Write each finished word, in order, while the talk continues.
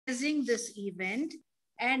organizing this event,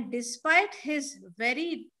 and despite his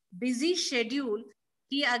very busy schedule,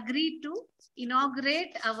 he agreed to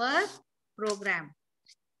inaugurate our program.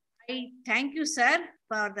 I thank you, sir,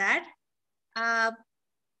 for that.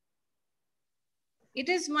 It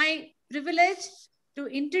is my privilege to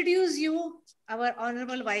introduce you our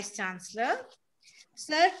Honorable Vice Chancellor.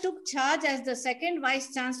 Sir took charge as the second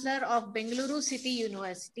Vice Chancellor of Bengaluru City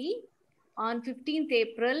University on 15th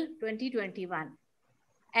April 2021.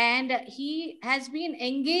 And he has been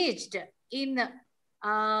engaged in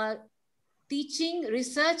teaching,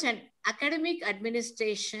 research, and academic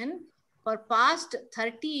administration for past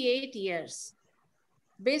 38 years.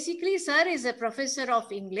 Basically, sir is a professor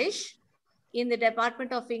of English in the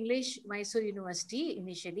Department of English, Mysore University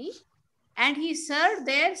initially, and he served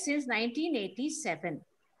there since 1987.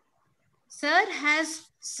 Sir has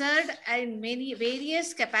served in many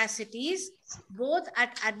various capacities, both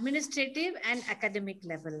at administrative and academic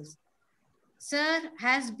levels. Sir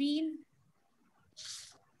has been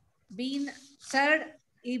served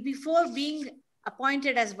before being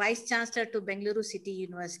appointed as Vice Chancellor to Bengaluru City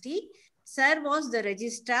University. Sir was the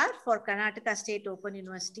Registrar for Karnataka State Open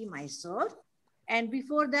University, Mysore, and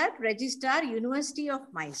before that, Registrar, University of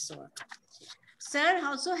Mysore. Sir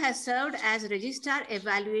also has served as Registrar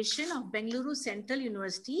Evaluation of Bengaluru Central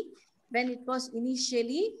University when it was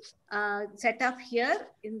initially set up here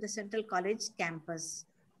in the Central College campus.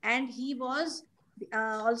 And he was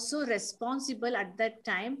also responsible at that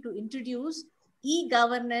time to introduce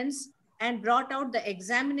e-governance and brought out the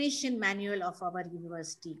examination manual of our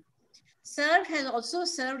university. Sir has also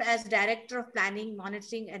served as Director of Planning,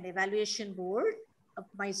 Monitoring and Evaluation Board of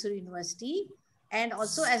Mysore University, and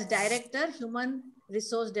also as Director, Human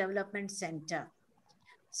Resource Development Center.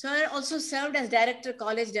 Sir also served as Director,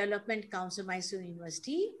 College Development Council, Mysore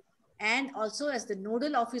University, and also as the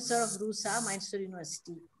Nodal Officer of RUSA, Mysore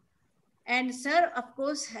University. And Sir, of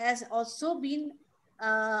course, has also been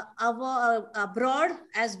abroad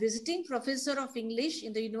as visiting Professor of English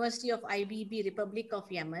in the University of IBB, Republic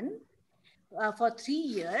of Yemen, for 3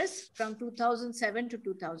 years, from 2007 to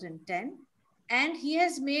 2010. And he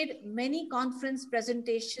has made many conference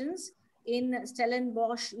presentations in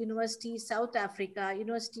Stellenbosch University, South Africa,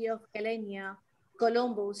 University of Kelania,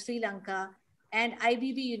 Colombo, Sri Lanka, and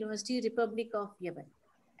IBB University, Republic of Yemen.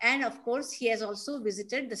 And of course, he has also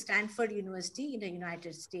visited the Stanford University in the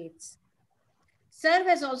United States. Sir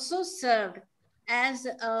has also served as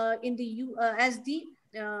the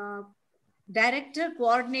Director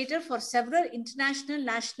Coordinator for several international,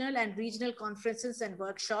 national, and regional conferences and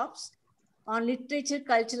workshops on literature,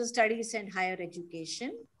 cultural studies, and higher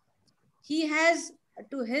education. He has,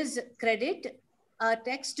 to his credit, a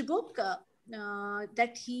textbook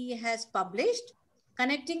that he has published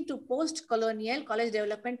connecting to post-colonial College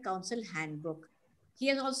Development Council handbook. He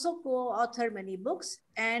has also co-authored many books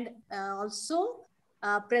and also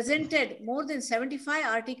presented more than 75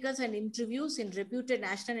 articles and interviews in reputed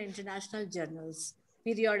national and international journals,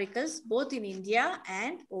 periodicals, both in India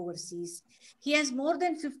and overseas. He has more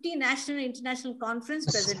than 50 national and international conference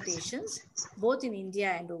presentations, both in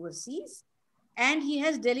India and overseas. And he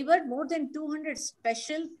has delivered more than 200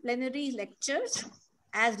 special plenary lectures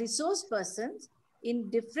as resource persons in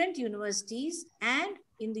different universities and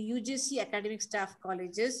in the UGC academic staff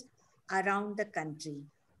colleges around the country.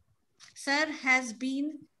 Sir has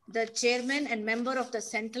been the chairman and member of the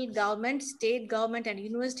central government, state government, and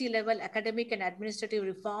university level academic and administrative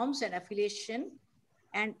reforms and affiliation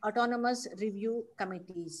and autonomous review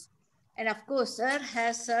committees. And of course, sir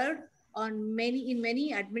has served in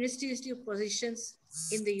many administrative positions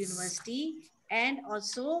in the university and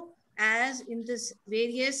also as in this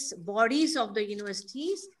various bodies of the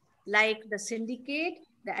universities like the syndicate,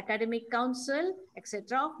 the academic council,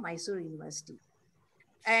 etc. of Mysore University.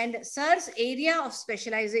 And sir's area of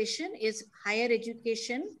specialization is higher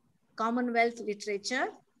education, Commonwealth literature,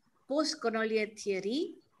 post-colonial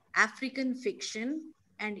theory, African fiction,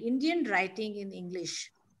 and Indian writing in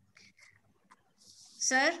English.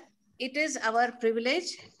 Sir, it is our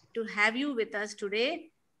privilege to have you with us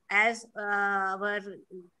today as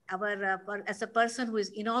as a person who is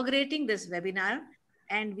inaugurating this webinar,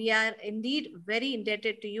 and we are indeed very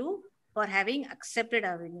indebted to you for having accepted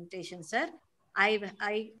our invitation, sir.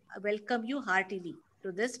 I welcome you heartily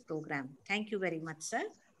to this program. Thank you very much, sir.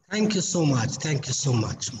 Thank you so much. Thank you so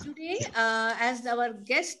much. Today, as our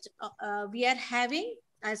guest, we are having,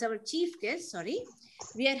 as our chief guest,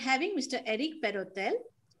 we are having Mr. Eric Perrotel.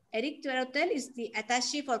 Eric Perrotel is the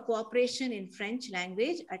Attaché for Cooperation in French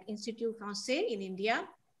Language at Institut Français in India,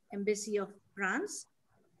 Embassy of France.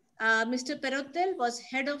 Mr. Perrotel was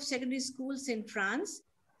head of secondary schools in France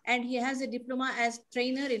and he has a diploma as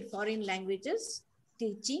trainer in foreign languages,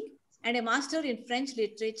 teaching, and a master in French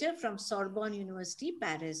literature from Sorbonne University,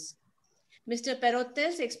 Paris. Mr.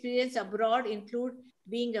 Perrottel's experience abroad include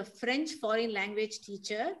being a French foreign language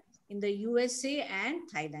teacher in the USA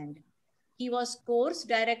and Thailand. He was course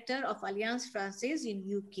director of Alliance Française in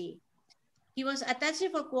UK. He was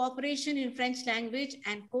attaché for cooperation in French language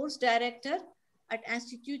and course director at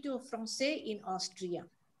Institut Français in Austria.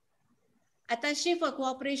 Attaché for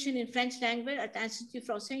cooperation in French language at Institut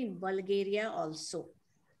Français in Bulgaria also.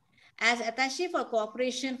 As attaché for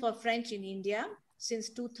cooperation for French in India since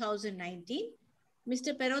 2019,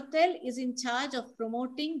 Mr. Perrottel is in charge of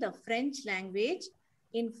promoting the French language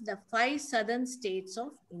in the 5 southern states of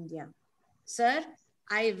India. Sir,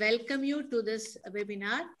 I welcome you to this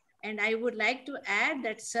webinar, and I would like to add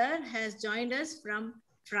that Sir has joined us from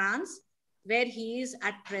France, where he is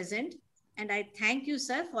at present. And I thank you,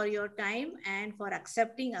 sir, for your time and for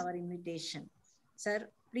accepting our invitation. Sir,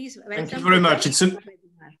 please welcome. Thank you very much.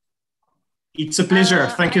 It's a pleasure.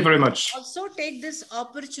 Thank you very much. Also take this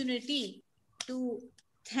opportunity to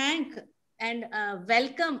thank and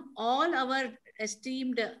welcome all our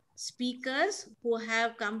esteemed speakers who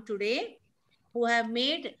have come today, who have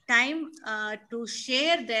made time to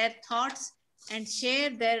share their thoughts and share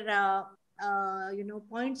their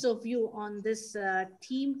points of view on this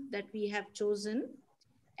theme that we have chosen.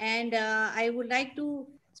 And I would like to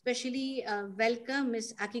especially welcome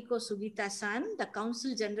Ms. Akiko Sugita-san, the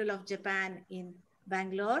Consul General of Japan in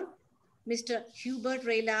Bangalore, Mr. Hubert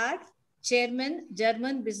Raylard, Chairman,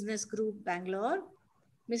 German Business Group, Bangalore,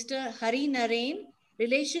 Mr. Hari Narain,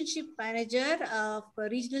 Relationship Manager of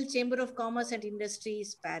Regional Chamber of Commerce and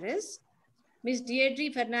Industries, Paris, Ms.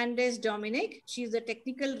 Deirdre Fernandez Dominic, she is the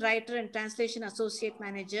Technical Writer and Translation Associate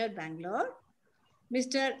Manager, Bangalore.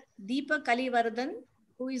 Mr. Deepak Kalivaradhan,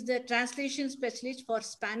 who is the Translation Specialist for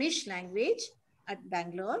Spanish language at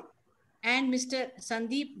Bangalore. And Mr.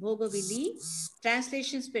 Sandeep Bhogovili,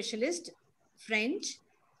 Translation Specialist, French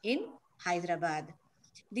in Hyderabad.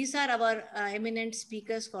 These are our eminent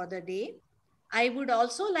speakers for the day. I would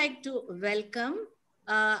also like to welcome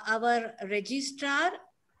our registrar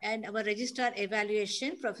and our registrar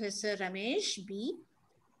evaluation, Professor Ramesh B.,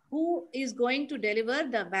 who is going to deliver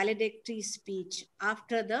the valedictory speech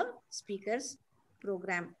after the speaker's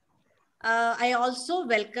program. I also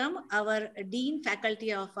welcome our Dean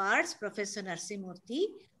Faculty of Arts, Professor Narsimurthy,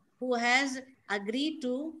 who has agreed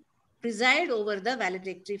to preside over the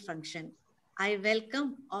valedictory function. I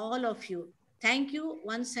welcome all of you. Thank you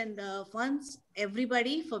once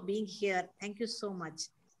everybody for being here. Thank you so much.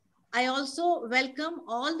 I also welcome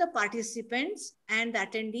all the participants and the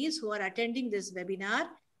attendees who are attending this webinar,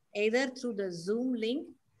 either through the Zoom link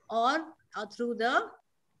or through the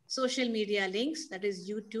social media links, that is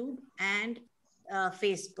YouTube and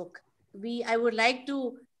Facebook. I would like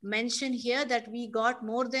to mention here that we got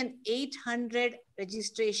more than 800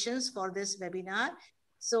 registrations for this webinar.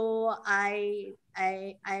 So we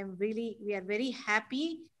are very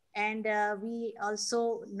happy, and we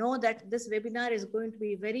also know that this webinar is going to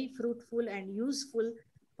be very fruitful and useful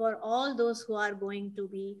for all those who are going to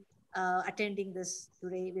be attending this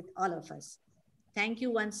today with all of us. Thank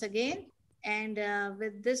you once again. And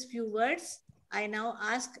with these few words, I now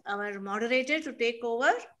ask our moderator to take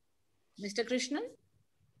over. Mr. Krishnan.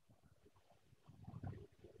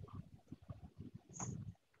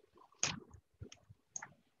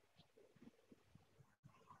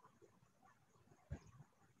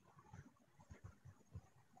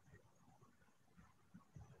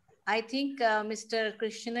 I think Mr.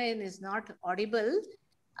 Krishnan is not audible.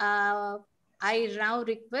 I now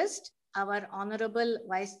request our Honorable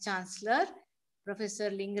Vice Chancellor, Professor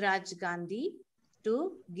Lingaraj Gandhi,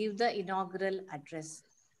 to give the inaugural address.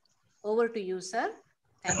 Over to you, sir.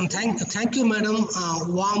 Thank you, madam.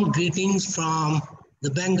 Warm greetings from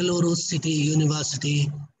the Bangalore City University,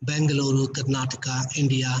 Bangalore, Karnataka,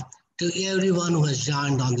 India, to everyone who has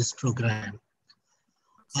joined on this program.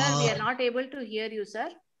 Sir, we are not able to hear you, sir.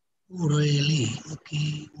 Really?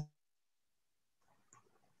 Okay.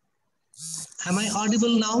 Am I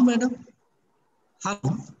audible now, madam?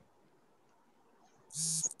 Hello?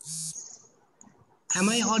 Am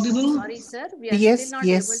I audible? Sorry, sir. We are still not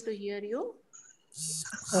able to hear you.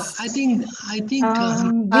 I think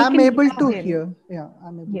I'm able to hear. Yeah,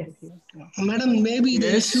 I'm able to hear. Yeah. Madam, maybe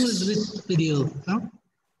the issue is with video. Huh?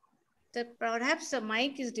 Perhaps the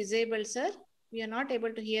mic is disabled, sir. We are not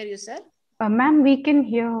able to hear you, sir. Ma'am, we can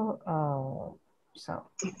hear. So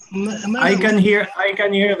I can hear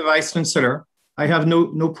the Vice Chancellor. I have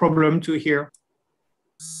no problem to hear.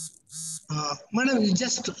 Madam, you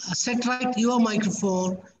just set right your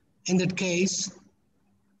microphone in that case.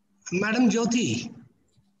 Madam Jyoti.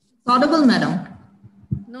 Audible, madam.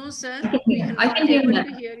 No, sir. I We are not can hear able that.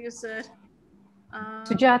 to hear you, sir.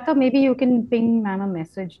 Sujata, maybe you can ping ma'am a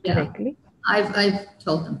message directly. I've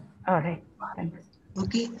told them. All right, thanks.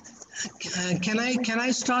 Okay. Can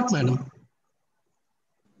I start, madam?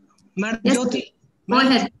 Madam Yes, Jyoti. go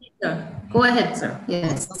ahead, sir. Go ahead, sir.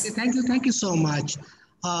 Yes. Okay, thank you so much.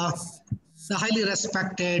 The highly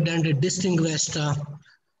respected and distinguished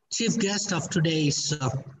chief guest of today's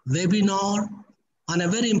webinar on a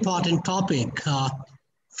very important topic,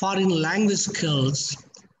 foreign language skills,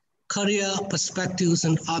 career perspectives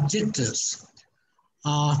and objectives.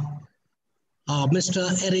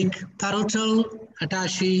 Mr. Eric Parotel,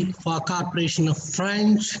 attaché for Corporation of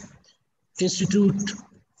French Institute,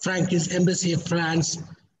 Frankie's Embassy of France,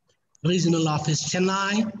 Regional Office,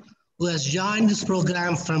 Chennai, who has joined this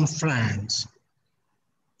program from France.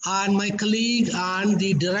 And my colleague and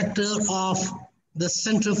the director of the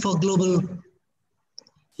Center for Global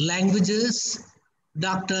Languages,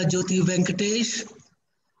 Dr. Jyoti Venkatesh,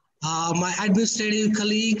 my administrative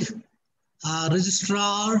colleague,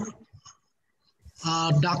 registrar,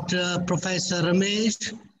 Dr. Professor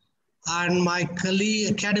Ramesh, and my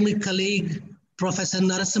colleague, academic colleague, Professor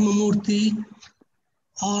Narasimhamurthy,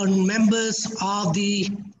 on members of the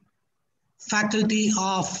faculty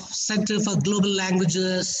of Center for Global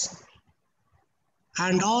Languages,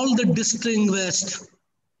 and all the distinguished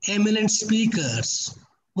eminent speakers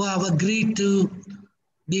who have agreed to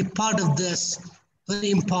be part of this very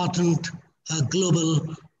important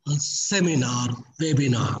global seminar,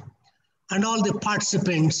 webinar, and all the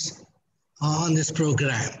participants on this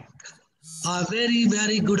program. A very,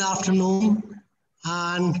 very good afternoon,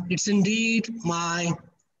 and it's indeed my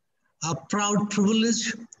proud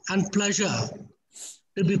privilege and pleasure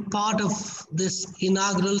to be part of this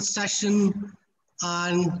inaugural session.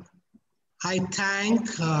 And I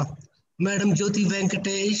thank Madam Jyoti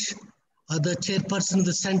Venkatesh, the chairperson of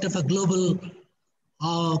the Center for Global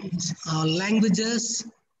Languages,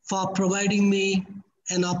 for providing me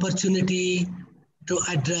an opportunity to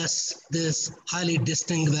address this highly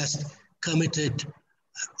distinguished, committed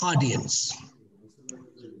audience.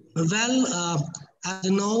 Well, as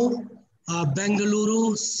you know,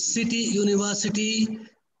 Bengaluru City University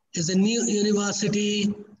is a new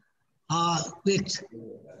university which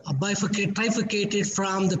trifurcated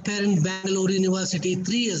from the parent Bangalore University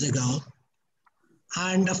 3 years ago.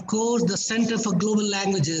 And of course, the Center for Global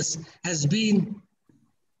Languages has been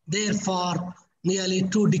there for nearly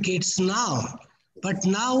 2 decades now. But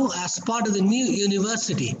now, as part of the new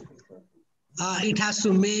university, it has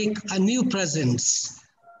to make a new presence,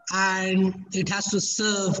 and it has to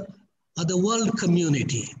serve the world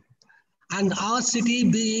community. And our city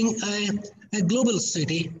being a global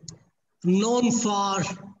city, known for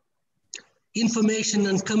information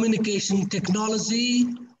and communication technology,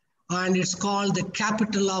 and it's called the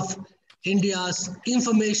capital of India's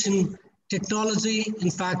information technology. In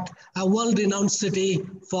fact, a world-renowned city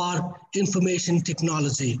for information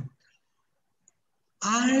technology.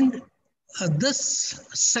 And this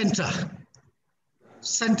Center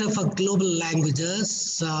for Global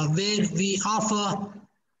Languages, where we offer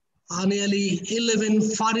nearly 11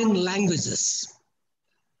 foreign languages,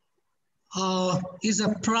 is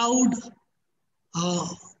a proud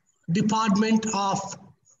department of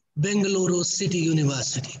Bengaluru City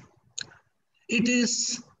University. It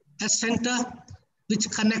is a center which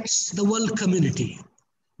connects the world community,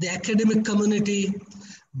 the academic community,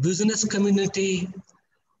 business community,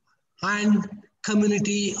 and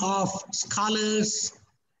community of scholars.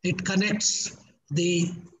 It connects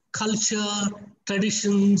the culture,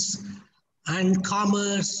 traditions, and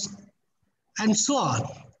commerce, and so on.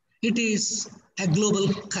 It is a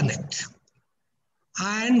global connect.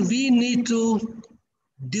 And we need to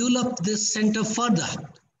develop this center further.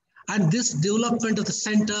 And this development of the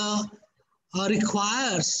center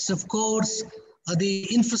requires, of course, the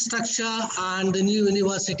infrastructure, and the new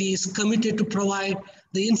university is committed to provide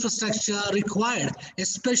the infrastructure required,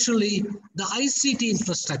 especially the ICT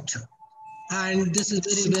infrastructure. And this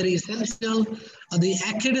is very, very essential. The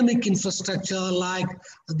academic infrastructure, like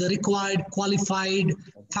the required qualified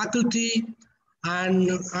faculty.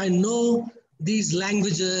 And I know these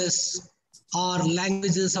languages are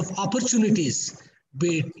languages of opportunities,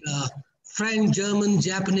 be it French, German,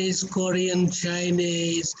 Japanese, Korean,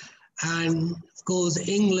 Chinese, and of course,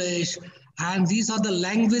 English. And these are the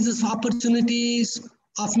languages of opportunities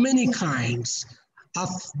of many kinds, of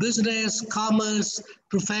business, commerce,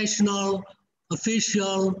 professional,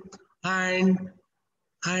 official, and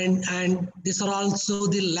these are also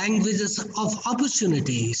the languages of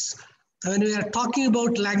opportunities. When we are talking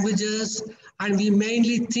about languages, and we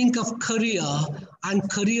mainly think of career and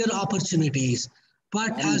career opportunities.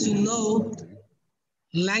 But as you know,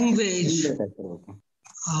 language,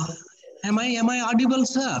 am I audible,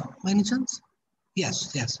 sir, by any chance?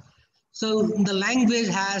 Yes, yes. So the language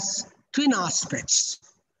has twin aspects.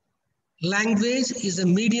 Language is a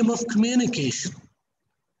medium of communication.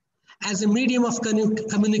 As a medium of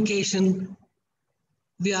communication,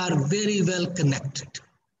 we are very well connected.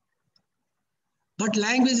 But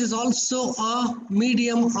language is also a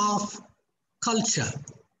medium of culture.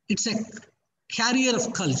 It's a carrier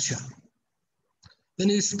of culture. When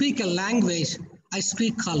you speak a language, I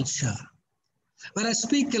speak culture. When I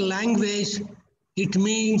speak a language, it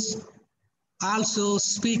means also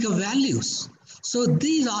speak of values. So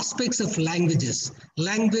these aspects of languages,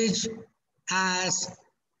 language as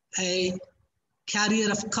a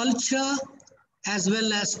carrier of culture as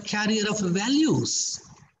well as carrier of values.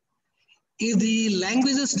 If the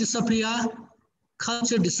languages disappear,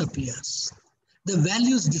 culture disappears, the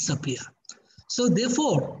values disappear. So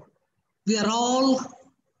therefore, we are all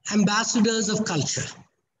ambassadors of culture,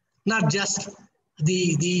 not just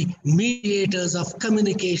the mediators of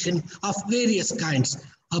communication of various kinds,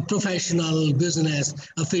 of professional, business,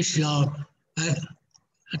 official,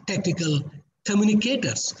 technical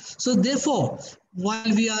communicators. So therefore,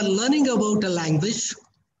 while we are learning about a language,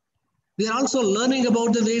 we are also learning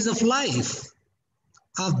about the ways of life,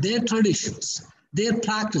 of their traditions, their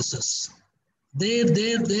practices, their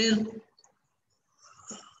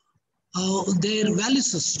value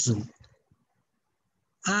system,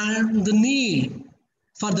 and the need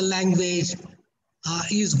for the language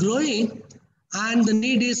is growing, and the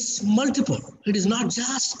need is multiple. It is not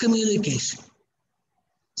just communication.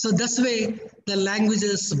 So that's why the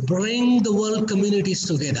languages bring the world communities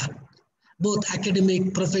together, both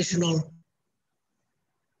academic, professional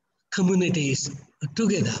communities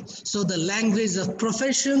together. So the language of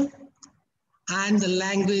profession and the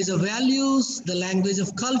language of values, the language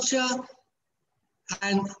of culture,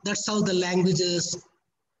 and that's how the languages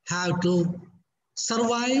have to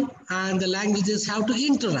survive and the languages have to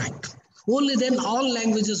interact. Only then all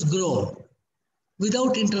languages grow.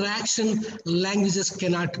 Without interaction, languages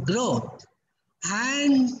cannot grow.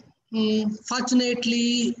 And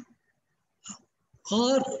fortunately,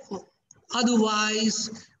 or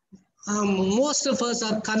otherwise, most of us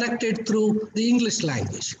are connected through the English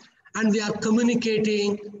language, and we are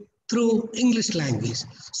communicating through English language.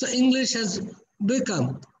 So English has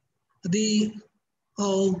become the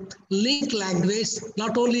link language,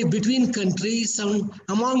 not only between countries,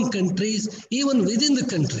 among countries, even within the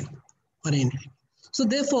country. So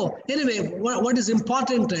therefore, anyway, what is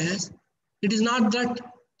important is, it is not that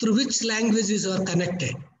through which languages are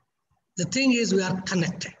connected. The thing is, we are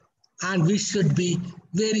connected, and we should be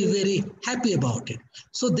very, very happy about it.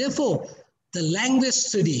 So therefore, the language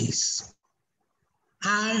studies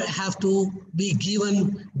have to be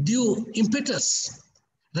given due impetus,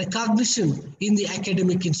 recognition in the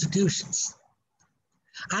academic institutions.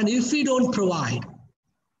 And if we don't provide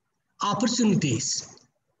opportunities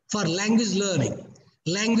for language learning,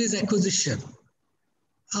 language acquisition,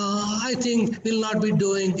 I think we'll not be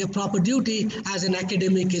doing a proper duty as an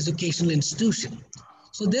academic educational institution.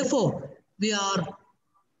 So therefore, we are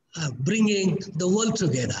bringing the world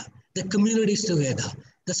together, the communities together,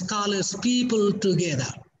 the scholars, people together,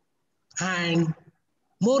 and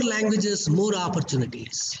more languages, more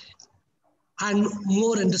opportunities, and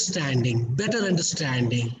more understanding, better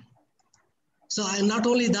understanding. So not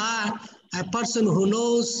only that, a person who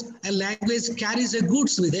knows a language carries a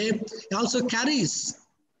goods with him, he also carries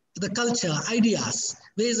the culture, ideas,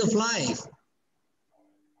 ways of life,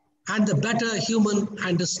 and the better human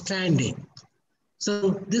understanding.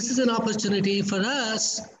 So this is an opportunity for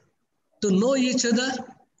us to know each other,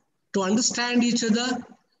 to understand each other,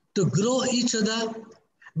 to grow each other.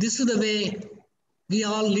 This is the way we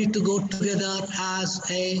all need to go together as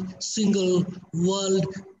a single world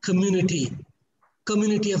community,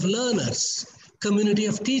 community of learners, community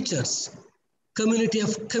of teachers, community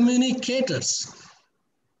of communicators.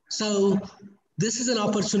 So this is an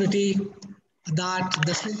opportunity that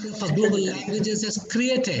the Center for Global Languages has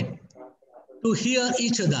created to hear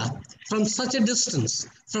each other from such a distance.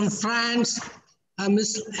 From France,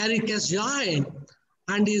 Ms. Eric has joined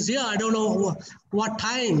and is here. I don't know what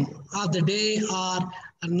time of the day or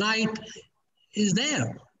night is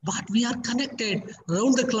there, but we are connected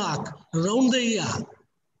round the clock, round the year,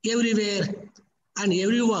 everywhere and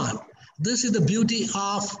everyone. This is the beauty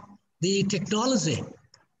of the technology.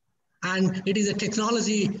 And it is a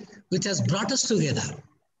technology which has brought us together.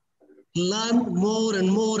 Learn more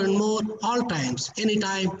and more and more, all times,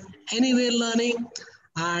 anytime, anywhere learning.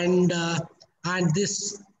 And and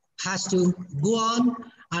this has to go on,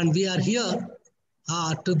 and we are here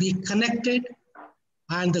to be connected.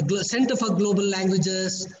 And the Center for Global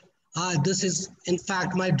Languages, this is in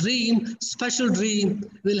fact my dream, special dream,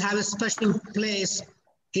 will have a special place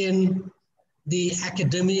in the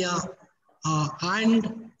academia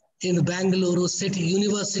and in Bangalore City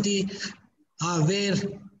University, where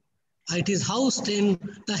it is housed in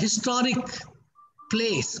the historic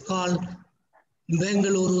place called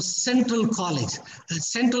Bangalore Central College.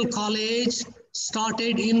 Central College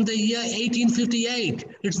started in the year 1858.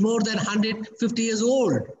 It's more than 150 years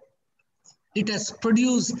old. It has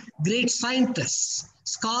produced great scientists,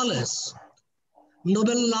 scholars,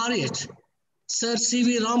 Nobel laureate, Sir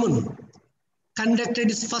C.V. Raman conducted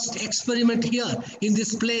his first experiment here in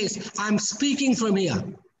this place. I'm speaking from here,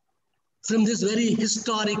 from this very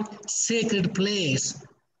historic, sacred place.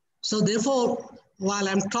 So therefore, while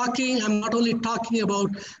I'm talking, I'm not only talking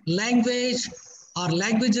about language or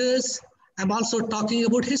languages, I'm also talking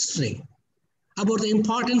about history, about the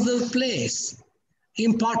importance of the place,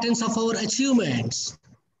 importance of our achievements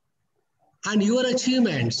and your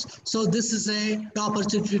achievements. So this is an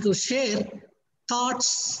opportunity to share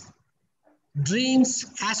thoughts, dreams,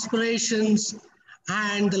 aspirations,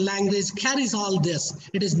 and the language carries all this.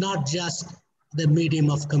 It is not just the medium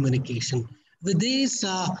of communication. With these,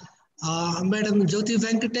 Madam Jyoti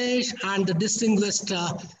Venkatesh and the distinguished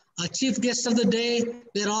chief guest of the day,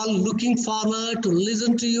 they're all looking forward to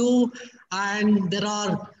listen to you. And there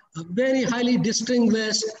are very highly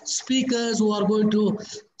distinguished speakers who are going to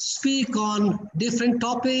speak on different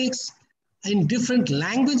topics in different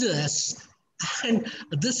languages. And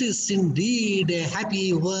this is indeed a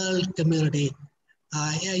happy world community,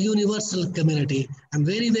 a universal community. I'm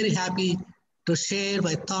very, very happy to share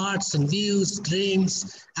my thoughts and views,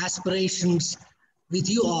 dreams, aspirations with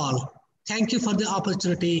you all. Thank you for the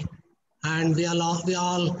opportunity, and we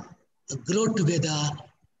all grow together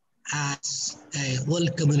as a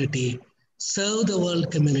world community, serve the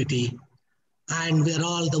world community, and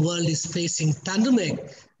the world is facing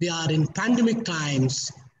pandemic. We are in pandemic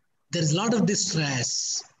times. There's a lot of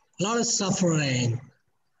distress, a lot of suffering,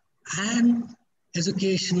 and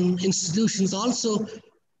education institutions also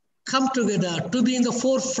come together to be in the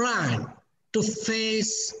forefront to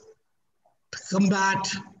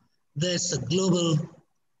combat this global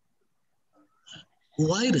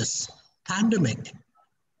virus, pandemic.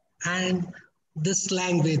 And this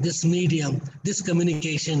language, this medium, this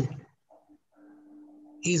communication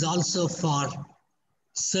is also for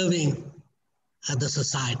serving the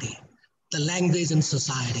society, the language and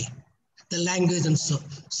society, the language and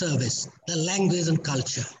service, the language and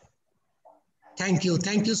culture. Thank you.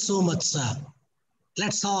 Thank you so much, sir.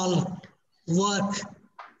 Let's all work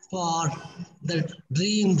for the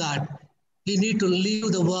dream that we need to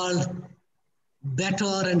leave the world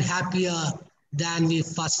better and happier than we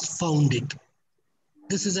first found it.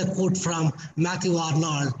 This is a quote from Matthew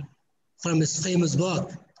Arnold from his famous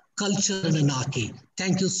book, Culture and Anarchy.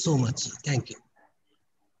 Thank you so much, sir. Thank you.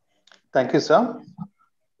 Thank you, sir.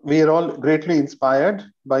 We are all greatly inspired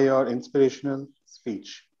by your inspirational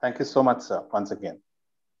speech. Thank you so much, sir, once again.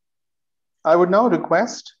 I would now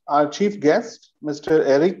request our chief guest, Mr.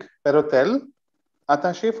 Eric Perrotel,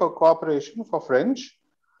 Attaché for Cooperation for French,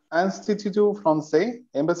 Institut Français,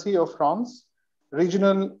 Embassy of France,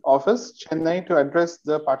 Regional Office, Chennai, to address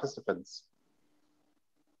the participants.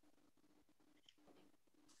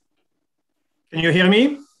 Can you hear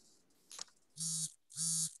me?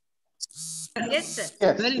 Yes, sir.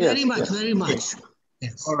 Yes, Very much.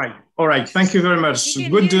 Yes. All right. Thank you very much.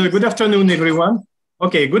 Good afternoon, everyone.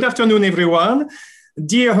 Okay, good afternoon, everyone.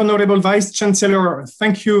 Dear Honorable Vice Chancellor,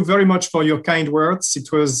 thank you very much for your kind words.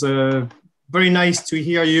 It was very nice to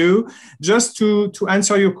hear you. Just to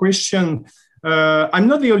answer your question, I'm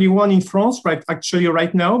not the only one in France right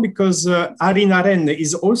now, because Arin Aren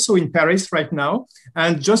is also in Paris right now.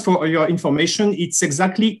 And just for your information, it's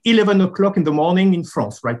exactly 11 o'clock in the morning in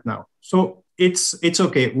France right now. So it's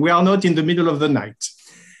okay. We are not in the middle of the night.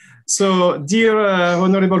 So dear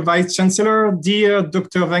Honorable Vice Chancellor, dear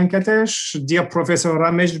Dr. Venkatesh, dear Professor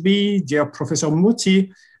Rameshbi, dear Professor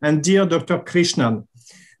Muti, and dear Dr. Krishnan,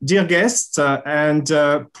 dear guests and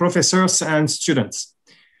professors and students.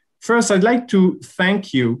 First, I'd like to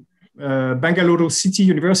thank you, Bangalore City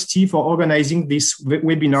University, for organizing this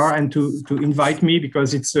webinar and to invite me,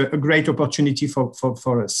 because it's a great opportunity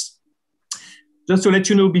for us. Just to let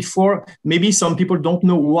you know before, maybe some people don't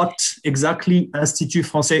know what exactly Institut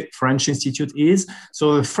Français, French Institute is.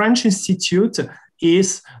 So the French Institute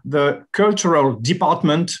is the cultural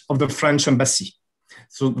department of the French Embassy.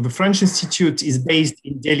 So the French Institute is based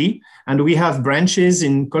in Delhi, and we have branches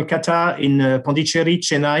in Kolkata, in Pondicherry,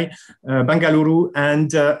 Chennai, Bangalore,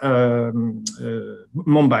 and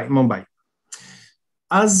Mumbai.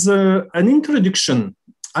 As an introduction,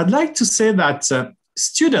 I'd like to say that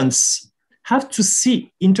students have to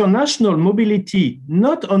see international mobility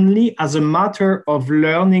not only as a matter of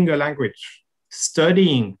learning a language,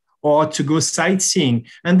 studying, or to go sightseeing,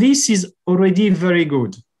 and this is already very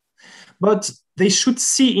good. But they should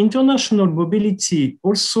see international mobility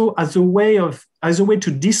also as a way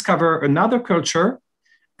to discover another culture,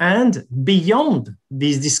 and beyond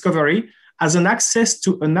this discovery, as an access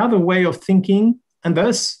to another way of thinking, and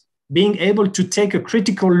thus being able to take a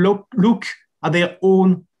critical look at their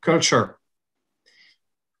own culture.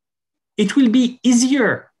 It will be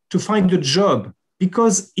easier to find a job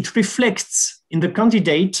because it reflects in the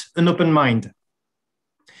candidate an open mind.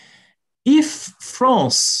 If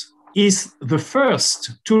France is the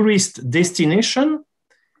first tourist destination,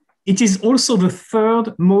 it is also the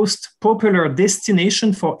third most popular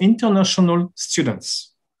destination for international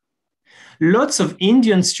students. Lots of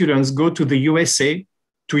Indian students go to the USA,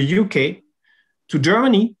 to UK, to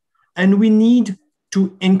Germany, and we need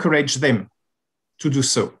to encourage them to do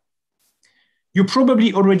so. You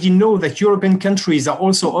probably already know that European countries are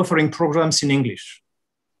also offering programs in English.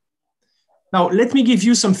 Now, let me give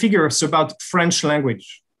you some figures about French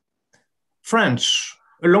language. French,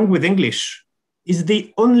 along with English, is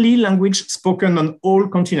the only language spoken on all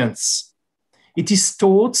continents. It is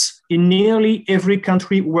taught in nearly every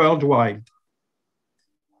country worldwide.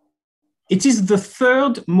 It is the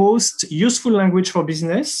third most useful language for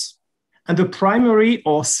business and the primary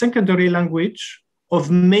or secondary language of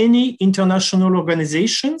many international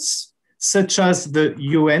organizations, such as the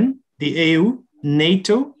UN, the EU,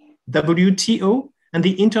 NATO, WTO, and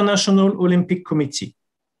the International Olympic Committee.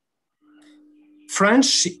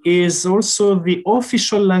 French is also the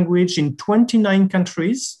official language in 29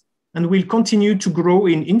 countries and will continue to grow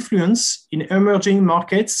in influence in emerging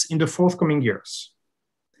markets in the forthcoming years.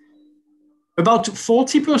 About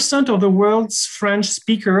 40% of the world's French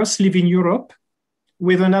speakers live in Europe,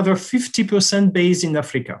 with another 50% based in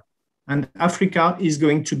Africa. And Africa is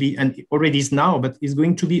going to be, and already is now, but is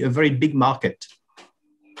going to be a very big market.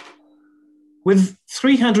 With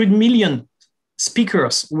 300 million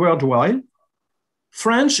speakers worldwide,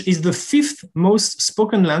 French is the fifth most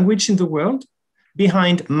spoken language in the world,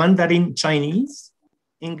 behind Mandarin Chinese,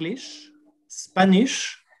 English,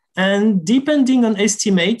 Spanish, and depending on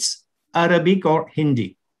estimates, Arabic or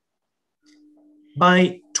Hindi.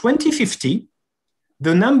 By 2050,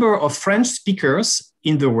 the number of French speakers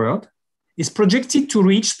in the world is projected to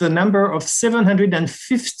reach the number of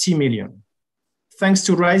 750 million, thanks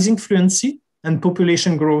to rising fluency and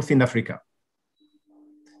population growth in Africa.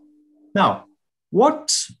 Now,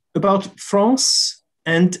 what about France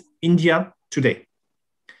and India today?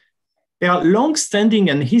 There are long-standing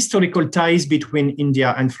and historical ties between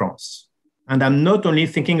India and France. And I'm not only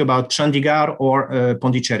thinking about Chandigarh or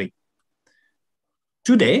Pondicherry.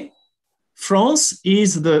 Today, France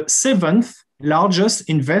is the seventh largest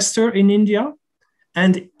investor in India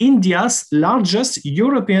and India's largest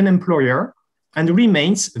European employer, and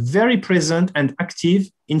remains very present and active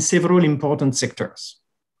in several important sectors.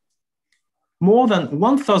 More than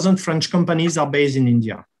 1,000 French companies are based in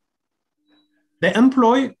India. They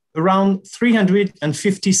employ around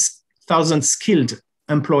 350,000 skilled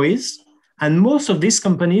employees, and most of these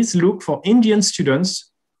companies look for Indian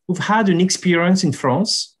students who've had an experience in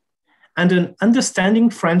France and an understanding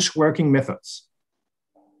French working methods.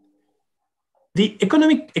 The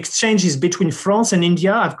economic exchanges between France and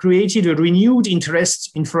India have created a renewed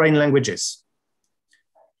interest in foreign languages.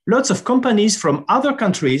 Lots of companies from other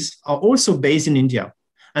countries are also based in India.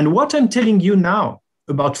 And what I'm telling you now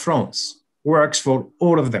about France works for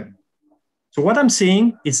all of them. So what I'm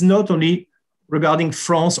saying is not only regarding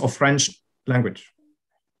France or French language.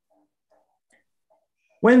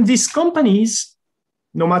 When these companies,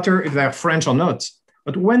 no matter if they're French or not,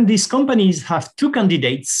 but when these companies have two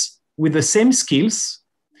candidates with the same skills,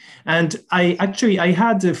 and I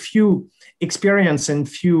had a few experience and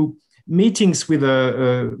few meetings with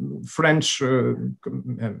a French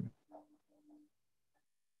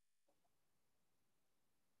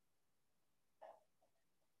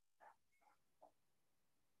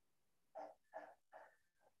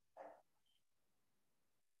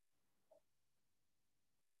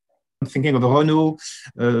I'm thinking of Renault,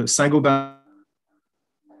 Saint-Gobain.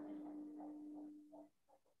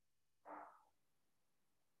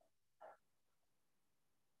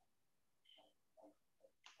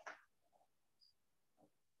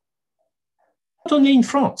 not only in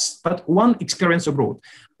France, but one experience abroad,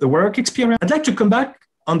 the work experience. I'd like to come back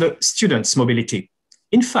on the students' mobility.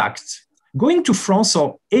 In fact, going to France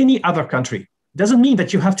or any other country doesn't mean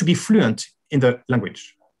that you have to be fluent in the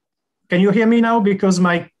language. Can you hear me now? Because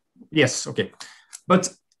yes, okay. But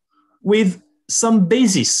with some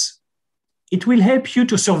basis, it will help you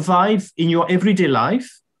to survive in your everyday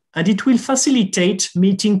life, and it will facilitate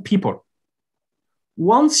meeting people.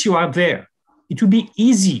 Once you are there, it will be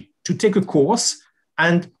easy to take a course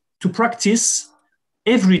and to practice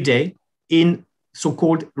every day in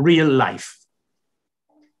so-called real life.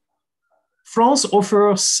 France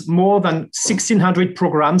offers more than 1,600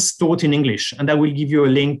 programs taught in English, and I will give you a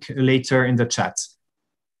link later in the chat.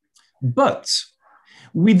 But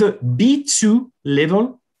with the B2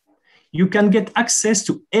 level, you can get access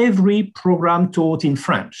to every program taught in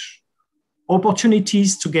French,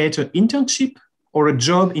 opportunities to get an internship or a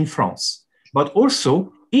job in France, but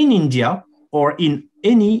also in India or in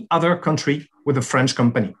any other country with a French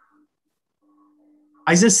company.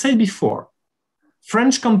 As I said before,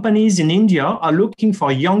 French companies in India are looking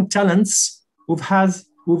for young talents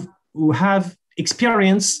who have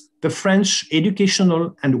experienced the French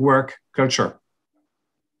educational and work culture.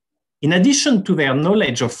 In addition to their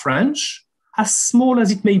knowledge of French, as small as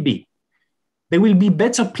it may be, they will be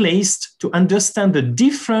better placed to understand the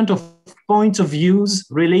different points of views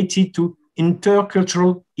related to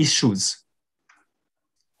intercultural issues.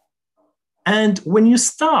 And when you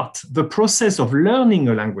start the process of learning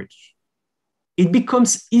a language, it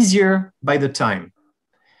becomes easier by the time.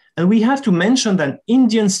 And we have to mention that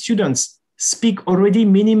Indian students speak already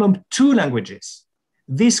minimum 2 languages.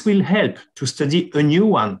 This will help to study a new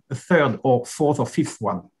one, a 3rd or 4th or 5th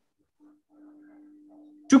one.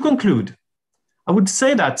 To conclude, I would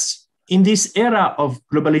say that in this era of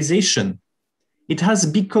globalization, it has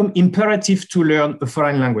become imperative to learn a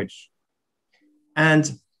foreign language.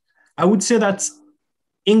 And I would say that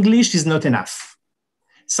English is not enough.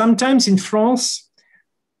 Sometimes in France,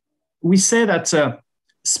 we say that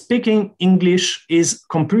speaking English is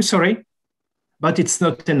compulsory, but it's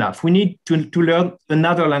not enough. We need to learn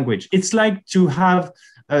another language. It's like to have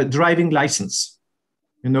a driving license,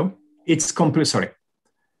 it's compulsory.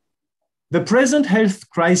 The present health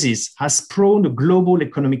crisis has spawned a global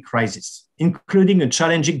economic crisis, including a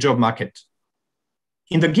challenging job market.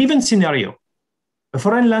 In the given scenario, a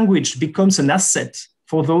foreign language becomes an asset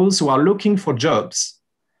for those who are looking for jobs,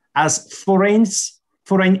 as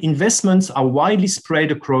foreign investments are widely spread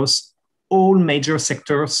across all major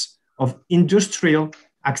sectors of industrial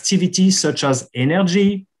activities such as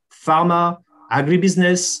energy, pharma,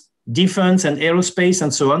 agribusiness, defense and aerospace,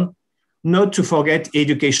 and so on, not to forget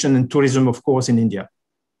education and tourism, of course, in India.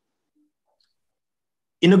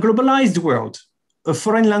 In a globalized world, a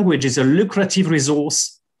foreign language is a lucrative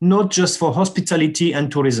resource, not just for hospitality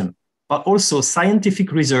and tourism, but also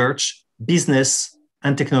scientific research, business,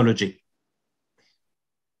 and technology.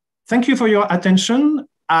 Thank you for your attention.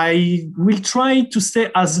 I will try to stay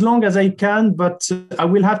as long as I can, but I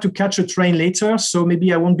will have to catch a train later, so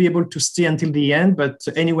maybe I won't be able to stay until the end. But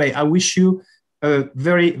anyway, I wish you a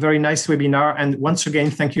very, very nice webinar. And once again,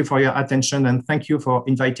 thank you for your attention and thank you for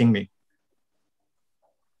inviting me.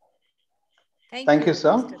 Thank you,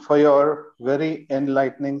 sir, for your very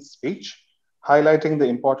enlightening speech, highlighting the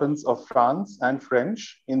importance of France and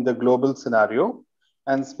French in the global scenario,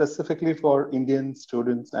 and specifically for Indian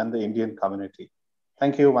students and the Indian community.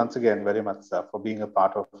 Thank you once again very much, sir, for being a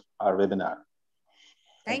part of our webinar.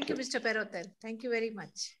 Thank you, Mr. Perrotel. Thank you very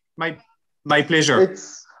much. My pleasure.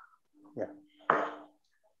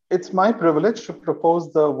 It's my privilege to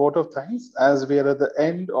propose the vote of thanks as we are at the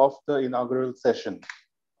end of the inaugural session.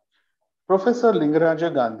 Professor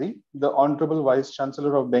Lingaraja Gandhi, the Honorable Vice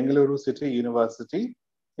Chancellor of Bengaluru City University,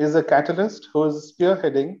 is a catalyst who is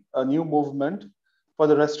spearheading a new movement for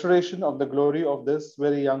the restoration of the glory of this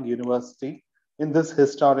very young university in this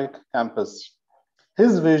historic campus.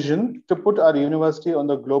 His vision to put our university on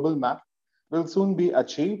the global map will soon be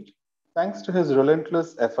achieved thanks to his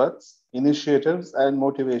relentless efforts, initiatives, and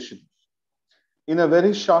motivation. In a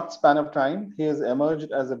very short span of time, he has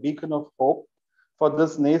emerged as a beacon of hope for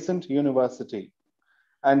this nascent university.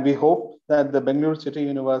 And we hope that the Bengaluru City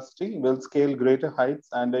University will scale greater heights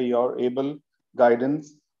under your able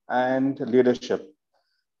guidance and leadership.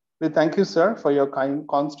 We thank you, sir, for your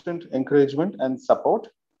constant encouragement and support,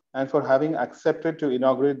 and for having accepted to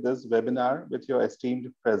inaugurate this webinar with your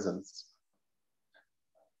esteemed presence.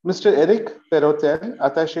 Mr. Eric Perrotel,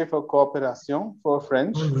 Attaché for Coopération for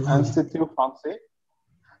French, Institut Français,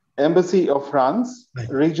 Embassy of France,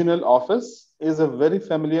 Regional Office, is a very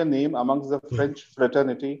familiar name amongst the French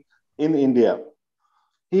fraternity in India.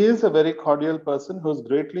 He is a very cordial person who is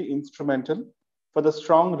greatly instrumental for the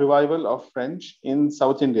strong revival of French in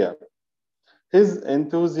South India. His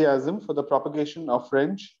enthusiasm for the propagation of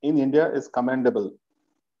French in India is commendable.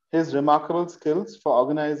 His remarkable skills for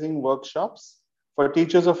organizing workshops for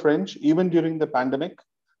teachers of French, even during the pandemic,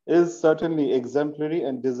 is certainly exemplary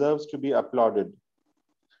and deserves to be applauded.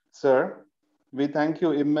 Sir, we thank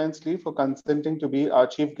you immensely for consenting to be our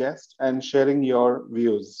chief guest and sharing your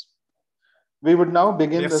views. We would now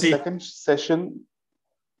begin the second session.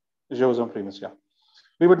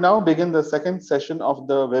 We would now begin the second session of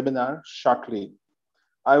the webinar shortly.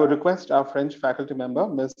 I would request our French faculty member,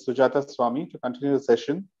 Ms. Sujata Swami, to continue the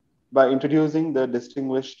session by introducing the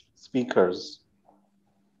distinguished speakers.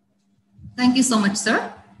 Thank you so much,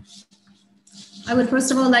 sir. I would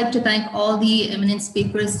first of all like to thank all the eminent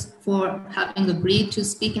speakers for having agreed to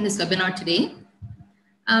speak in this webinar today.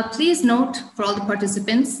 Please note for all the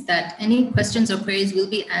participants that any questions or queries will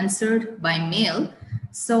be answered by mail.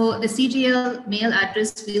 So the CGL mail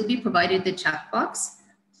address will be provided in the chat box.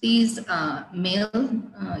 Please mail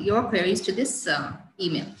your queries to this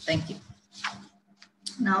email. Thank you.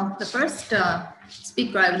 Now, the first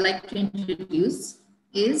speaker I would like to introduce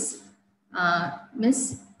is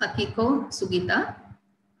Ms. Akiko Sugita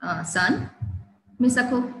san. Ms.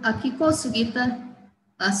 Akiko Sugita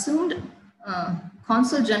assumed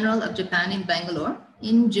Consul General of Japan in Bangalore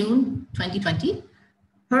in June 2020.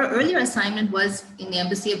 Her earlier assignment was in the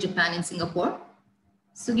Embassy of Japan in Singapore.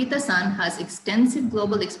 Sugita-san has extensive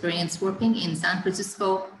global experience working in San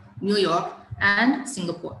Francisco, New York, and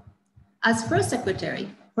Singapore. As First Secretary,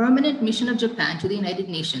 Permanent Mission of Japan to the United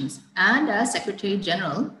Nations, and as Secretary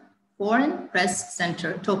General, Foreign Press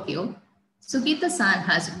Center, Tokyo, Sugita-san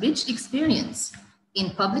has rich experience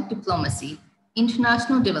in public diplomacy,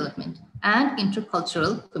 international development, and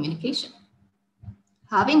intercultural communication.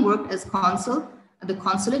 Having worked as consul at the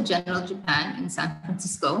Consulate General of Japan in San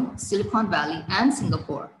Francisco, Silicon Valley, and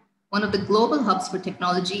Singapore, one of the global hubs for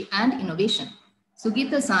technology and innovation,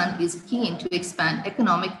 Sugita-san is keen to expand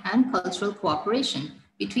economic and cultural cooperation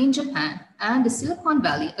between Japan and the Silicon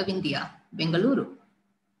Valley of India, Bengaluru.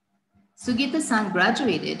 Sugita-san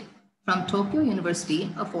graduated from Tokyo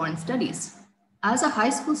University of Foreign Studies. As a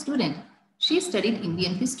high school student, she studied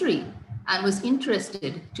Indian history and was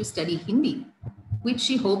interested to study Hindi, which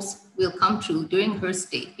she hopes will come true during her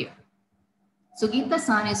stay here.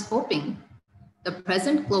 Sugita-san is hoping the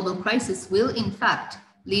present global crisis will in fact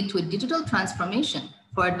lead to a digital transformation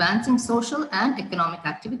for advancing social and economic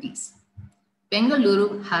activities.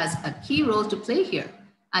 Bengaluru has a key role to play here,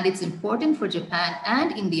 and it's important for Japan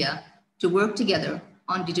and India to work together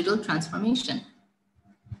on digital transformation.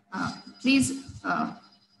 Please,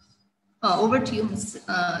 over to you, Ms.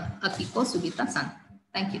 Akiko Sugita-san.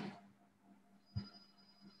 Thank you.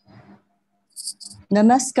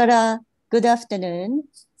 Namaskara. Good afternoon.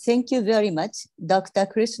 Thank you very much, Dr.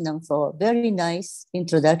 Krishnan, for very nice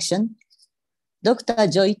introduction. Dr.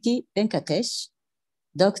 Jyoti Venkatesh,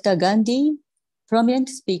 Dr. Gandhi, prominent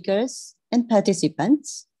speakers and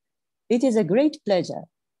participants. It is a great pleasure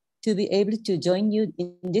to be able to join you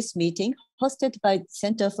in this meeting hosted by the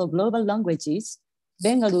Center for Global Languages,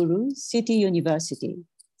 Bengaluru City University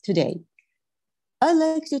today. I'd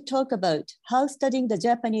like to talk about how studying the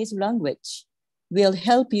Japanese language will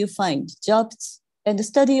help you find jobs and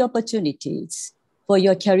study opportunities for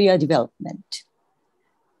your career development.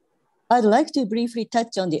 I'd like to briefly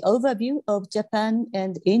touch on the overview of Japan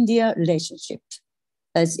and India relationship.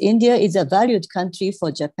 As India is a valued country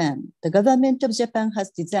for Japan, the government of Japan has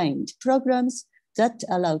designed programs that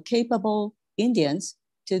allow capable Indians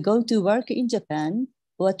to go to work in Japan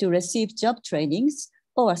or to receive job trainings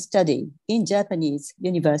or study in Japanese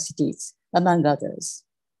universities, among others.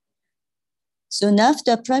 Soon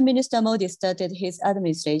after Prime Minister Modi started his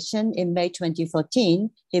administration in May 2014,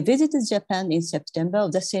 he visited Japan in September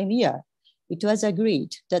of the same year. It was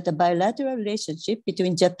agreed that the bilateral relationship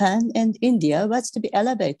between Japan and India was to be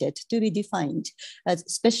elevated to be defined as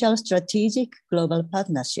special strategic global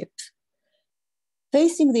partnership.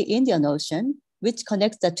 Facing the Indian Ocean, which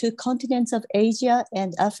connects the two continents of Asia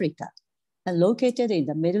and Africa, and located in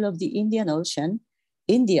the middle of the Indian Ocean,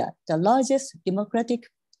 India, the largest democratic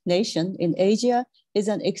nation in Asia, is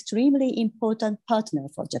an extremely important partner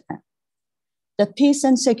for Japan. The peace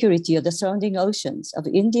and security of the surrounding oceans of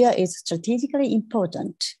India is strategically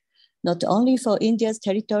important, not only for India's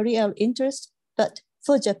territorial interest, but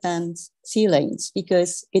for Japan's sea lanes,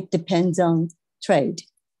 because it depends on trade.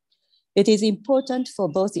 It is important for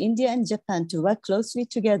both India and Japan to work closely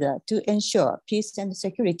together to ensure peace and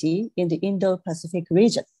security in the Indo-Pacific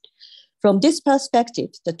region. From this perspective,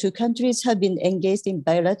 the two countries have been engaged in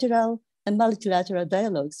bilateral and multilateral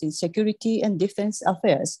dialogues in security and defense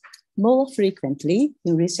affairs more frequently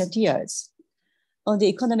in recent years. On the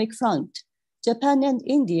economic front, Japan and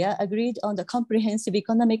India agreed on the Comprehensive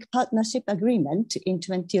Economic Partnership Agreement in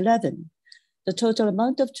 2011. The total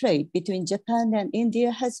amount of trade between Japan and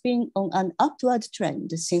India has been on an upward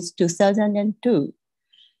trend since 2002.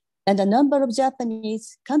 And the number of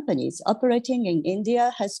Japanese companies operating in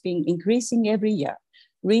India has been increasing every year,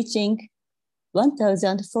 reaching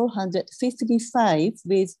 1,455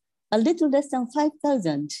 with a little less than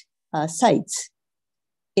 5,000 sites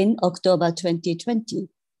in October 2020.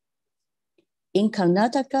 In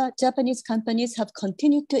Karnataka, Japanese companies have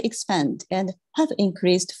continued to expand and have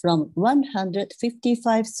increased from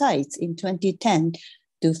 155 sites in 2010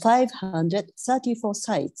 to 534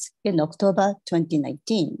 sites in October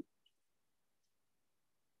 2019.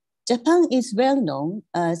 Japan is well known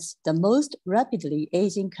as the most rapidly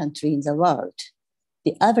aging country in the world.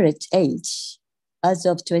 The average age as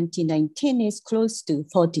of 2019 is close to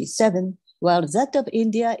 47, while that of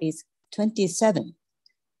India is 27.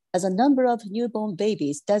 As a number of newborn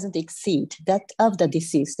babies doesn't exceed that of the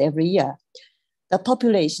deceased every year, the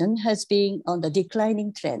population has been on the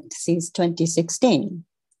declining trend since 2016.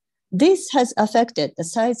 This has affected the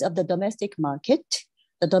size of the domestic market,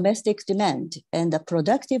 the domestic demand, and the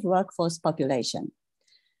productive workforce population.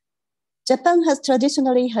 Japan has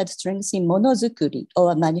traditionally had strengths in monozukuri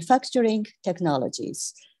or manufacturing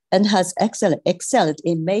technologies and has excelled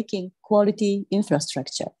in making quality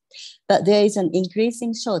infrastructure. But there is an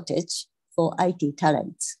increasing shortage for IT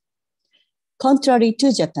talents. Contrary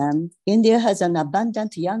to Japan, India has an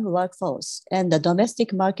abundant young workforce and the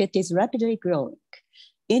domestic market is rapidly growing.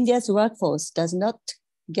 India's workforce does not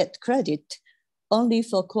get credit only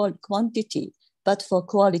for quantity, but for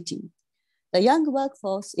quality. The young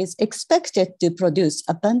workforce is expected to produce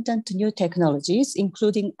abundant new technologies,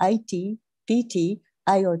 including IT, PT,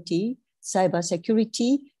 IoT,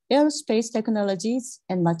 cybersecurity, aerospace technologies,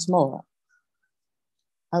 and much more.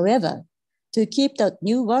 However, to keep the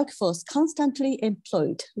new workforce constantly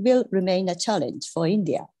employed will remain a challenge for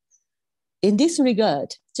India. In this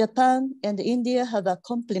regard, Japan and India have a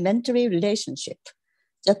complementary relationship.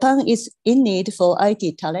 Japan is in need for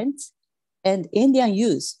IT talents, and Indian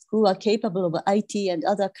youth who are capable of IT and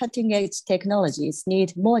other cutting-edge technologies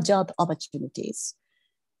need more job opportunities.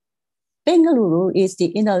 Bengaluru is the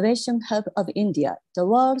innovation hub of India, the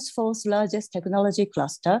world's fourth largest technology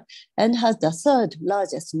cluster, and has the third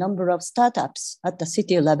largest number of startups at the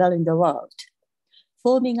city level in the world,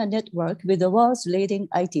 forming a network with the world's leading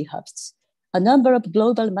IT hubs. A number of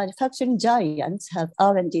global manufacturing giants have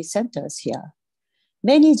R&D centers here.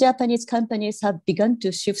 Many Japanese companies have begun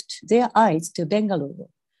to shift their eyes to Bengaluru.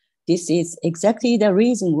 This is exactly the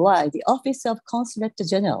reason why the Office of Consulate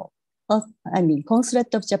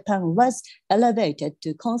of Japan was elevated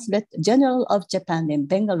to Consulate General of Japan in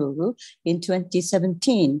Bengaluru in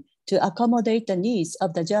 2017 to accommodate the needs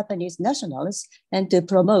of the Japanese nationals and to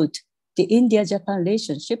promote the India-Japan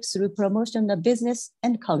relationship through promotion of business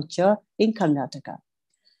and culture in Karnataka.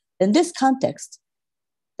 In this context,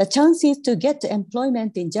 the chances to get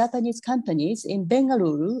employment in Japanese companies in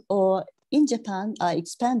Bengaluru or in Japan are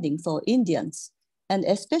expanding for Indians, and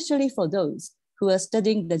especially for those who are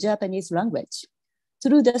studying the Japanese language.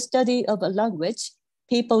 Through the study of a language,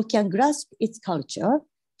 people can grasp its culture,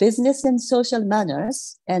 business and social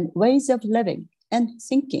manners, and ways of living and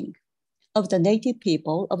thinking of the native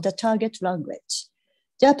people of the target language.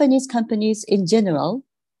 Japanese companies in general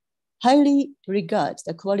highly regard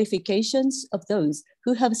the qualifications of those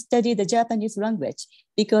who have studied the Japanese language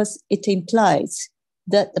because it implies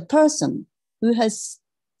that the person who has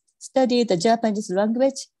studied the Japanese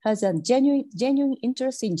language has a genuine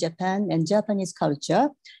interest in Japan and Japanese culture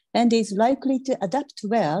and is likely to adapt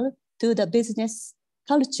well to the business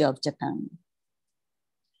culture of Japan.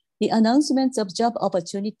 The announcements of job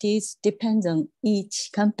opportunities depend on each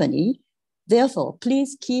company. Therefore,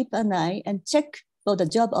 please keep an eye and check for the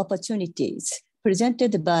job opportunities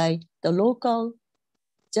presented by the local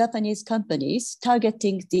Japanese companies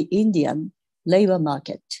targeting the Indian labor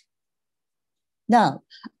market. Now,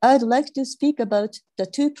 I'd like to speak about the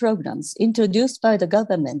two programs introduced by the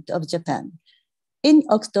government of Japan. In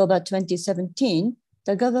October 2017,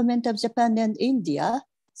 the government of Japan and India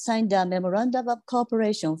signed a memorandum of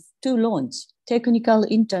cooperation to launch Technical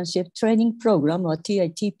Internship Training Program, or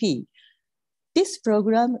TITP. This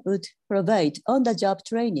program would provide on-the-job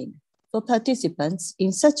training for participants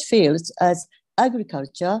in such fields as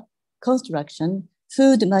agriculture, construction,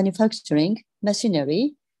 food manufacturing,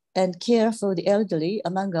 machinery, and care for the elderly,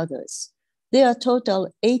 among others. There are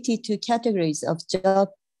total 82 categories of job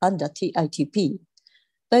under TITP.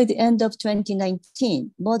 By the end of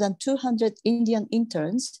 2019, more than 200 Indian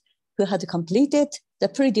interns who had completed the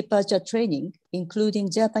pre-departure training, including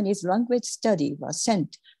Japanese language study, were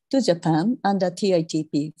sent to Japan under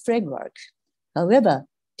TITP framework. However,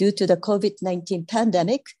 due to the COVID-19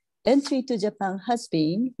 pandemic, entry to Japan has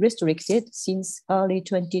been restricted since early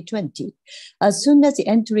 2020. As soon as the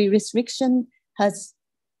entry restriction has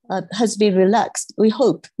been relaxed, we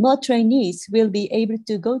hope more trainees will be able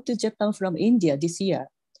to go to Japan from India this year.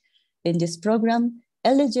 In this program,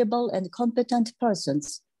 eligible and competent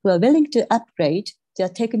persons who are willing to upgrade their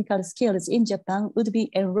technical skills in Japan would be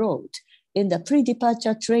enrolled in the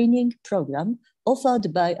pre-departure training program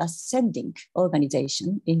offered by a sending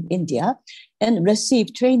organization in India and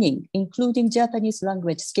receive training, including Japanese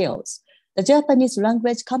language skills. The Japanese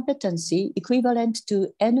language competency equivalent to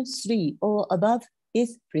N3 or above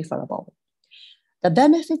is preferable. The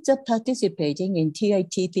benefits of participating in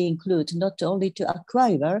TITP include not only to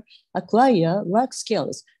acquire work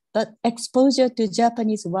skills, but exposure to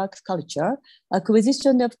Japanese work culture,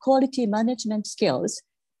 acquisition of quality management skills,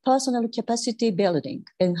 personal capacity building,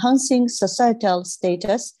 enhancing societal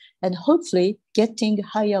status, and hopefully getting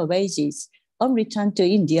higher wages on return to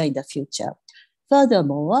India in the future.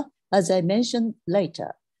 Furthermore, as I mentioned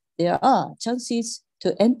later, there are chances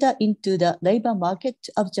to enter into the labor market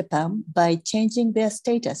of Japan by changing their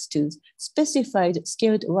status to specified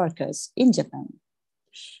skilled workers in Japan.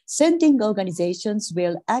 Sending organizations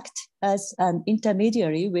will act as an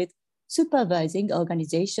intermediary with supervising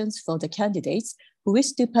organizations for the candidates who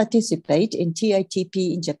wish to participate in TITP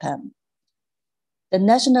in Japan. The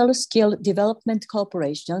National Skill Development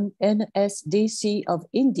Corporation, NSDC of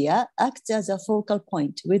India, acts as a focal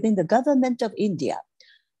point within the government of India.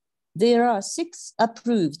 There are 6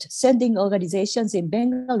 approved sending organizations in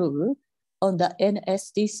Bengaluru on the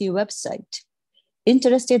NSDC website.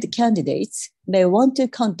 Interested candidates may want to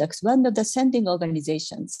contact one of the sending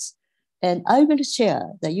organizations, and I will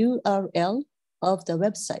share the URL of the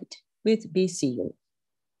website with BCU.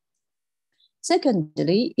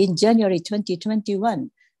 Secondly, in January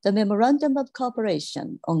 2021, the Memorandum of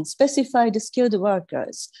Cooperation on Specified Skilled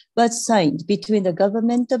Workers was signed between the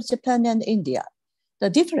government of Japan and India. The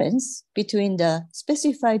difference between the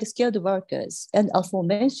specified skilled workers and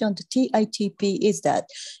aforementioned TITP is that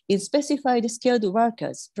in specified skilled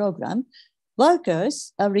workers program,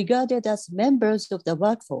 workers are regarded as members of the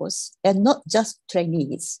workforce and not just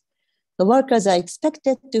trainees. The workers are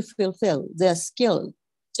expected to fulfill their skill,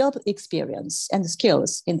 job experience, and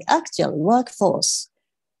skills in the actual workforce.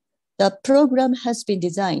 The program has been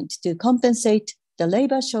designed to compensate the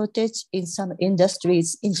labor shortage in some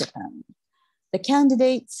industries in Japan. The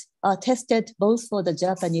candidates are tested both for the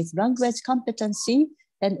Japanese language competency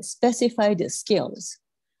and specified skills.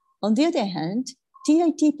 On the other hand,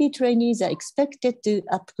 TITP trainees are expected to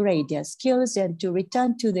upgrade their skills and to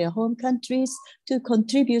return to their home countries to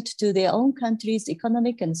contribute to their own country's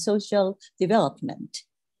economic and social development.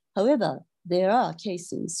 However, there are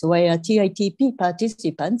cases where TITP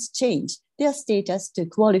participants change their status to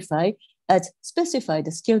qualify as specified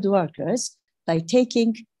skilled workers by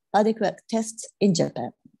taking adequate tests in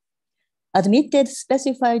Japan. Admitted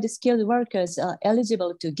specified skilled workers are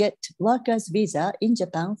eligible to get workers' visa in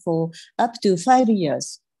Japan for up to 5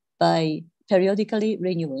 years by periodically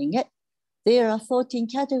renewing it. There are 14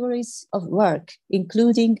 categories of work,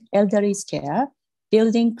 including elderly care,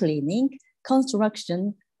 building cleaning,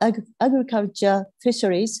 construction, agriculture,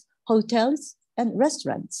 fisheries, hotels, and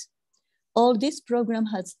restaurants. All this program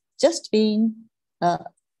has just been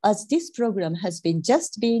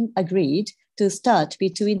agreed to start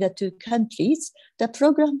between the 2 countries, the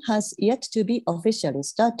program has yet to be officially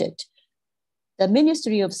started. The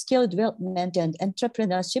Ministry of Skill Development and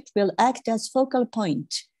Entrepreneurship will act as focal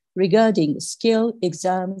point regarding skill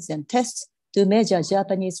exams and tests to measure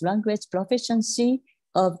Japanese language proficiency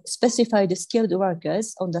of specified skilled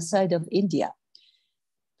workers on the side of India.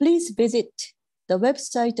 Please visit the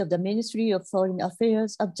website of the Ministry of Foreign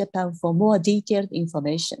Affairs of Japan for more detailed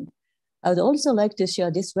information. I would also like to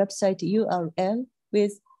share this website URL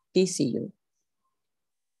with BCU.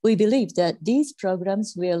 We believe that these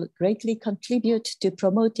programs will greatly contribute to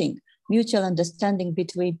promoting mutual understanding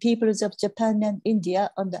between peoples of Japan and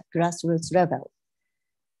India on the grassroots level.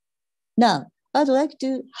 Now, I'd like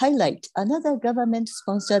to highlight another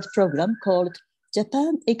government-sponsored program called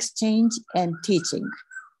Japan Exchange and Teaching,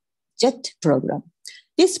 JET program.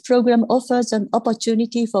 This program offers an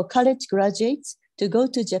opportunity for college graduates to go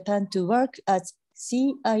to Japan to work as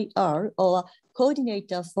CIR or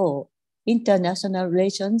Coordinator for International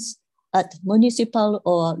Relations at municipal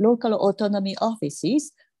or local autonomy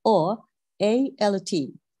offices, or ALT,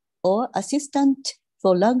 or Assistant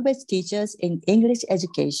for language teachers in English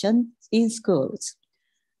education in schools.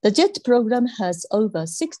 The JET program has over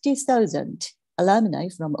 60,000 alumni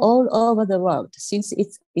from all over the world since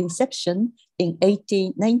its inception in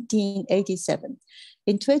 1987.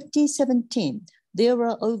 In 2017, there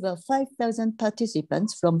were over 5,000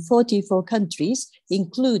 participants from 44 countries,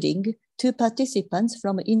 including 2 participants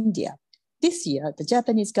from India. This year, the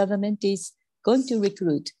Japanese government is going to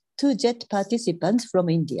recruit 2 JET participants from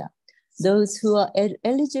India. Those who are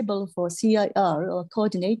eligible for CIR or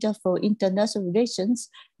Coordinator for International Relations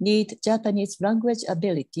need Japanese language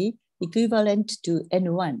ability equivalent to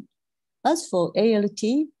N1. As for ALT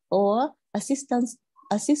or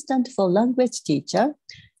Assistant for Language Teacher,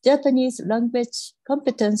 Japanese language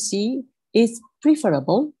competency is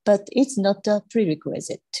preferable, but it's not a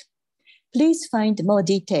prerequisite. Please find more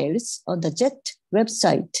details on the JET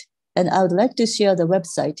website, and I would like to share the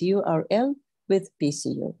website URL with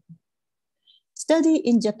BCU. Study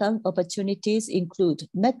in Japan opportunities include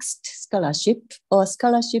Next Scholarship or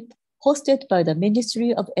scholarship hosted by the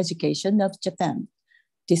Ministry of Education of Japan.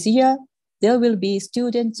 This year, there will be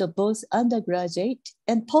students of both undergraduate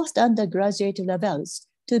and post-undergraduate levels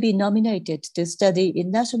to be nominated to study in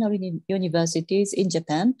national universities in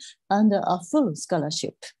Japan under a full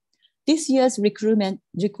scholarship. This year's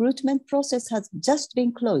recruitment process has just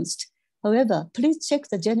been closed. However, please check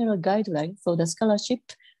the general guideline for the scholarship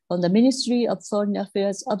on the Ministry of Foreign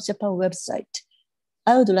Affairs of Japan website.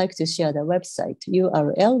 I would like to share the website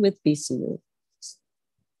URL with BCU.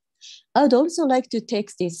 I would also like to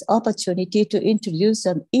take this opportunity to introduce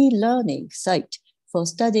an e-learning site for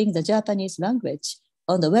studying the Japanese language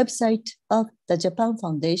on the website of the Japan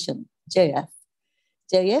Foundation, JF.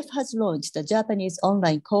 JF has launched a Japanese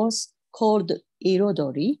online course called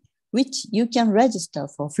Irodori, which you can register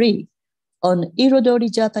for free. On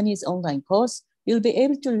Irodori Japanese online course, you'll be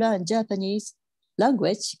able to learn Japanese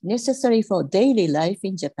language necessary for daily life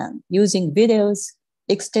in Japan using videos,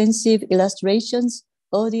 extensive illustrations,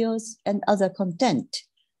 audios, and other content.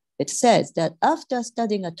 It says that after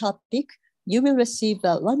studying a topic, you will receive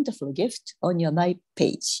a wonderful gift on your My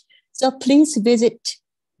page. So please visit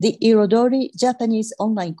the Irodori Japanese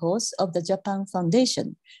online course of the Japan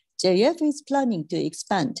Foundation. JF is planning to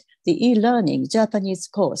expand the e-learning Japanese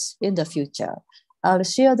course in the future. I'll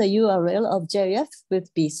share the URL of JF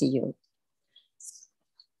with BCU.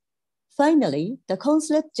 Finally, the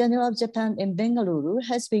Consulate General of Japan in Bengaluru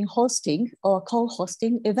has been hosting or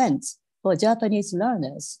co-hosting events for Japanese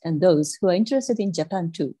learners and those who are interested in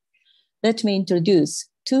Japan too. Let me introduce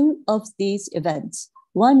 2 of these events.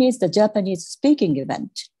 One is the Japanese speaking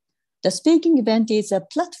event. The speaking event is a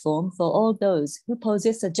platform for all those who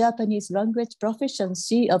possess a Japanese language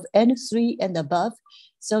proficiency of N3 and above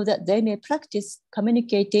so that they may practice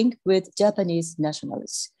communicating with Japanese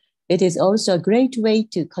nationals. It is also a great way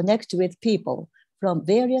to connect with people from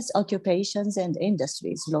various occupations and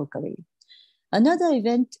industries locally. Another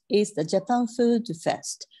event is the Japan Food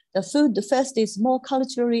Fest. The Food Fest is more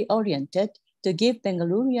culturally oriented to give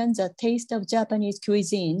Bengalurians a taste of Japanese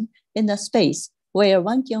cuisine in a space where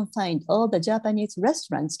one can find all the Japanese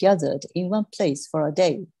restaurants gathered in one place for a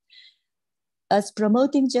day. As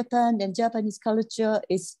promoting Japan and Japanese culture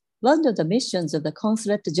is one of the missions of the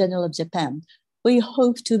Consulate General of Japan, we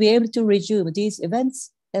hope to be able to resume these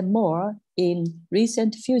events and more in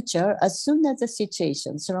recent future as soon as the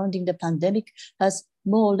situation surrounding the pandemic has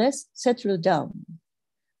more or less settled down.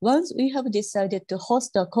 Once we have decided to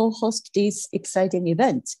host or co-host these exciting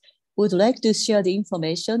events, we would like to share the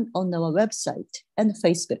information on our website and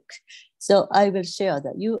Facebook. So I will share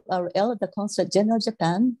the URL of the Consulate General of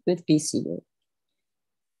Japan with BCU.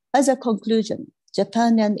 As a conclusion,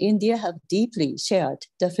 Japan and India have deeply shared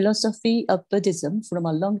the philosophy of Buddhism from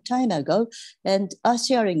a long time ago and are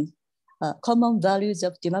sharing common values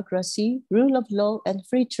of democracy, rule of law, and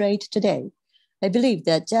free trade today. I believe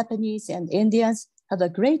that Japanese and Indians have a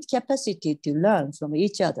great capacity to learn from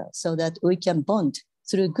each other so that we can bond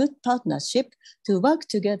through good partnership to work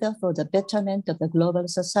together for the betterment of the global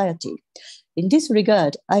society. In this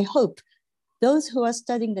regard, I hope those who are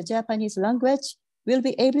studying the Japanese language will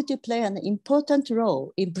be able to play an important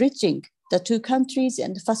role in bridging the 2 countries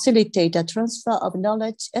and facilitate a transfer of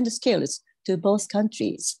knowledge and skills to both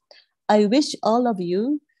countries. I wish all of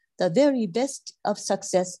you the very best of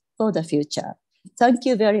success for the future. Thank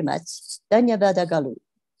you very much. Dhanyavada galu.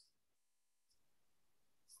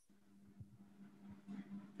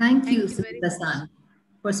 Thank you, Sukita-san,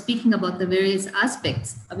 for speaking about the various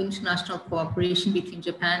aspects of international cooperation between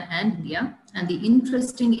Japan and India and the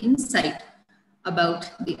interesting insight about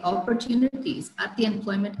the opportunities at the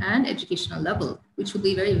employment and educational level, which will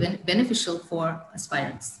be very beneficial for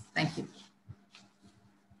aspirants. Thank you.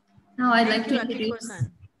 Now I'd like to introduce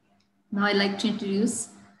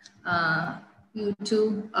you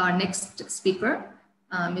to our next speaker,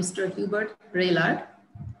 Mr. Hubert Reilard.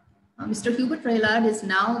 Mr. Hubert Reilard is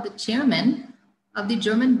now the chairman of the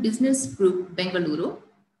German Business Group Bengaluru.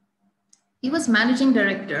 He was managing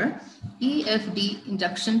director, EFD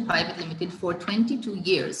Induction Private Limited for 22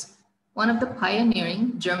 years, one of the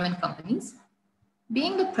pioneering German companies.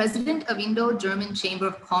 Being the president of Indo-German Chamber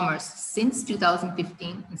of Commerce since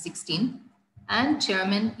 2015 and 16, and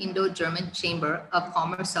chairman Indo-German Chamber of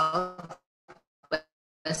Commerce Southwest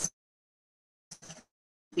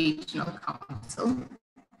Regional Council.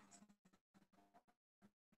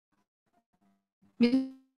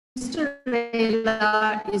 Mr.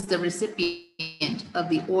 Reilard is the recipient of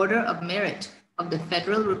the Order of Merit of the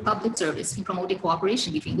Federal Republic Service in promoting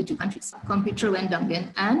cooperation between the two countries,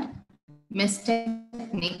 Computerwendungen and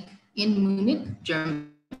Messtechnik in Munich, Germany.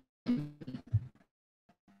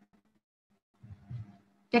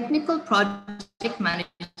 Technical project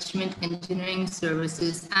management, engineering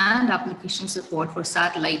services, and application support for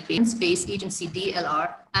satellite-based space agency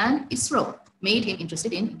DLR and ISRO made him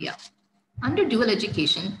interested in India. Under dual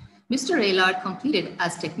education, Mr. Reilard completed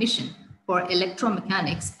as technician for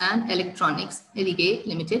electromechanics and electronics, LEG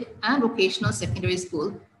Limited, and vocational secondary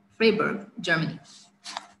school, Freiburg, Germany.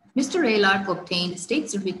 Mr. Reilard obtained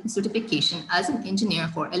state certification as an engineer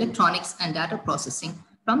for electronics and data processing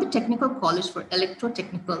from the Technical College for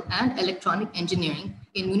Electrotechnical and Electronic Engineering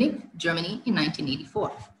in Munich, Germany in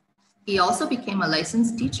 1984. He also became a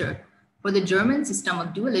licensed teacher for the German system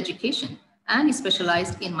of dual education, and he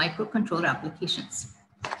specialized in microcontroller applications.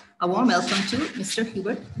 A warm welcome to Mr.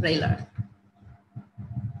 Hubert Reilard.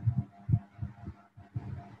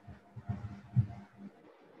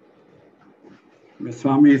 Ms.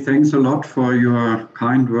 Swami, thanks a lot for your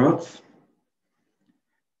kind words.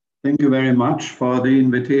 Thank you very much for the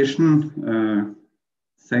invitation.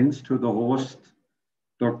 Thanks to the host,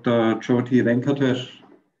 Dr. Jyoti Venkatesh.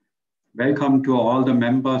 Welcome to all the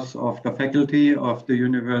members of the faculty of the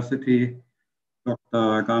university,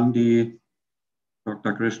 Dr. Gandhi,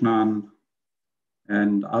 Dr. Krishnan,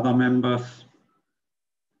 and other members.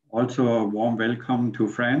 Also a warm welcome to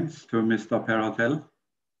France, to Mr. Perrotel.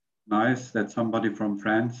 Nice that somebody from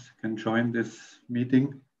France can join this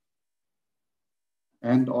meeting.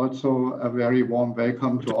 And also a very warm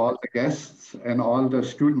welcome to all the guests and all the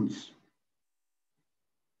students.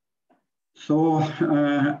 So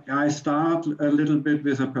I start a little bit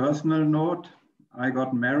with a personal note. I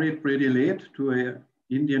got married pretty late to an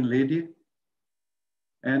Indian lady,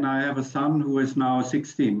 and I have a son who is now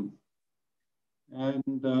 16.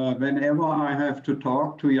 And whenever I have to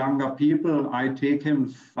talk to younger people, I take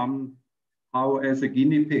him somehow as a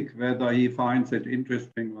guinea pig, whether he finds it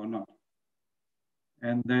interesting or not.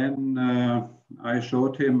 And then I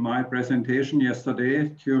showed him my presentation yesterday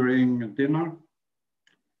during dinner.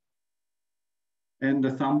 And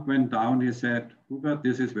the thumb went down. He said, "Hubert,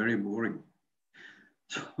 this is very boring."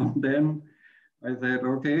 So then I said,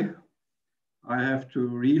 okay, I have to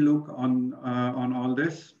relook on all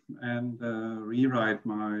this and rewrite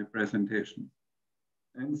my presentation.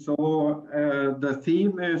 And so the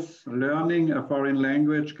theme is learning a foreign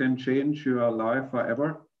language can change your life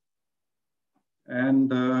forever.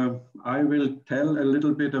 And I will tell a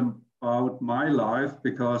little bit about my life,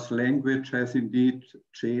 because language has indeed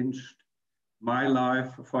changed my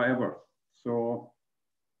life forever. So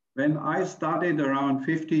when I studied around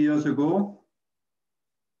 50 years ago,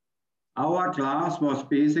 our class was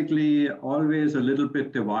basically always a little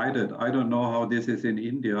bit divided. I don't know how this is in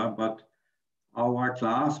India, but our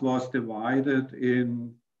class was divided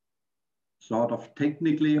in sort of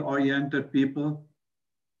technically oriented people,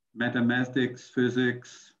 mathematics,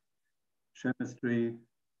 physics, chemistry.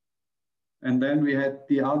 And then we had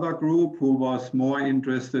the other group who was more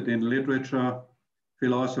interested in literature,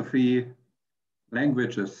 philosophy,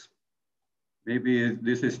 languages. Maybe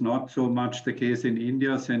this is not so much the case in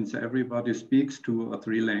India, since everybody speaks 2 or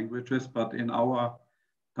 3 languages, but in our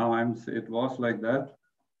times it was like that.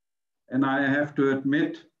 And I have to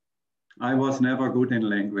admit, I was never good in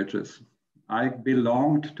languages. I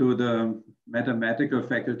belonged to the mathematical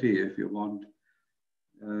faculty, if you want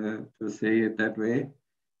to say it that way.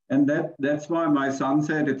 And that's why my son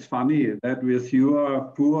said it's funny that with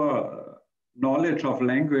your poor knowledge of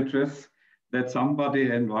languages, that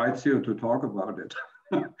somebody invites you to talk about it.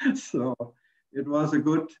 So it was a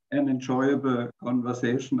good and enjoyable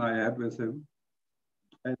conversation I had with him.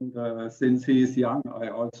 And since he is young,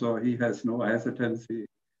 he has no hesitancy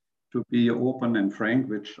to be open and frank,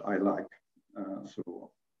 which I like.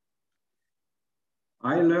 So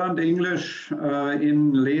I learned English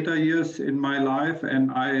in later years in my life,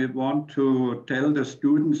 and I want to tell the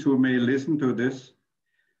students who may listen to this.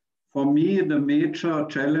 For me, the major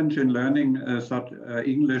challenge in learning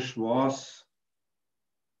English was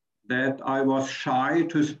that I was shy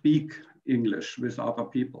to speak English with other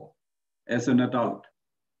people as an adult.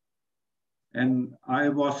 And I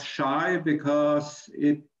was shy because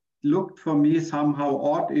it looked for me somehow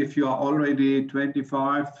odd if you are already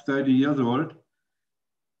 25, 30 years old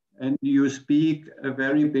and you speak have a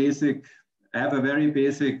very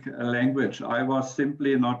basic language. I was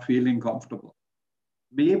simply not feeling comfortable.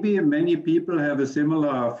 Maybe many people have a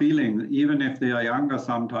similar feeling, even if they are younger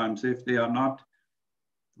sometimes, if they are not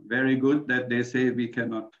very good, that they say we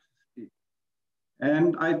cannot speak.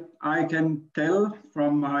 And I can tell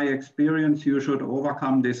from my experience, you should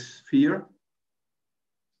overcome this fear.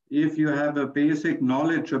 If you have a basic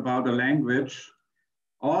knowledge about a language,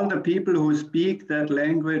 all the people who speak that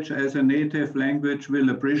language as a native language will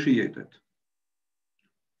appreciate it.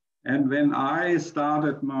 And when I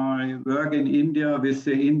started my work in India with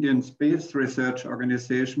the Indian Space Research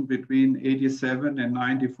Organization between 87 and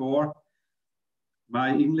 94,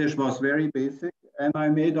 my English was very basic and I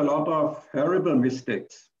made a lot of horrible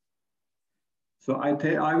mistakes. So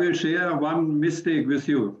I will share one mistake with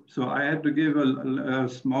you. So I had to give a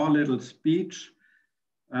small little speech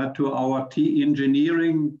to our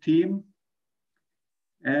engineering team.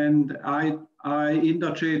 And I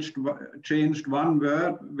changed one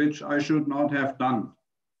word which I should not have done.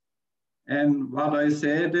 And what I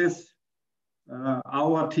said is,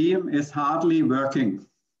 our team is hardly working.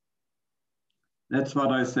 That's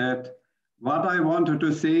what I said. What I wanted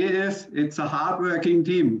to say is, it's a hardworking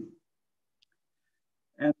team.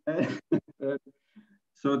 And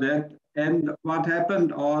and what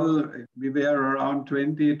happened, we were around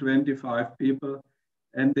 20, 25 people,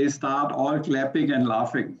 and they start all clapping and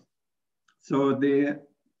laughing. So they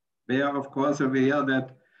are, of course, aware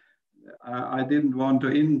that I didn't want to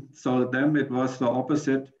insult them. It was the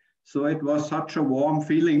opposite. So it was such a warm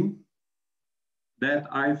feeling that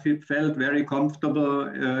I felt very comfortable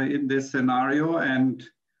in this scenario. And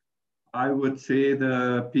I would say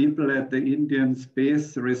the people at the Indian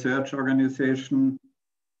Space Research Organization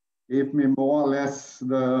gave me more or less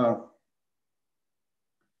the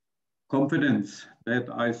confidence that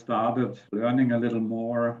I started learning a little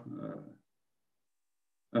more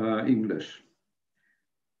English.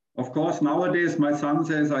 Of course, nowadays my son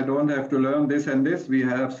says I don't have to learn this and this. We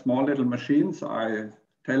have small little machines. I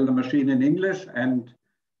tell the machine in English and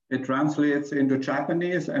it translates into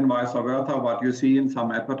Japanese and vice versa, what you see in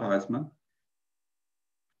some advertisement.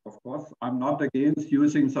 Of course, I'm not against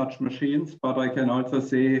using such machines, but I can also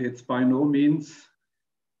say it's by no means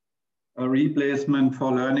a replacement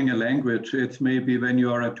for learning a language. It's maybe when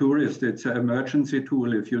you are a tourist, it's an emergency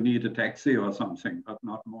tool if you need a taxi or something, but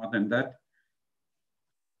not more than that.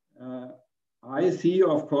 I see,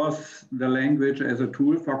 of course, the language as a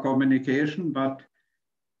tool for communication, but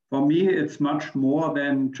for me, it's much more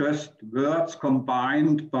than just words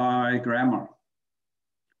combined by grammar.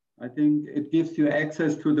 I think it gives you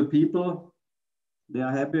access to the people,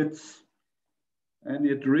 their habits, and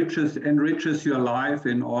it enriches your life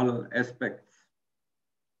in all aspects.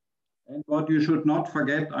 And what you should not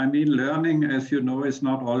forget, I mean, learning, as you know, is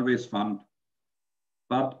not always fun.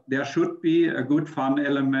 But there should be a good fun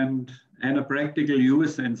element and a practical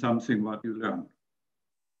use in something what you learn.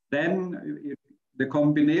 Then the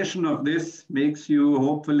combination of this makes you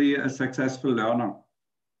hopefully a successful learner.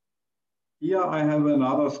 Here I have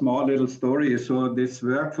another small little story. So this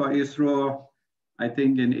work for ISRO, I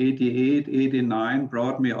think in 88, 89,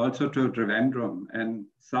 brought me also to Trivandrum. And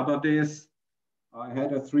Saturdays, I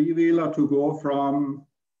had a three-wheeler to go from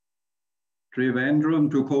Trivandrum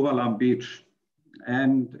to Kovalam Beach.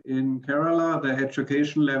 And in Kerala, the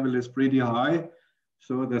education level is pretty high.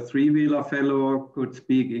 So the three-wheeler fellow could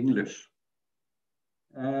speak English.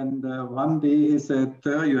 And one day he said,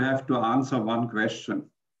 "Sir, you have to answer one question."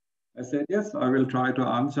 I said, "Yes, I will try to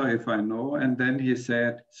answer if I know." And then he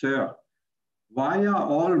said, "Sir, why are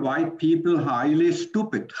all white people highly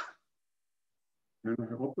stupid?"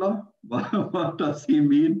 What does he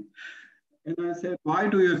mean? And I said, "Why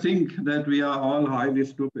do you think that we are all highly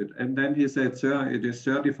stupid?" And then he said, "Sir, it is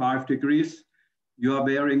 35 degrees. You are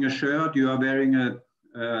wearing a shirt, you are wearing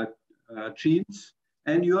jeans,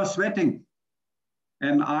 and you are sweating.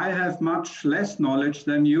 And I have much less knowledge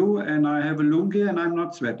than you, and I have a lungi and I'm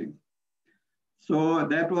not sweating." So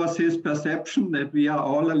that was his perception, that we are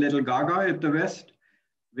all a little gaga at the West,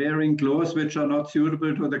 wearing clothes which are not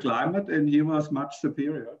suitable to the climate, and he was much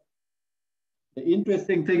superior. The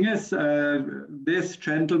interesting thing is, this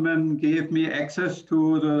gentleman gave me access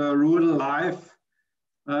to the rural life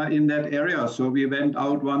in that area. So we went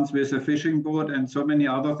out once with a fishing boat and so many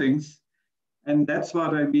other things. And that's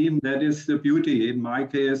what I mean. That is the beauty. In my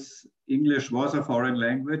case, English was a foreign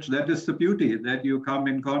language. That is the beauty, that you come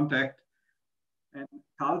in contact. And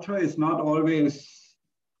culture is not always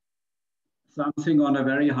something on a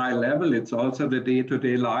very high level. It's also the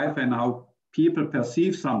day-to-day life and how people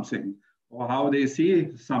perceive something or how they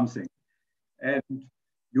see something. And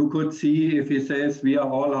you could see if he says we are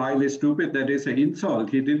all highly stupid, that is an insult.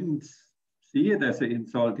 He didn't see it as an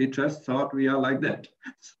insult. He just thought we are like that.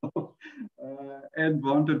 So, and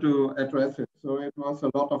wanted to address it. So it was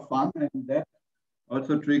a lot of fun, and that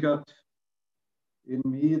also triggered in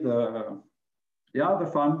me the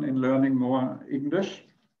fun in learning more English.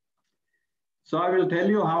 So I will tell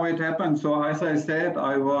you how it happened. So as I said,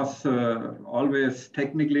 I was always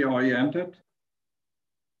technically oriented.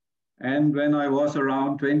 And when I was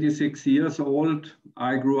around 26 years old,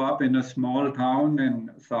 I grew up in a small town in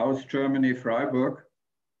South Germany, Freiburg.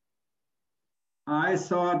 I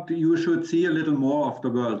thought you should see a little more of the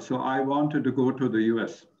world. So I wanted to go to the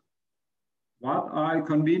US. But I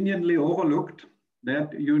conveniently overlooked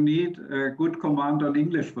that you need a good command on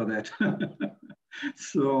English for that.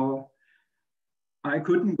 So I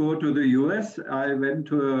couldn't go to the US. I went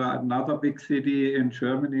to another big city in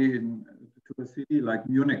Germany, to a city like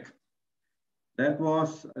Munich. That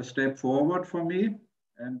was a step forward for me,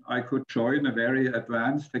 and I could join a very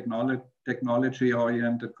advanced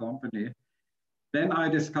technology-oriented company. Then I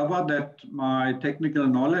discovered that my technical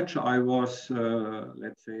knowledge, I was,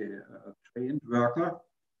 let's say, a trained worker.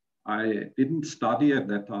 I didn't study at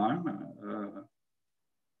that time.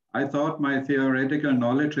 I thought my theoretical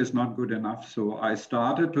knowledge is not good enough. So I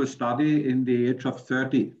started to study in the age of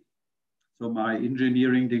 30. So my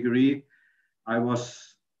engineering degree, I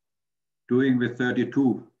was doing with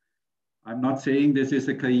 32. I'm not saying this is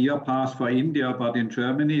a career path for India, but in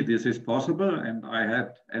Germany, this is possible. And I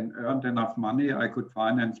had and earned enough money, I could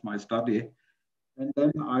finance my study. And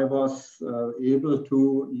then I was able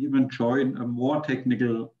to even join a more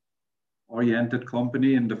technical oriented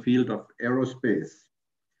company in the field of aerospace.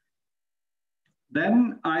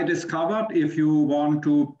 Then I discovered if you want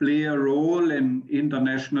to play a role in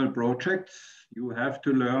international projects, you have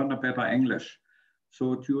to learn a better English.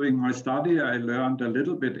 So during my study, I learned a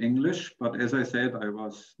little bit English, but as I said, I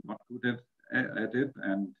was not good at it,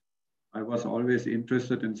 and I was always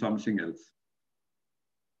interested in something else.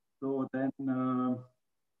 So then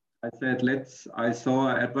I said, I saw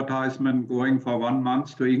an advertisement going for 1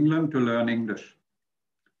 month to England to learn English.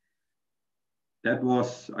 That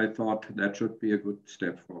was, I thought that should be a good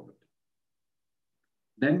step forward.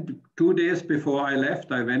 Then 2 days before I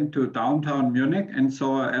left, I went to downtown Munich and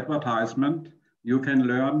saw an advertisement. You can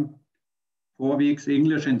learn 4 weeks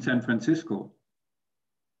English in San Francisco.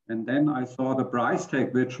 And then I saw the price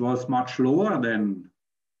tag, which was much lower than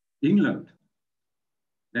England.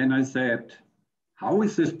 Then I said, how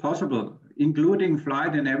is this possible, including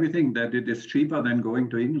flight and everything, that it is cheaper than going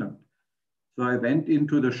to England? So I went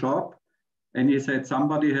into the shop and he said,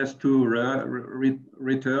 somebody has to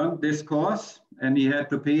return this course and he had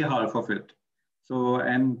to pay half of it. So,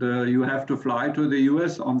 and you have to fly to the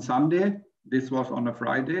US on Sunday. This was on a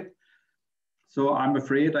Friday. So I'm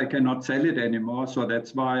afraid I cannot sell it anymore. So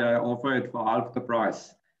that's why I offer it for half the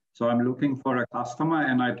price. So I'm looking for a customer,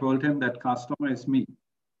 and I told him that customer is me.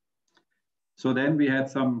 So then we had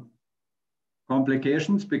some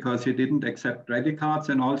complications because he didn't accept credit cards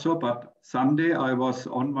and also, but Sunday I was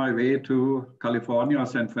on my way to California,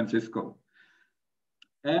 San Francisco.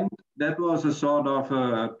 And that was a sort of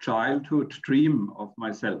a childhood dream of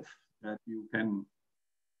myself, that you can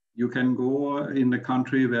go in a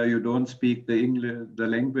country where you don't speak the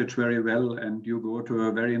language very well, and you go to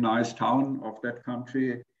a very nice town of that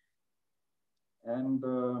country. And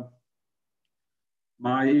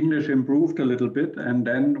my English improved a little bit. And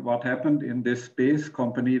then what happened in this space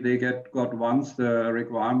company, they got once the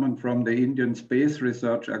requirement from the Indian Space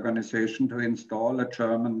Research Organization to install a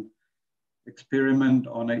German experiment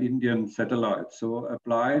on an Indian satellite. So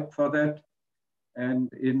applied for that.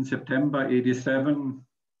 And in September '87,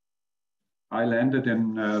 I landed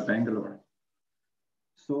in Bangalore.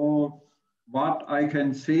 So what I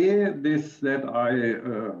can say is that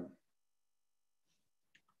I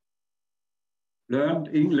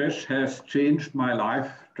learned English has changed my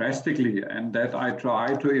life drastically, and that I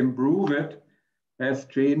try to improve it has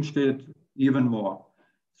changed it even more.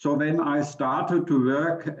 So when I started to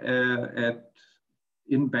work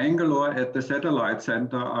in Bangalore at the satellite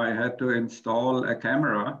center, I had to install a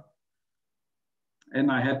camera.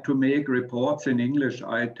 and I had to make reports in English.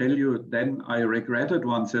 I tell you, then I regretted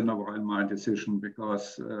once in a while my decision,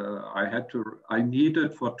 because I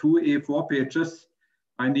needed for 2 A4 pages,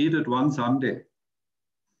 I needed 1 Sunday.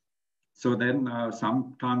 So then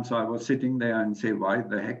sometimes I was sitting there and say, why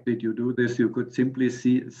the heck did you do this? You could simply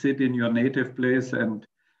sit in your native place and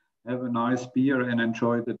have a nice beer and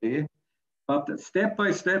enjoy the day. But step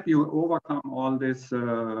by step, you overcome all these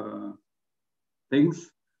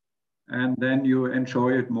things, and then you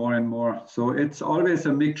enjoy it more and more. So it's always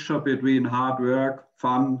a mixture between hard work,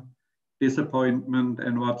 fun, disappointment,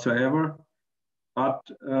 and whatsoever. But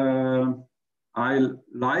I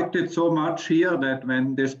liked it so much here that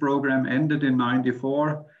when this program ended in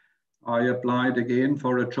 '94, I applied again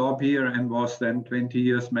for a job here and was then 20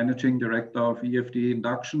 years managing director of EFD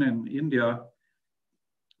induction in India.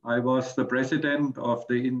 I was the president of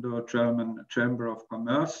the Indo-German Chamber of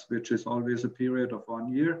Commerce, which is always a period of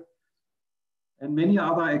 1 year. And many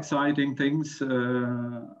other exciting things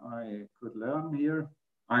I could learn here.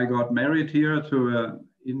 I got married here to an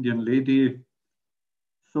Indian lady.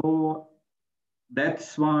 So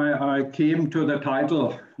that's why I came to the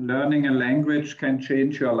title, Learning a Language Can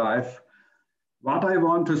Change Your Life. What I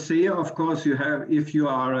want to say, of course, if you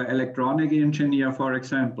are an electronic engineer, for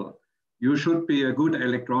example, you should be a good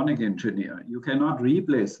electronic engineer. You cannot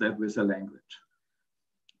replace that with a language.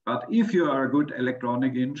 But if you are a good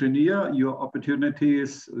electronic engineer, your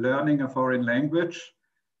opportunities learning a foreign language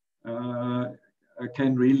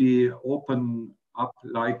can really open up.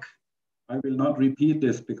 Like, I will not repeat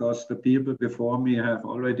this because the people before me have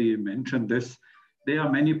already mentioned this. There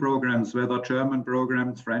are many programs, whether German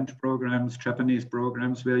programs, French programs, Japanese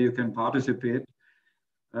programs, where you can participate.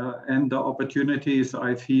 And the opportunities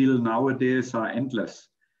I feel nowadays are endless.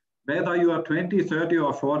 Whether you are 20, 30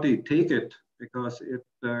 or 40, take it, because it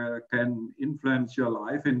can influence your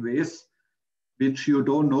life in ways which you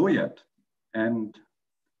don't know yet. And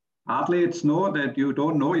hardly it's know that you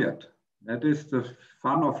don't know yet. That is the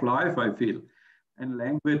fun of life, I feel. And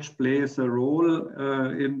language plays a role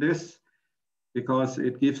in this, because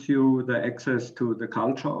it gives you the access to the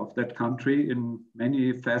culture of that country in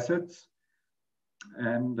many facets.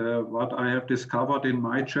 And what I have discovered in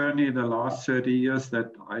my journey the last 30 years,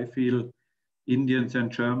 that I feel Indians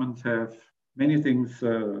and Germans have many things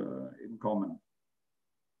in common.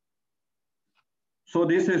 So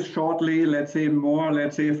this is shortly, let's say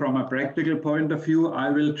from a practical point of view. I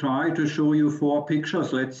will try to show you 4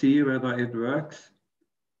 pictures. Let's see whether it works.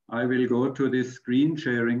 I will go to this screen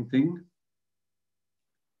sharing thing.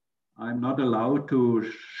 I'm not allowed to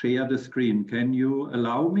share the screen. Can you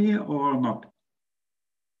allow me or not?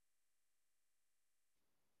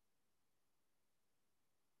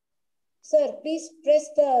 Sir, please press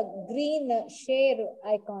the green share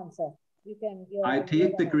icon, sir. You can. I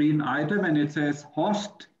take the green item and it says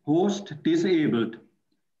host disabled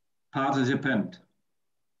participant.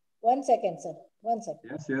 1 second, sir. 1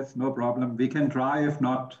 second. Yes, no problem. We can try. If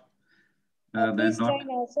not, please try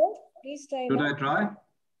now, sir. Please try. Should I try?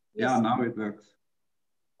 Yes. Yeah, now it works.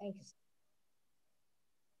 Thank you, sir.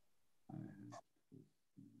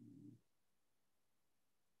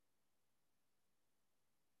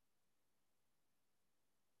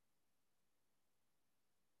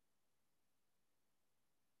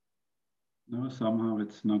 No, somehow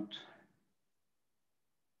it's not.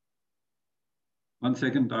 1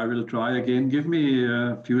 second, I will try again. Give me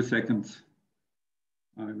a few seconds.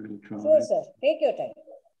 I will try. Sure, sir. Take your time.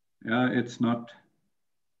 Yeah, it's not.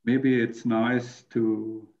 Maybe it's nice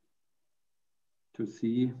to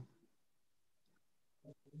see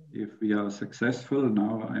if we are successful.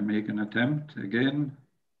 Now I make an attempt again.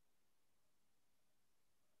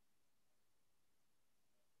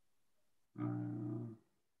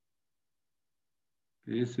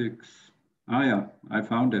 Basics. Ah, yeah, I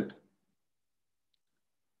found it.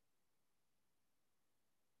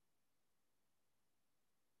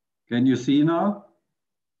 Can you see now?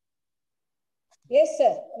 Yes,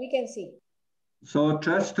 sir, we can see. So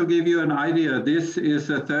just to give you an idea, this is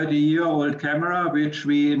a 30-year-old camera which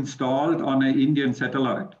we installed on an Indian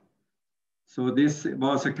satellite. So this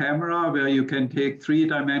was a camera where you can take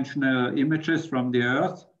 3-dimensional images from the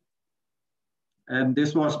Earth. And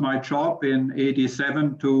this was my job in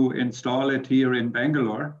 '87 to install it here in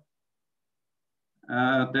Bangalore.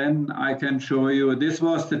 Then I can show you, this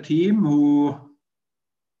was the team who,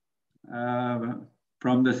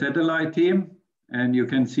 from the satellite team, and you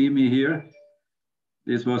can see me here.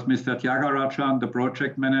 This was Mr. Tyagarajan, the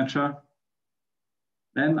project manager.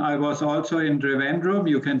 Then I was also in Trivandrum.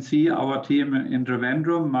 You can see our team in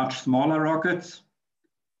Trivandrum, much smaller rockets.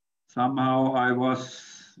 Somehow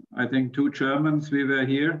I think 2 Germans, we were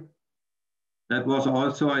here. That was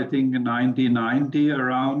also, I think, in 1990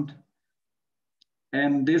 around.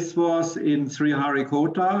 And this was in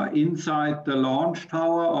Sriharikota, inside the launch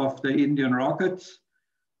tower of the Indian rockets.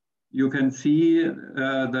 You can see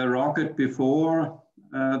the rocket before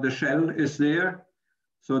the shell is there.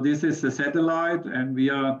 So this is the satellite, and we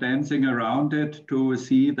are dancing around it to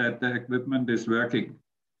see that the equipment is working.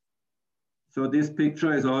 So this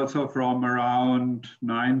picture is also from around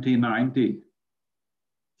 1990.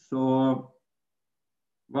 So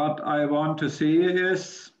what I want to say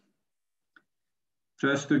is,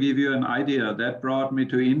 just to give you an idea, that brought me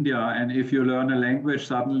to India. And if you learn a language,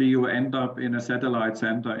 suddenly you end up in a satellite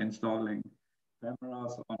center installing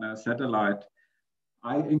cameras on a satellite.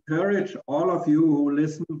 I encourage all of you who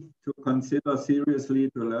listen to consider seriously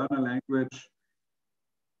to learn a language,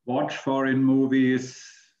 watch foreign movies,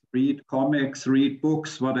 read comics, read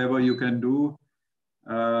books, whatever you can do.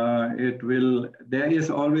 There is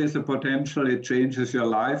always a potential, it changes your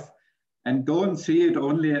life. And don't see it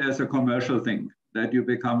only as a commercial thing, that you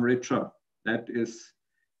become richer.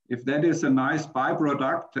 If that is a nice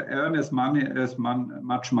byproduct, earn as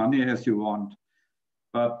much money as you want.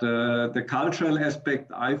 But the cultural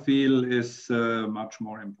aspect, I feel, is much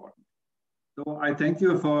more important. So I thank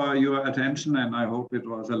you for your attention, and I hope it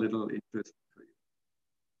was a little interesting for you.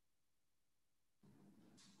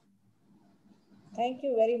 Thank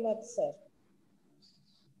you very much, sir.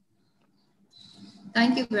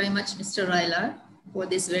 Thank you very much, Mr. Rylar, for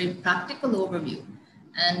this very practical overview.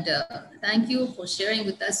 And thank you for sharing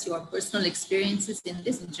with us your personal experiences in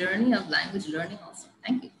this journey of language learning also.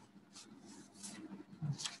 Thank you.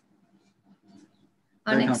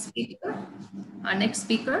 Our next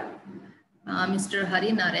speaker, Mr.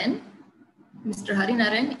 Hari Naren. Mr. Hari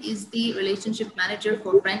Naren is the Relationship Manager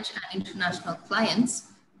for French and International Clients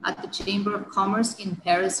at the Chamber of Commerce in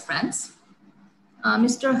Paris, France.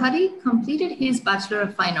 Mr. Hari completed his Bachelor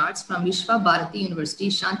of Fine Arts from Vishwa Bharati University,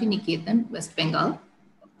 Shanti Niketan, West Bengal.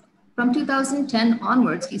 From 2010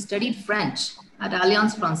 onwards, he studied French at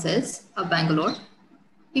Alliance Française of Bangalore.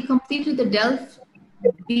 He completed the DELF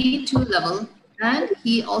B2 level, and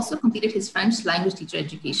he also completed his French language teacher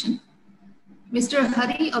education. Mr.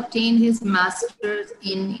 Hari obtained his Master's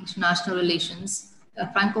in International Relations,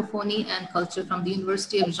 Francophonie and Culture from the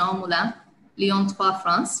University of Jean Moulin, Lyon 3,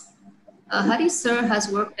 France. Hari sir has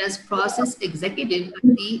worked as process executive at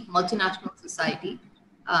the multinational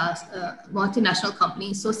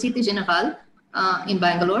company Société Générale in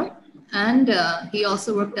Bangalore, and he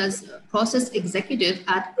also worked as process executive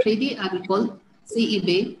at Crédit Agricole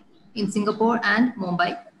CIB in Singapore and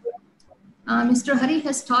Mumbai. Mr. Hari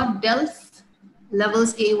has taught DELF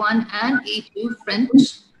levels A1 and A2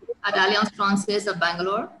 French at Alliance Française of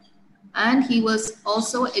Bangalore, and he was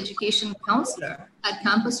also education counselor at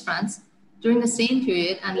Campus France during the same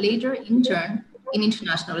period and later intern in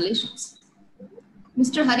international relations.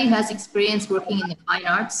 Mr. Hari has experience working in the fine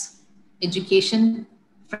arts, education,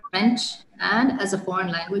 French, and as a foreign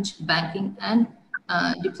language, banking, and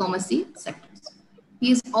diplomacy sectors.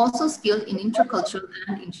 He is also skilled in intercultural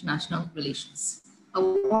and international relations. A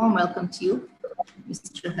warm welcome to you,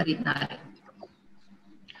 Mr. Hari Naren.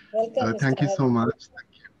 Welcome, thank you so much.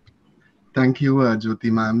 Thank you, Jyoti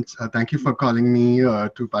ma'am. Thank you for calling me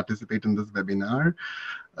to participate in this webinar.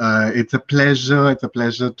 It's a pleasure. It's a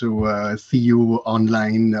pleasure to see you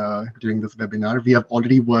online during this webinar. We have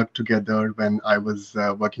already worked together when I was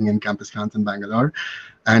working in Campus France in Bangalore.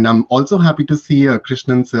 And I'm also happy to see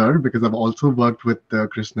Krishnan sir, because I've also worked with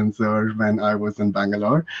Krishnan sir when I was in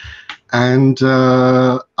Bangalore. And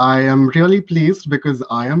I am really pleased because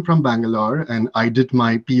I am from Bangalore and I did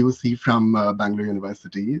my PUC from Bangalore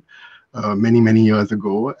University many years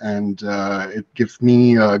ago. And it gives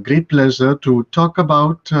me great pleasure to talk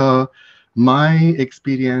about my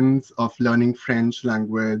experience of learning French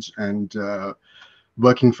language and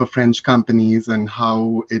working for French companies and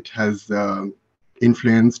how it has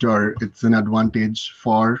influenced or it's an advantage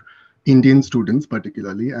for Indian students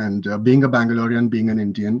particularly. And being a Bangalorean, being an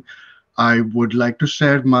Indian, I would like to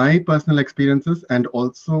share my personal experiences and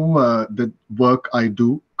also the work I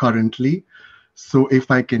do currently. So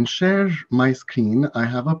if I can share my screen, I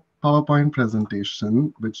have a PowerPoint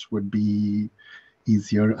presentation, which would be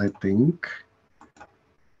easier, I think.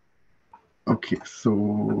 Okay,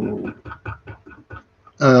 so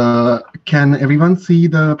can everyone see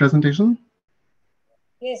the presentation?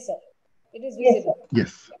 Yes, sir. It is visible.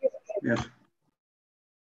 Yes. Yes.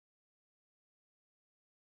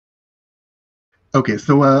 Okay,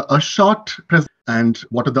 so a short presentation and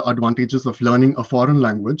what are the advantages of learning a foreign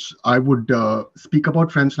language. I would speak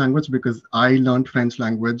about French language because I learned French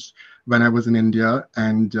language when I was in India,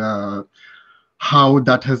 and how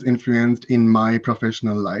that has influenced in my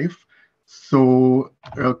professional life. So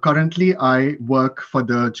currently I work for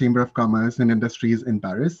the Chamber of Commerce and Industries in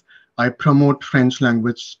Paris. I promote French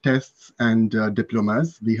language tests and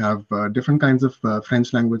diplomas. We have different kinds of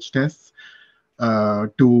French language tests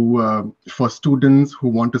for students who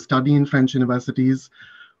want to study in French universities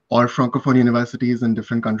or Francophone universities in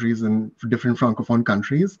different countries and different Francophone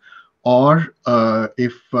countries, or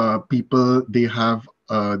if people, they have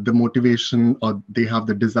the motivation or they have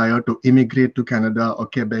the desire to immigrate to Canada or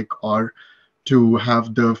Quebec, or to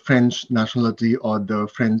have the French nationality or the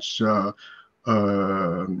French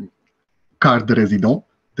carte de résident,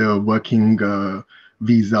 the working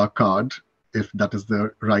visa card, if that is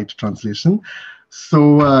the right translation.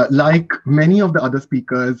 So like many of the other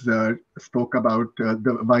speakers spoke about,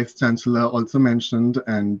 the Vice Chancellor also mentioned,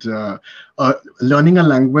 and learning a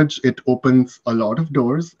language, it opens a lot of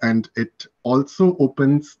doors, and it also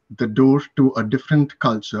opens the door to a different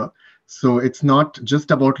culture. So it's not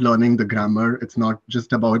just about learning the grammar, it's not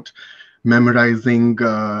just about memorizing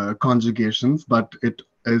conjugations, but it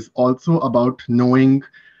is also about knowing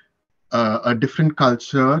a different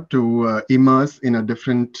culture, to immerse in a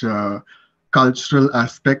different cultural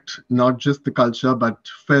aspect, not just the culture, but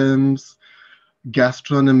films,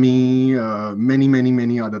 gastronomy,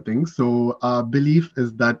 many other things. So our belief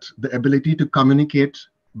is that the ability to communicate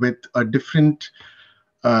with a different,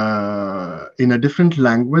 in a different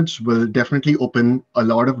language will definitely open a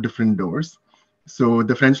lot of different doors. So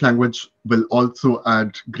the French language will also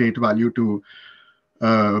add great value to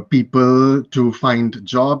people to find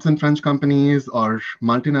jobs in French companies or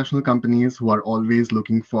multinational companies who are always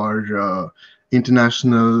looking for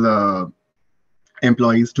international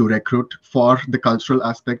employees to recruit for the cultural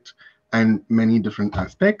aspect and many different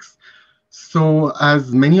aspects. So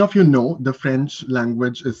as many of you know, the French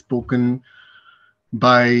language is spoken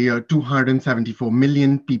by 274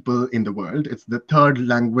 million people in the world. It's the third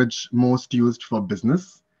language most used for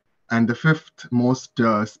business and the fifth most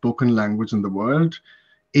spoken language in the world.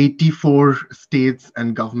 84 states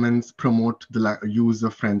and governments promote the use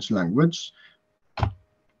of French language.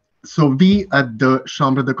 So we at the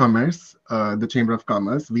Chambre de Commerce, the Chamber of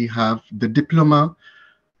Commerce, we have the diploma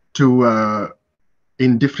to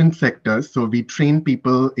in different sectors. So we train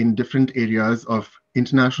people in different areas of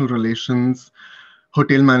international relations,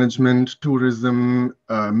 hotel management, tourism,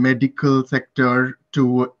 medical sector,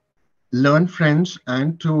 to learn French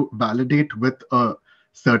and to validate with a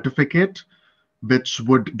certificate, which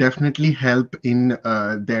would definitely help in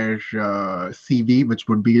their CV, which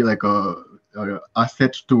would be like a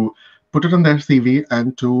asset to put it on their CV,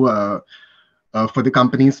 and to for the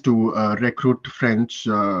companies to recruit French,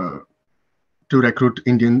 to recruit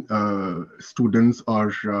Indian students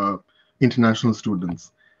or international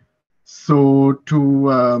students. So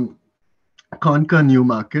to conquer new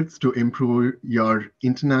markets, to improve your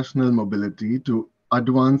international mobility, to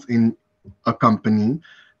advance in a company,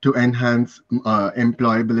 to enhance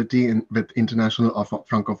employability with international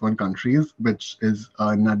Francophone countries, which is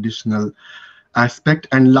an additional aspect.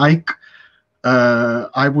 And like,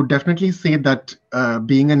 I would definitely say that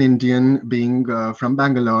being an Indian, being from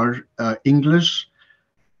Bangalore, English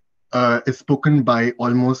is spoken by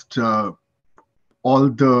almost all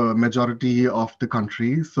the majority of the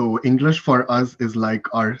country. So English for us is like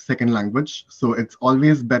our second language. So it's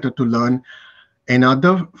always better to learn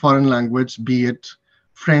another foreign language, be it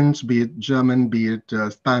French, be it German, be it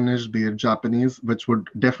Spanish, be it Japanese, which would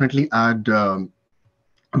definitely add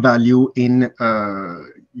value in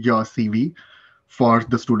your CV for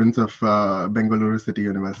the students of Bengaluru City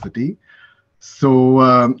University.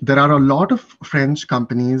 So there are a lot of French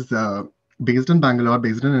companies based in Bangalore,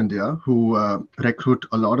 based in India, who recruit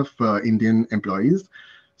a lot of Indian employees.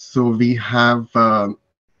 So we have,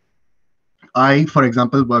 I, for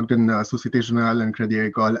example, worked in Société Générale and Crédit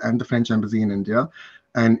Agricole and the French Embassy in India.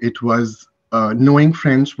 And it was, knowing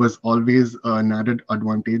French was always an added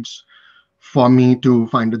advantage for me to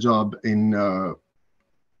find a job in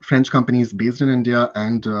French companies based in India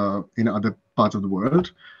and in other parts of the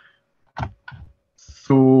world.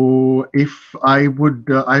 So if I would,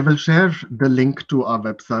 I will share the link to our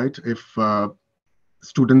website if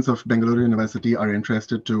students of Bengaluru University are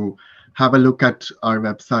interested to have a look at our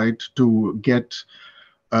website, to get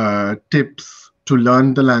tips, to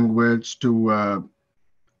learn the language, to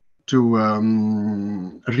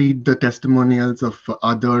read the testimonials of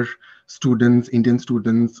other students, Indian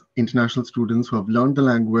students, international students who have learned the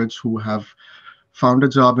language, who have found a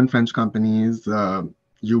job in French companies.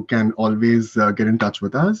 You can always get in touch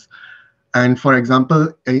with us. And for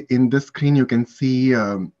example, in this screen, you can see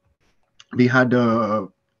we had a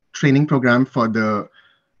training program for the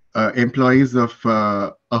employees of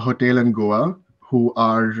a hotel in Goa who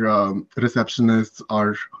are receptionists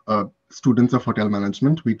or students of hotel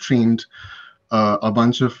management. We trained a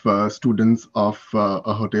bunch of students of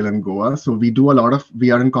a hotel in Goa. So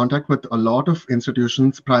we are in contact with a lot of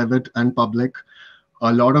institutions, private and public,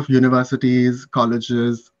 a lot of universities,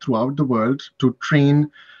 colleges throughout the world to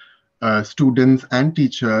train students and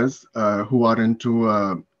teachers who are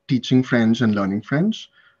into teaching French and learning French.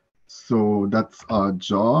 So that's our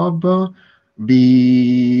job.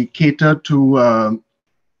 We cater to,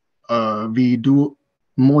 we do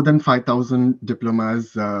more than 5,000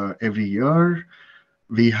 diplomas every year.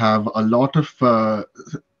 We have a lot of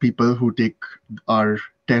people who take our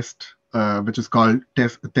test, which is called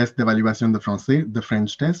Test d'évaluation de français, the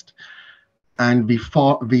French test. And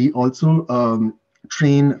we also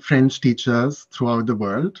train French teachers throughout the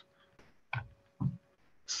world.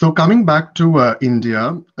 So coming back to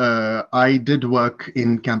India, I did work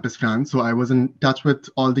in Campus France. So I was in touch with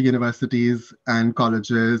all the universities and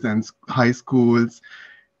colleges and high schools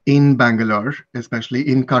in Bangalore, especially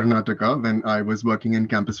in Karnataka, when I was working in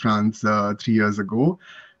Campus France 3 years ago.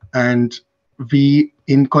 And we,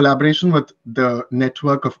 in collaboration with the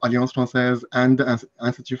network of Alliance Française and the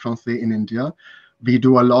Institut Français in India, we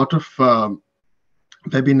do a lot of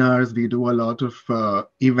webinars, we do a lot of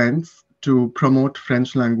events to promote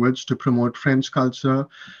French language, to promote French culture,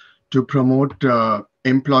 to promote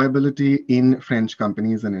employability in French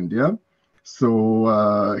companies in India.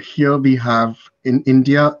 So here we have, in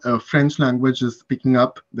India, French language is picking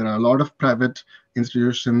up. There are a lot of private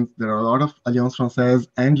institutions, there are a lot of Alliance Française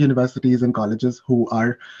and universities and colleges who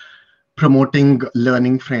are promoting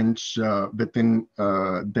learning French within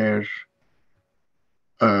their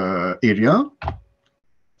area.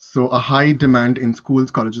 So a high demand in schools,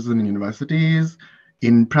 colleges, and universities.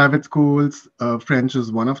 In private schools, French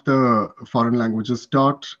is one of the foreign languages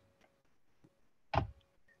taught.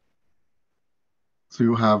 So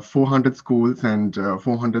you have 400 schools and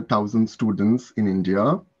 400,000 students in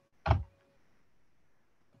India.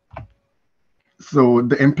 So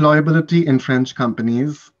the employability in French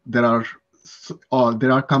companies, there are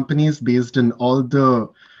companies based in all the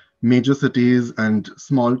major cities and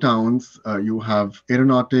small towns. You have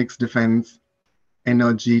aeronautics, defense,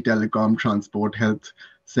 energy, telecom, transport, health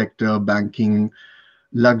sector, banking,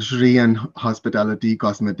 luxury and hospitality,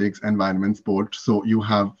 cosmetics, environment, sport. So you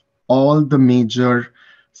have all the major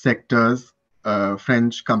sectors,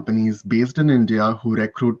 French companies based in India who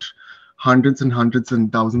recruit hundreds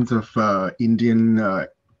and thousands of Indians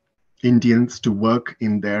to work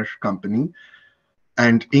in their company.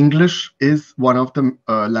 And English is one of the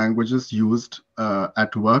languages used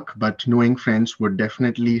at work, but knowing French would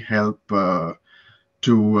definitely help to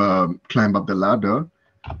climb up the ladder.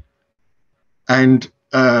 And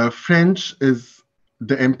French is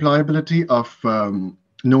the employability of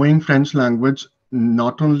knowing French language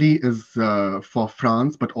not only is for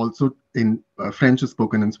France, but also in French is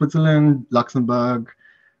spoken in Switzerland, Luxembourg,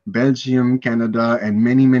 Belgium, Canada, and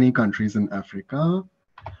many, many countries in Africa.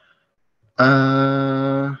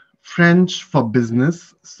 French for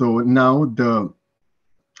business. So now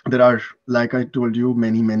there are, like I told you,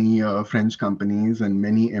 many French companies and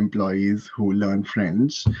many employees who learn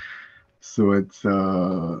French. So it's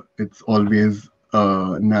always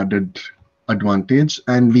an added advantage.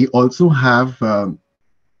 And we also have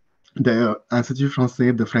the Institut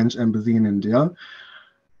Français, the French embassy in India,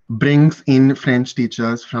 brings in French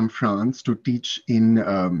teachers from France to teach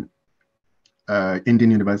in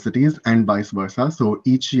Indian universities and vice versa. So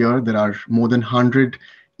each year there are more than 100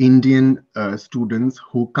 Indian students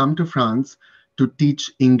who come to France to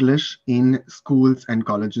teach English in schools and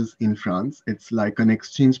colleges in France. It's like an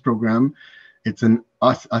exchange program. It's an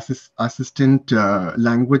assistant,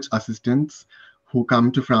 language assistants who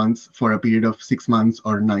come to France for a period of 6 months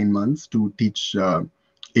or 9 months to teach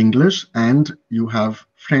English. And you have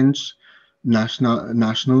French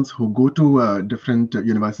nationals who go to different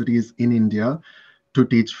universities in India to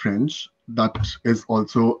teach French. That is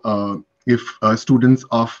also, if students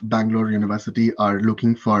of Bangalore University are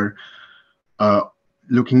looking for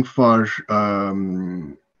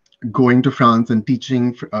going to France and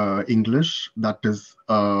teaching English, that is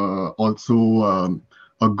also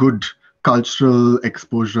a good cultural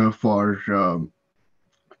exposure for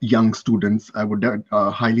young students. I would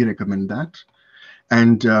highly recommend that.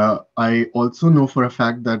 And I also know for a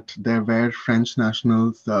fact that there were French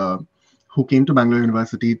nationals who came to Bangalore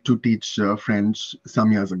University to teach French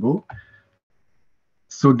some years ago.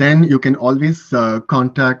 So then you can always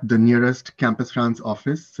contact the nearest Campus France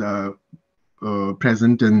office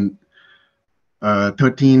present in There are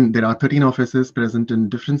 13 offices present in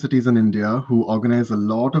different cities in India who organize a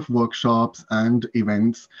lot of workshops and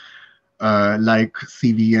events like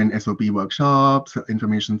CV and SOP workshops,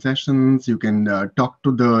 information sessions. You can talk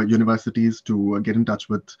to the universities to get in touch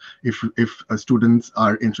with if students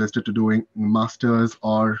are interested to doing masters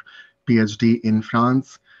or PhD in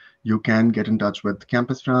France. You can get in touch with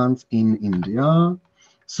Campus France in India.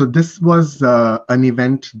 So this was an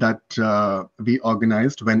event that we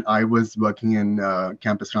organized when I was working in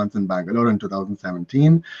Campus France in Bangalore in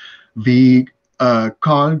 2017. We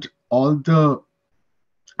called all the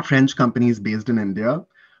French companies based in India,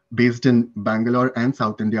 based in Bangalore and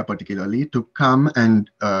South India particularly, to come and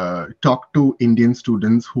talk to Indian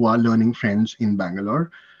students who are learning French in Bangalore.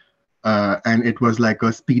 And it was like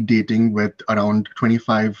a speed dating with around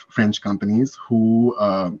 25 French companies who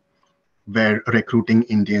were recruiting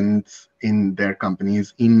Indians in their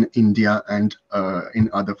companies in India and in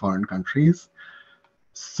other foreign countries.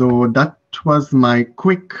 So that was my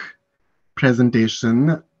quick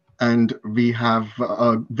presentation, and we have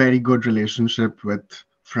a very good relationship with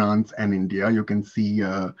France and India. You can see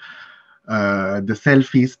the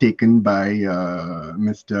selfies taken by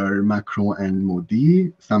Mr. Macron and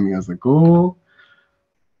Modi some years ago.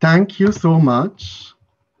 Thank you so much.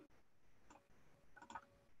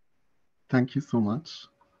 Thank you so much.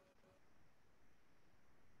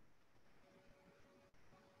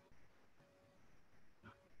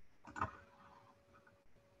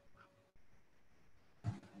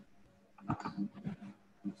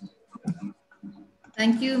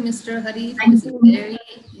 Thank you, Mr. Hari, for this very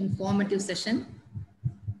informative session.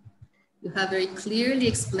 You have very clearly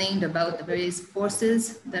explained about the various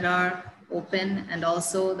courses that are open and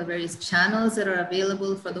also the various channels that are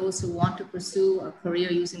available for those who want to pursue a career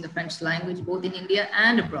using the French language, both in India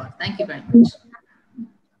and abroad. Thank you very much.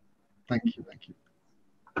 Thank you. Thank you.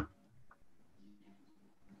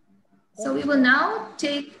 So we will now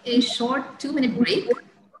take a short 2-minute break,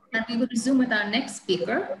 and we will resume with our next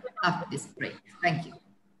speaker after this break. Thank you.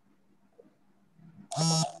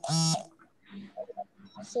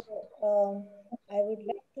 So I would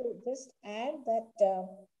like to just add that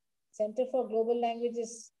Center for Global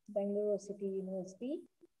Languages, Bangalore City University,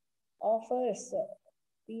 offers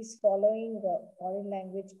these following foreign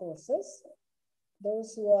language courses.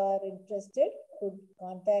 Those who are interested could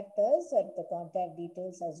contact us at the contact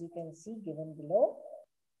details as you can see given below.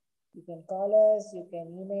 You can call us, you can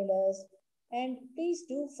email us, and please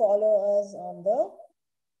do follow us on the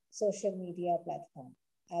social media platform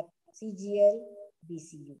at CGL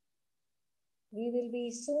BCU. We will be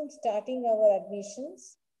soon starting our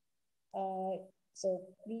admissions. So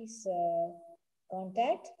please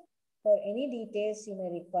contact for any details you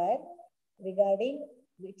may require regarding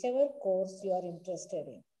whichever course you are interested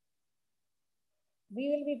in. We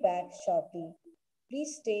will be back shortly.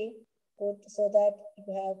 Please stay put so that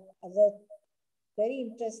you have other very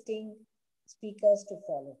interesting speakers to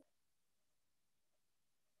follow.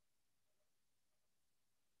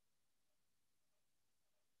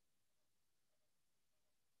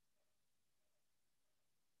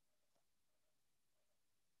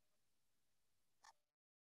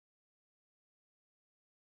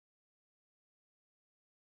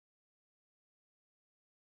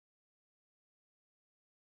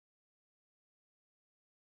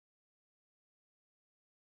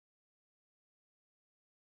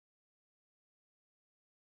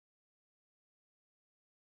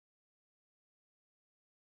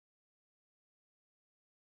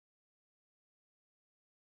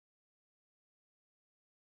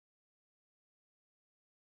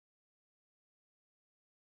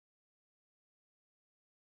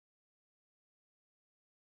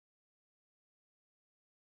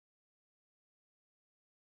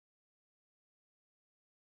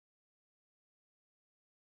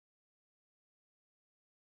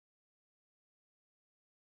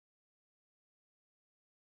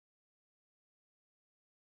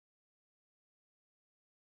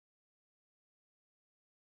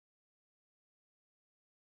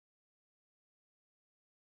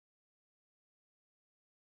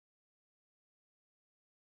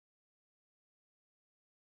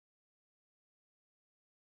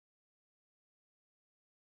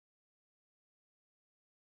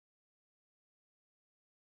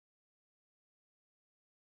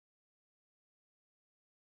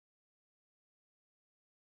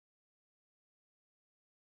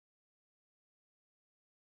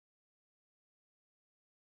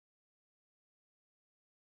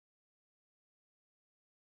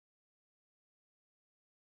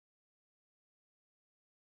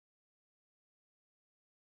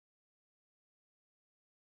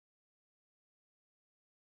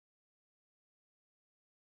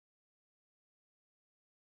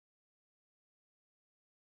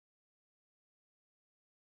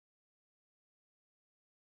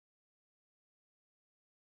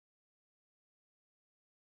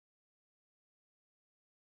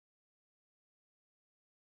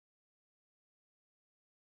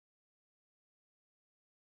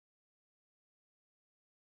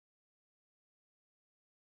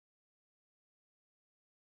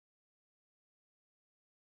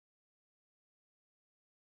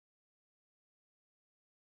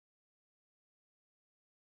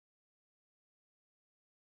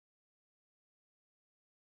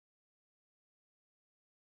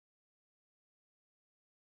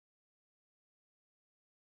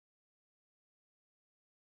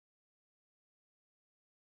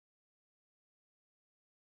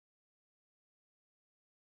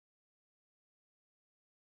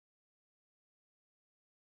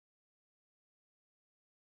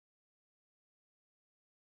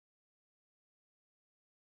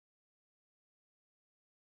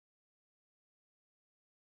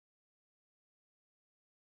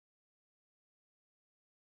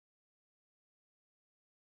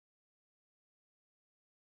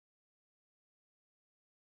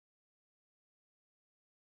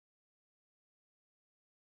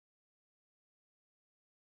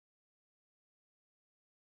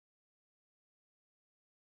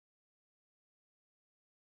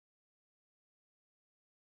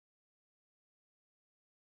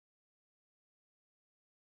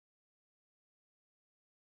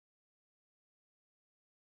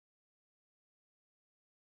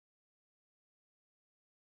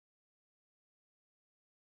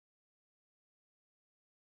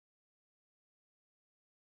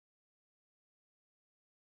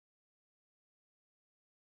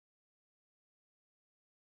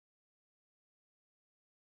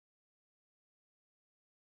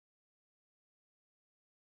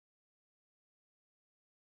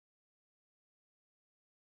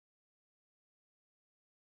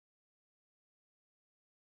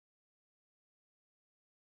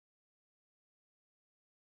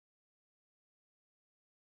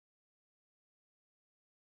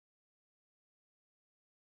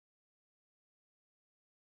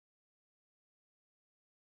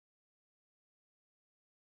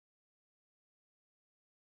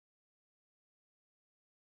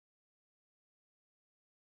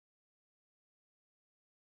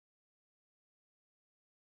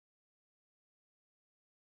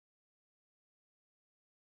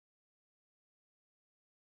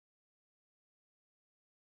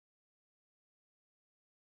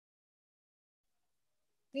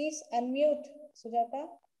 Please unmute, Sujata.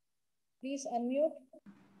 Please unmute.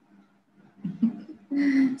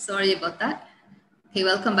 Sorry about that. Hey,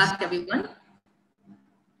 welcome back, everyone.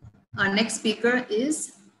 Our next speaker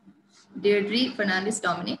is Deirdre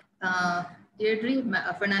Fernandez-Dominic. Deirdre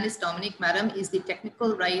Fernandez-Dominic, Madam, is the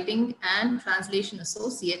Technical Writing and Translation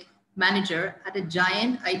Associate Manager at a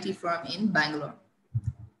giant IT firm in Bangalore.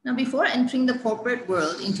 Now, before entering the corporate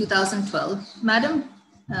world in 2012, Madam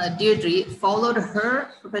Deirdre followed her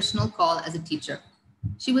professional call as a teacher.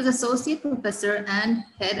 She was Associate Professor and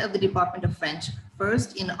Head of the Department of French,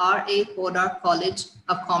 first in R.A. Podar College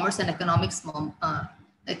of Commerce and Economics,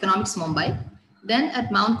 Mumbai, then at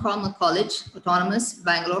Mount Carmel College, Autonomous,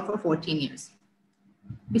 Bangalore for 14 years.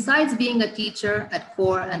 Besides being a teacher at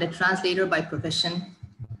core and a translator by profession,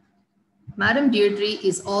 Madam Deirdre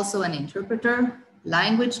is also an interpreter,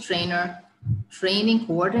 language trainer, training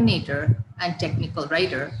coordinator, and technical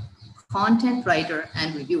writer, content writer,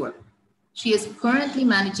 and reviewer. She is currently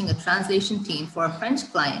managing a translation team for a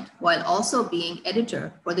French client while also being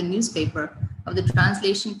editor for the newspaper of the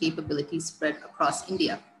translation capabilities spread across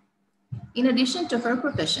India. In addition to her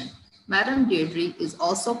profession, Madam Deirdre is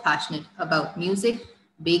also passionate about music,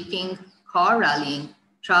 baking, car rallying,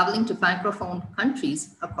 traveling to francophone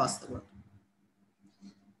countries across the world.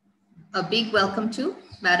 A big welcome to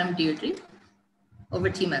Madam Deirdre. Over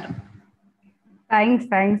to you, Madam. Thanks,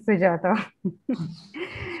 Sujata.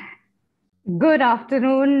 Good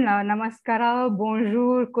afternoon, namaskara,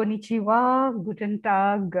 bonjour, konnichiwa, guten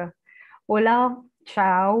tag, hola,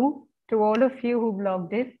 ciao to all of you who've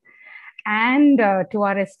logged in, and to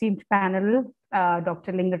our esteemed panel,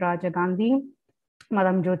 Dr. Lingaraja Gandhi,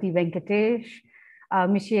 Madam Jyoti Venkatesh,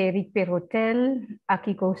 Monsieur Eric Perrotel,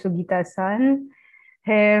 Akiko Sugita-san,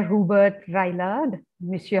 Herr Hubert Railard,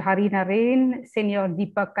 Monsieur Hari Narain, Senior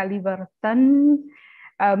Deepak Kalivartan,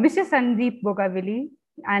 Mr. Sandeep Bogavili,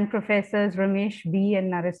 and Professors Ramesh B.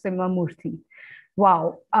 and Narasimha Murthy.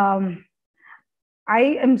 Wow. I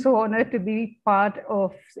am so honored to be part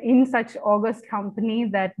of in such august company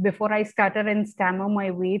that before I stutter and stammer my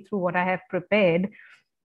way through what I have prepared,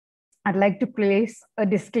 I'd like to place a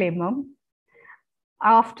disclaimer.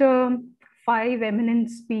 After 5 eminent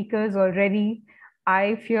speakers already,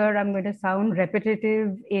 I fear I'm going to sound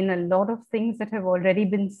repetitive in a lot of things that have already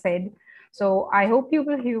been said. So I hope you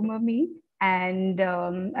will humor me and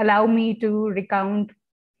allow me to recount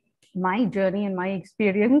my journey and my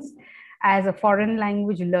experience as a foreign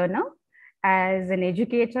language learner, as an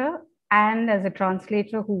educator, and as a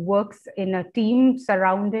translator who works in a team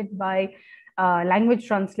surrounded by language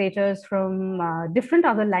translators from different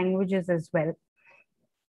other languages as well.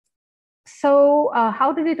 So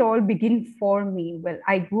how did it all begin for me? Well,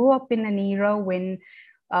 I grew up in an era when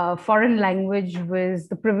foreign language was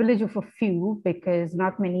the privilege of a few because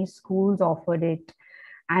not many schools offered it.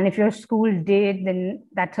 And if your school did, then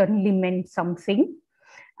that certainly meant something.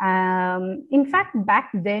 In fact,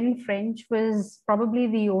 back then, French was probably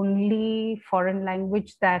the only foreign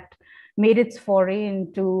language that made its foray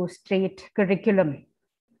into state curriculum.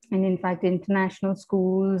 And in fact, international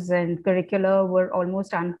schools and curricula were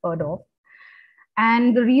almost unheard of.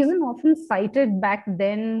 And the reason often cited back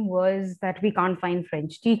then was that we can't find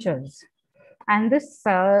French teachers. And this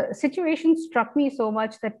situation struck me so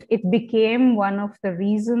much that it became one of the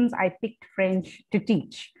reasons I picked French to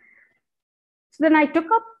teach. So then I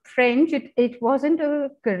took up French. It wasn't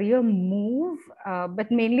a career move,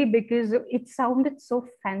 but mainly because it sounded so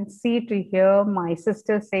fancy to hear my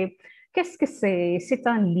sister say, "Qu'est-ce que c'est? C'est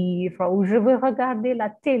un livre, ou je veux regarder la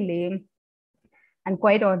télé." And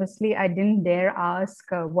quite honestly, I didn't dare ask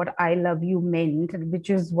what I love you meant,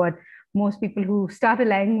 which is what most people who start a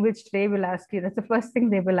language today will ask you. That's the first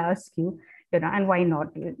thing they will ask you, and why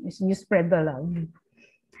not? You spread the love.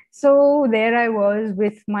 So there I was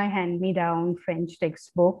with my hand-me-down French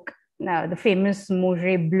textbook, the famous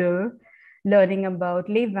Mauger Bleu, learning about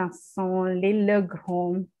les Vincent, les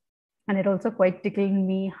Legrand. And it also quite tickled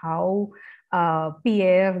me how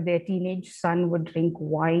Pierre, their teenage son, would drink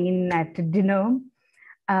wine at dinner.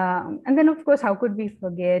 And then, of course, how could we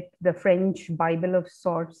forget the French Bible of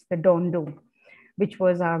sorts, the Dondo, which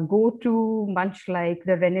was our go-to, much like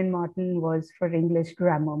the Renan Martin was for English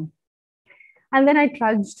grammar. And then I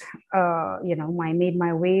trudged, I made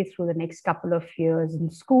my way through the next couple of years in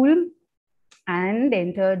school and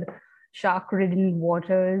entered shark-ridden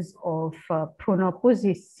waters of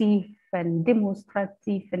pronopossessif and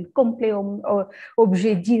démonstratif and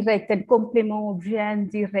objet direct and complément objet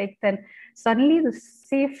indirect. And suddenly the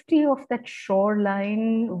safety of that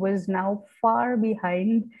shoreline was now far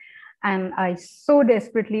behind. And I so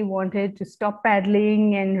desperately wanted to stop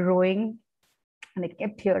paddling and rowing. And I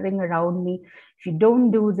kept hearing around me, If you don't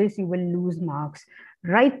do this, you will lose marks.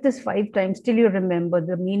 Write this 5 times till you remember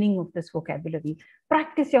the meaning of this vocabulary.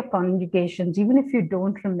 Practice your conjugations, even if you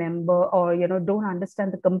don't remember or don't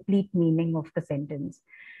understand the complete meaning of the sentence.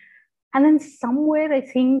 And then somewhere, I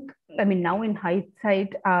think, I mean, now in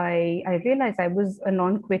hindsight, I realized I was a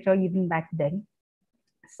non-quitter even back then.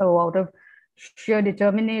 So out of sheer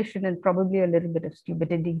determination and probably a little bit of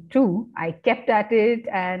stupidity too, I kept at it,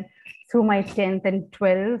 and through my 10th and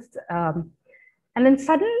 12th, and then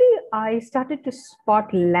suddenly I started to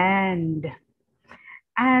spot land.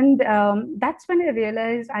 And that's when I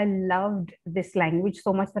realized I loved this language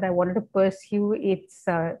so much that I wanted to pursue its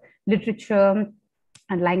literature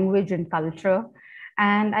and language and culture.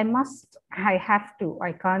 And I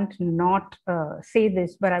can't not say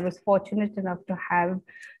this, but I was fortunate enough to have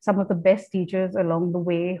some of the best teachers along the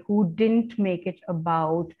way who didn't make it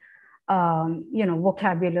about,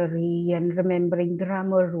 vocabulary and remembering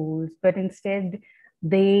grammar rules, but instead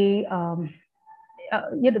they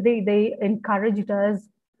encouraged us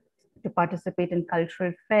to participate in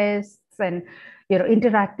cultural fests and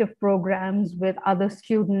interactive programs with other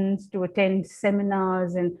students, to attend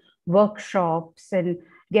seminars and workshops and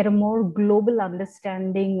get a more global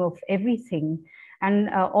understanding of everything.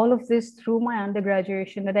 And all of this through my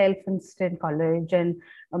undergraduation at Elphinstone College and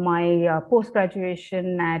my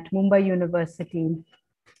post-graduation at Mumbai University,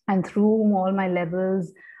 and through all my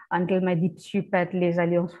levels until my dipsup at Les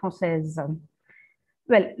Alliances Françaises.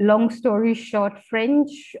 Well, long story short,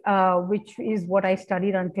 French, which is what I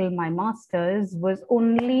studied until my master's, was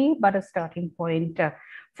only but a starting point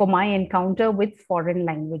for my encounter with foreign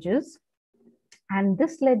languages. And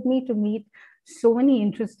this led me to meet so many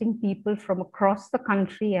interesting people from across the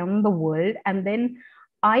country and the world. And then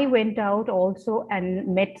I went out also and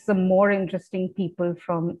met some more interesting people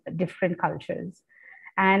from different cultures.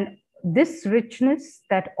 And this richness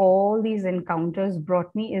that all these encounters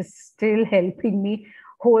brought me is still helping me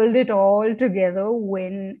hold it all together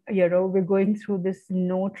when we're going through this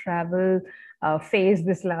no travel phase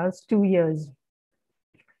this last 2 years.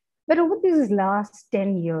 But over these last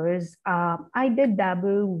 10 years, I did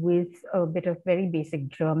dabble with a bit of very basic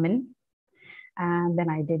German. And then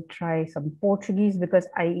I did try some Portuguese because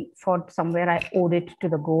I thought somewhere I owed it to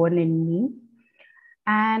the Goan in me.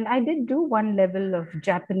 And I did do one level of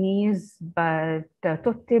Japanese, but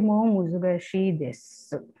totemo muzugashi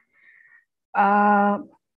desu.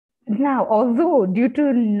 Now, although due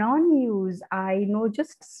to non-use, I know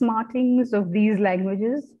just smartings of these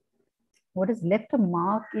languages, what has left a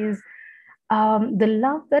mark is the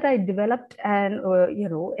love that I developed and,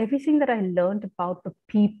 everything that I learned about the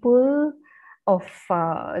people of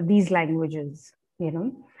these languages,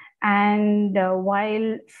 And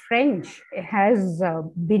while French has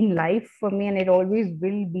been life for me, and it always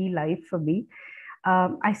will be life for me,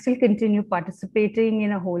 I still continue participating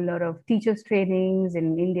in a whole lot of teachers' trainings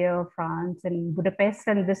in India, France, and Budapest,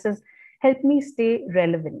 and this has helped me stay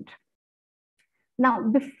relevant. Now,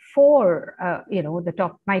 before,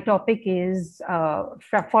 my topic is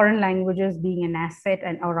foreign languages being an asset,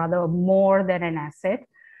 or rather more than an asset.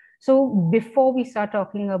 So before we start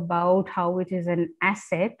talking about how it is an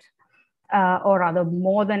asset, or rather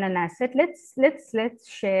more than an asset, let's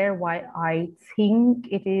share why I think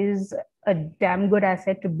it is a damn good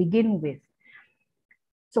asset to begin with.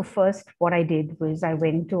 So first, what I did was I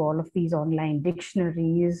went to all of these online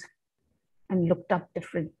dictionaries and looked up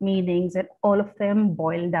different meanings, and all of them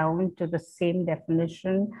boil down to the same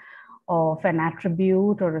definition of an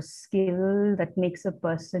attribute or a skill that makes a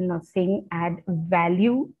person or thing add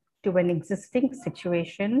value to an existing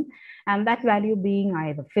situation, and that value being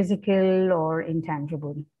either physical or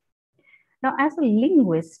intangible. Now, as a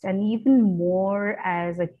linguist, and even more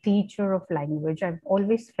as a teacher of language, I've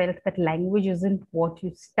always felt that language isn't what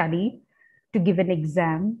you study to give an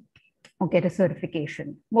exam or get a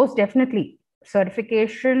certification. Most definitely,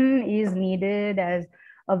 certification is needed as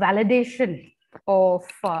a validation of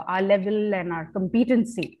our level and our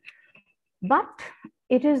competency. But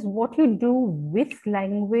it is what you do with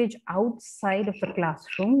language outside of the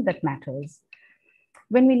classroom that matters.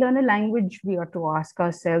 When we learn a language, we ought to ask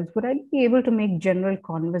ourselves, would I be able to make general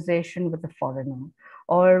conversation with a foreigner?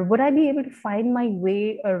 Or would I be able to find my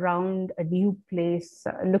way around a new place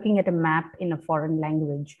looking at a map in a foreign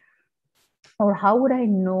language? Or how would I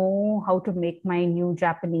know how to make my new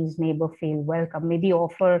Japanese neighbor feel welcome? Maybe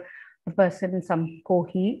offer the person some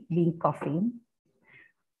kohi, being coffee.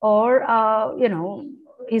 Or,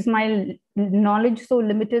 is my knowledge so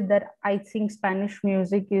limited that I think Spanish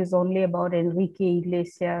music is only about Enrique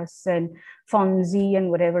Iglesias and Fonzi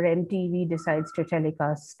and whatever MTV decides to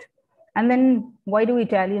telecast? And then why do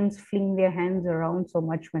Italians fling their hands around so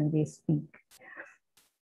much when they speak?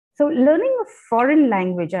 So learning a foreign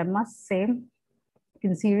language, I must say,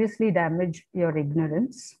 can seriously damage your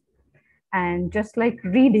ignorance. And just like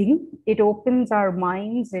reading, it opens our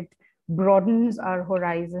minds, it broadens our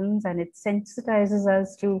horizons, and it sensitizes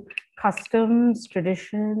us to customs,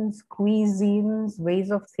 traditions, cuisines,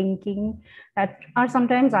 ways of thinking that are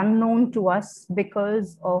sometimes unknown to us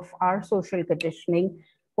because of our social conditioning,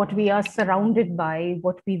 what we are surrounded by,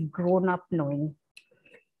 what we've grown up knowing.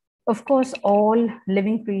 Of course, all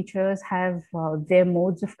living creatures have their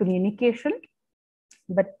modes of communication,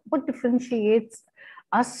 but what differentiates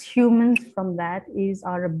us humans from that is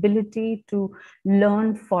our ability to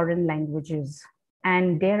learn foreign languages.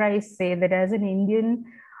 And dare I say that as an Indian,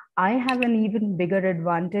 I have an even bigger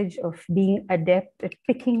advantage of being adept at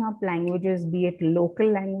picking up languages, be it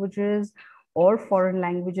local languages or foreign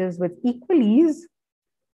languages, with equal ease.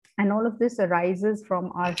 And all of this arises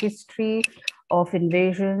from our history of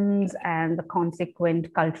invasions and the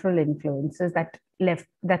consequent cultural influences that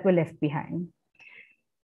were left behind.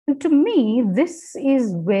 And to me, this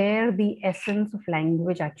is where the essence of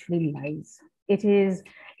language actually lies. It is,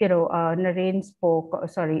 Naren spoke,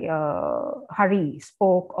 Hari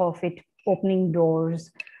spoke of it opening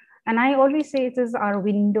doors. And I always say it is our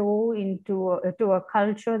window into to a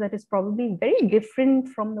culture that is probably very different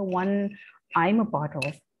from the one I'm a part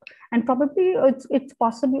of. And probably it's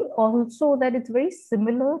possible also that it's very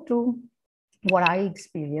similar to what I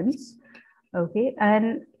experience. Okay,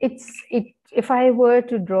 and if I were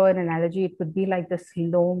to draw an analogy, it would be like this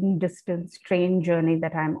long distance train journey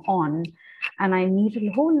that I'm on, and I meet a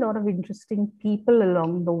whole lot of interesting people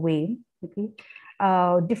along the way. Okay,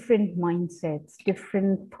 different mindsets,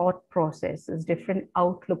 different thought processes, different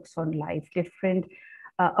outlooks on life, different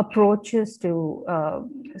approaches to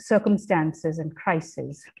circumstances and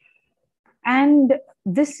crises. And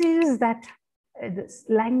this is that this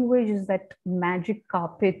language is that magic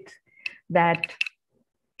carpet that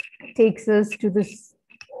takes us to this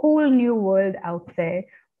whole new world out there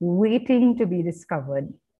waiting to be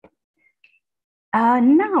discovered.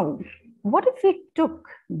 Now, what if we took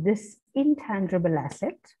this intangible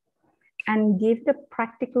asset and gave it a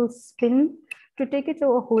practical spin to take it to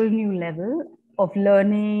a whole new level of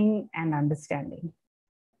learning and understanding?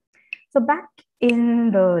 So back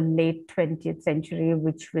in the late 20th century,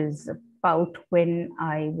 which was about when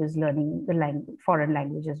I was learning the foreign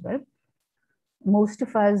language as well, most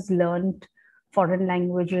of us learned foreign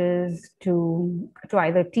languages to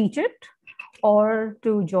either teach it or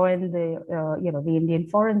to join the Indian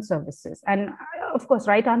Foreign Services. And of course,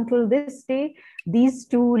 right until this day, these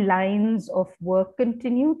two lines of work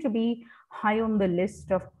continue to be high on the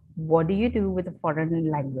list of what do you do with a foreign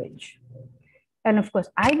language. And of course,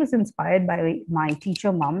 I was inspired by my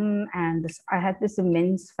teacher mom, and I had this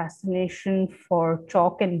immense fascination for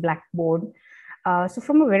chalk and blackboard. So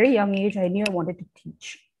from a very young age, I knew I wanted to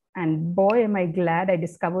teach. And boy, am I glad I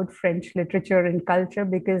discovered French literature and culture,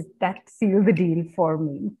 because that sealed the deal for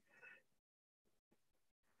me.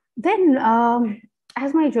 Then,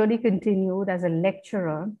 as my journey continued as a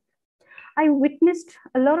lecturer, I witnessed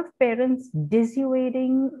a lot of parents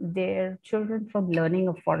dissuading their children from learning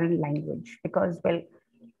a foreign language because, well,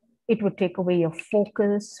 it would take away your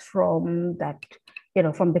focus from that,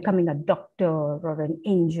 from becoming a doctor or an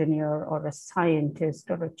engineer or a scientist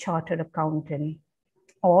or a chartered accountant,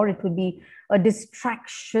 or it would be a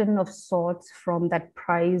distraction of sorts from that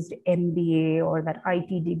prized MBA or that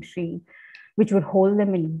IT degree, which would hold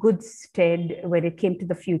them in good stead when it came to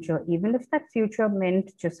the future, even if that future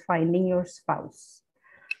meant just finding your spouse.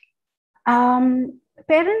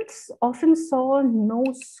 Parents often saw no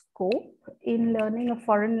scope in learning a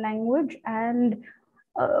foreign language, and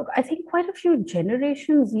I think quite a few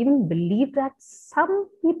generations even believe that. Some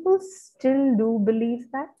people still do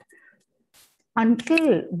believe that,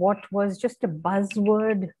 until what was just a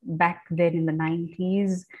buzzword back then in the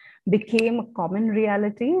 90s became a common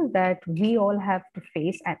reality that we all have to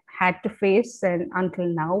face and had to face, and until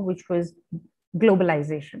now, which was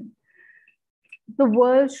globalization. The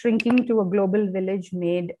world shrinking to a global village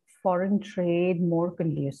made foreign trade more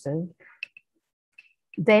conducive.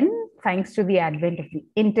 Then, thanks to the advent of the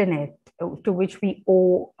internet, to which we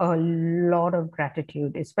owe a lot of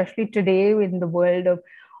gratitude, especially today in the world of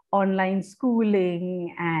online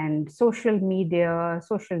schooling and social media,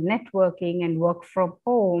 social networking, and work from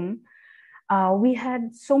home, we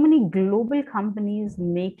had so many global companies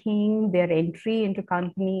making their entry into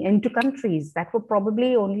countries that were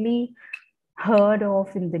probably only heard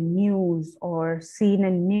of in the news or seen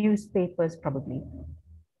in newspapers probably.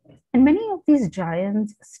 And many of these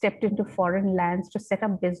giants stepped into foreign lands to set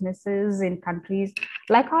up businesses in countries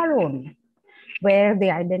like our own, where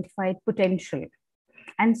they identified potential.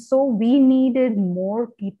 And so we needed more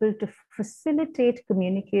people to facilitate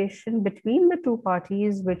communication between the two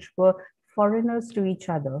parties, which were foreigners to each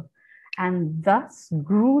other. And thus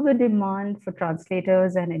grew the demand for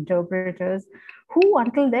translators and interpreters, who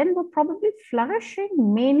until then were probably flourishing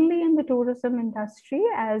mainly in the tourism industry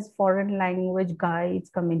as foreign language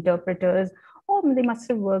guides, come interpreters, or they must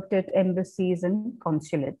have worked at embassies and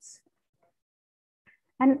consulates.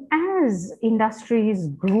 And as industries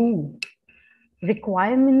grew,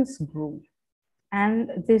 requirements grew, and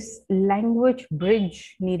this language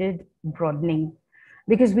bridge needed broadening,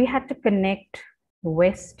 because we had to connect the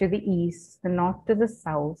west to the east, the north to the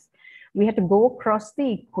south. We had to go across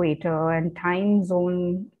the equator and time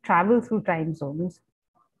zone, travel through time zones.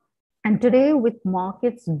 And today, with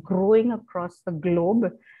markets growing across the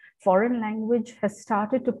globe, foreign language has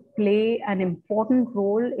started to play an important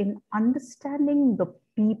role in understanding the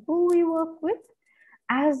people we work with,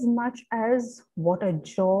 as much as what a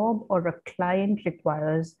job or a client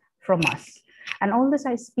requires from us. And all this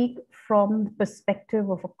I speak from the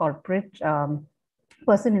perspective of a corporate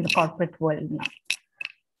person in the corporate world now.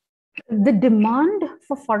 The demand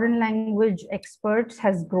for foreign language experts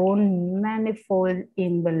has grown manifold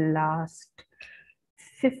in the last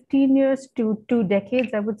 15 years to 2 decades,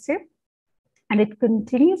 I would say. And it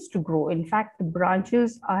continues to grow. In fact, the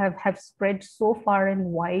branches have spread so far and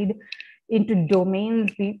wide into domains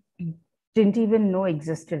we didn't even know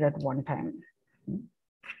existed at one time.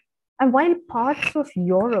 And while parts of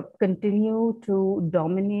Europe continue to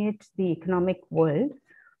dominate the economic world,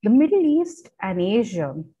 the Middle East and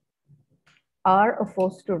Asia are a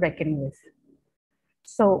force to reckon with.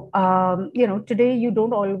 So, today you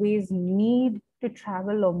don't always need to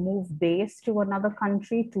travel or move base to another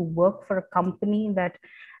country to work for a company that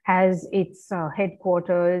has its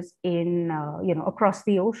headquarters in, across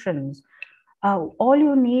the oceans. All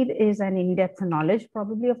you need is an in-depth knowledge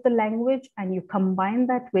probably of the language, and you combine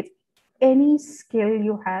that with any skill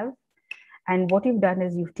you have. And what you've done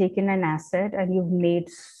is you've taken an asset and you've made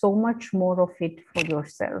so much more of it for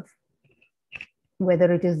yourself,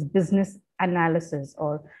 whether it is business analysis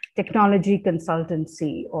or technology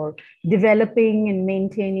consultancy or developing and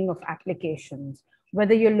maintaining of applications,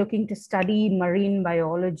 whether you're looking to study marine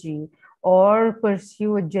biology or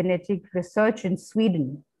pursue a genetic research in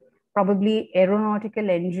Sweden. Probably aeronautical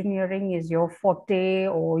engineering is your forte,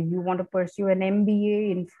 or you want to pursue an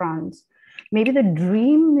MBA in France. Maybe the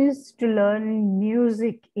dream is to learn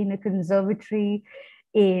music in a conservatory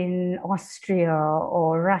in Austria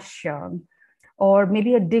or Russia, or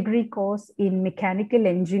maybe a degree course in mechanical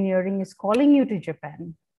engineering is calling you to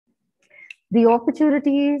Japan. The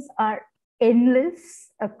opportunities are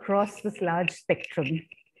endless across this large spectrum,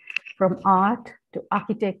 from art to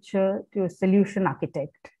architecture to a solution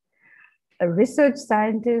architect, a research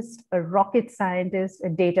scientist, a rocket scientist, a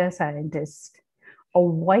data scientist, a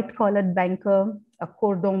white-collared banker, a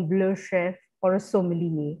cordon bleu chef, or a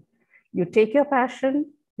sommelier. You take your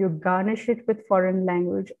passion, you garnish it with foreign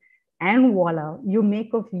language, and voila, you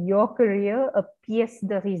make of your career a pièce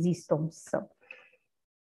de résistance.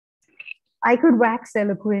 I could wax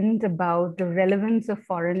eloquent about the relevance of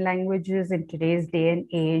foreign languages in today's day and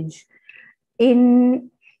age in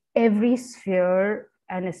every sphere,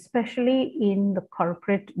 and especially in the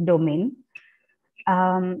corporate domain.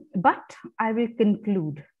 But I will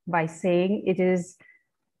conclude by saying it is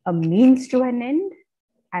a means to an end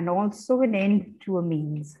and also an end to a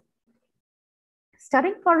means.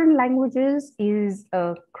 Studying foreign languages is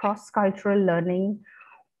a cross-cultural learning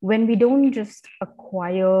when we don't just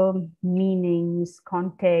acquire meanings,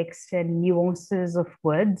 context, and nuances of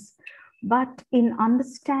words, but in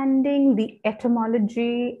understanding the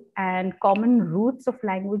etymology and common roots of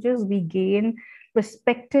languages, we gain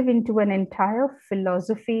perspective into an entire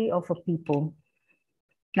philosophy of a people.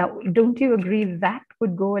 Now, don't you agree that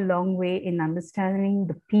would go a long way in understanding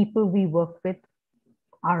the people we work with,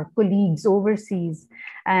 our colleagues overseas?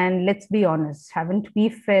 And let's be honest, haven't we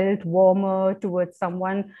felt warmer towards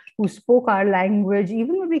someone who spoke our language,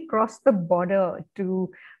 even when we crossed the border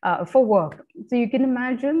for work? So you can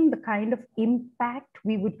imagine the kind of impact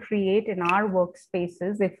we would create in our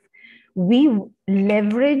workspaces if we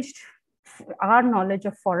leveraged our knowledge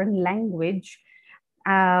of foreign language,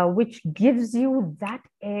 which gives you that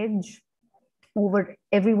edge over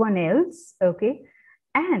everyone else, okay?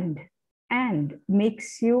 And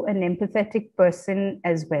makes you an empathetic person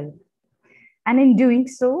as well. And in doing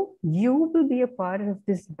so, you will be a part of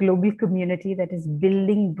this global community that is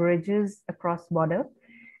building bridges across border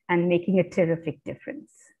and making a terrific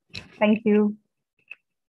difference. Thank you.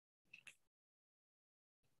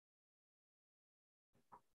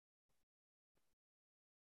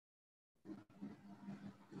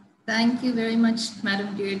 Thank you very much,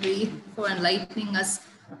 Madam Deirdre, for enlightening us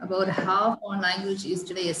about how foreign language is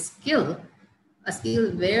today a skill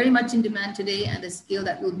very much in demand today, and a skill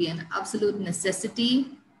that will be an absolute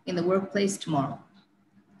necessity in the workplace tomorrow.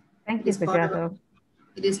 Thank you, Sujata.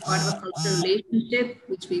 It is part of a cultural relationship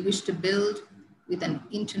which we wish to build with our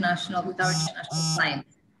international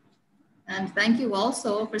clients. And thank you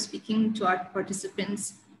also for speaking to our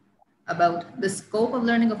participants about the scope of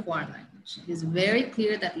learning a foreign language. It is very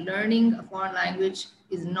clear that learning a foreign language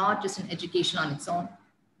is not just an education on its own.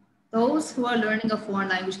 Those who are learning a foreign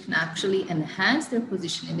language can actually enhance their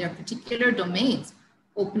position in their particular domains,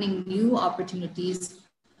 opening new opportunities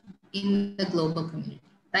in the global community.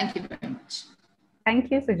 Thank you very much. Thank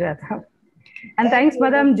you, Sujata. And thanks,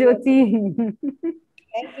 Madam Jyoti.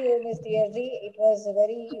 Thank you, Ms. Deirdre. It was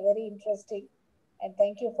very, very interesting. And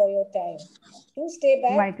thank you for your time. Do stay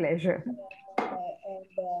back. My pleasure.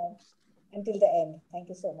 Until the end. Thank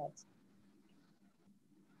you so much.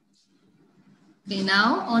 Okay,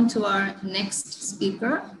 now on to our next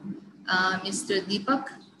speaker, Mr. Deepak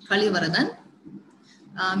Kalivaradan.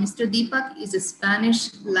 Mr. Deepak is a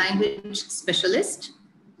Spanish language specialist.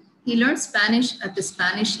 He learned Spanish at the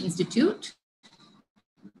Spanish Institute,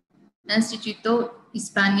 Instituto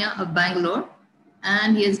Hispania of Bangalore,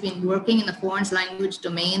 and he has been working in the foreign language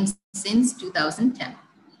domain since 2010.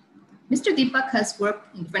 Mr. Deepak has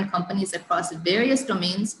worked in different companies across various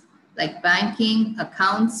domains like banking,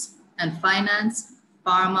 accounts, and finance,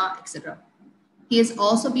 pharma, etc. He has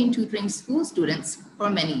also been tutoring school students for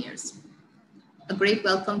many years. A great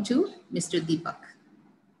welcome to Mr. Deepak.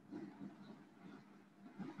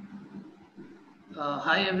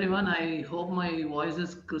 Hi everyone, I hope my voice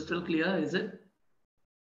is crystal clear, is it?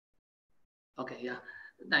 Okay, yeah,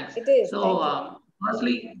 thanks. It is. So,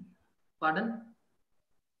 firstly, pardon?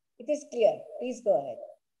 It is clear, please go ahead.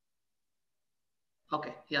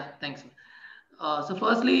 Okay, yeah, thanks. So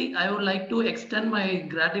firstly, I would like to extend my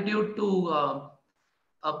gratitude to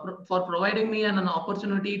for providing me an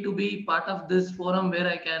opportunity to be part of this forum where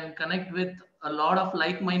I can connect with a lot of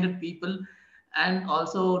like-minded people and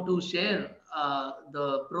also to share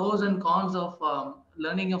the pros and cons of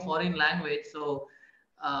learning a foreign language. So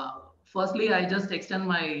firstly, I just extend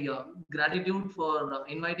my gratitude for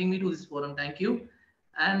inviting me to this forum. Thank you.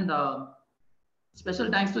 And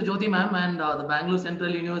special thanks to Jyoti ma'am and the Bangalore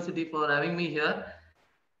Central University for having me here.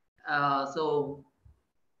 So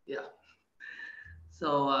yeah.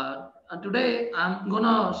 So today I'm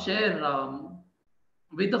gonna share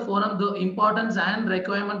with the forum the importance and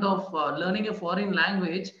requirement of learning a foreign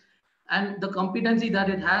language and the competency that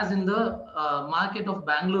it has in the market of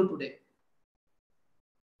Bangalore today.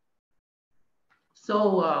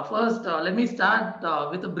 So first, let me start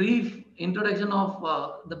with a brief introduction of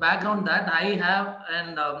the background that I have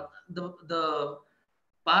and the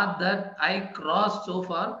path that I crossed so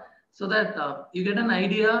far, so that you get an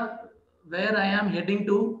idea where I am heading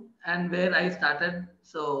to and where I started.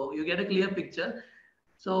 So you get a clear picture.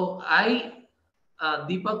 So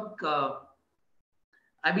Deepak,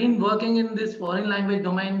 I've been working in this foreign language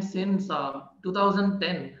domain since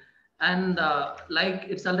 2010. And like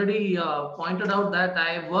it's already pointed out that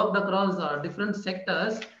I worked across different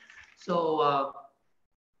sectors. So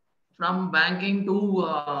from banking to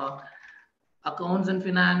accounts and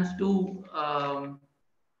finance to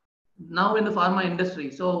now in the pharma industry.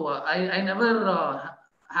 So I never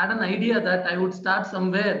had an idea that I would start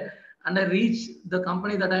somewhere and I reach the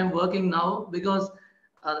company that I'm working now, because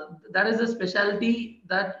that is a specialty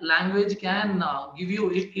that language can give you.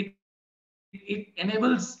 It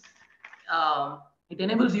enables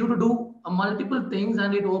you to do multiple things,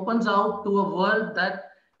 and it opens out to a world that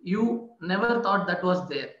you never thought that was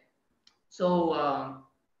there. So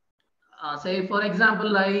say for example,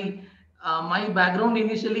 my background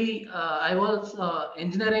initially, I was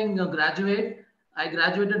engineering graduate. I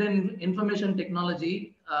graduated in information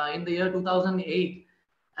technology in the year 2008.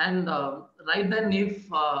 And right then, if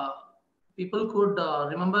people could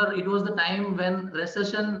remember, it was the time when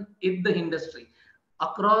recession hit the industry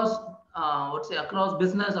across, across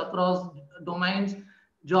business, across domains.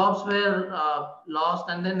 Jobs were lost,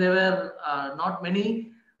 and then there were not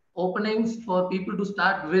many openings for people to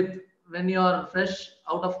start with when you're fresh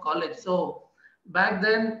out of college. So back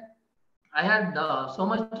then, I had so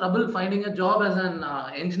much trouble finding a job as an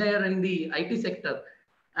engineer in the IT sector.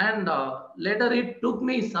 And later it took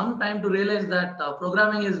me some time to realize that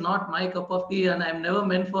programming is not my cup of tea, and I'm never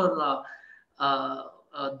meant for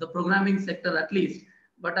the programming sector at least.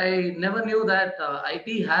 But I never knew that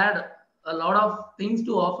IT had a lot of things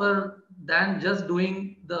to offer than just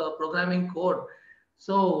doing the programming code.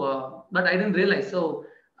 So, but I didn't realize. So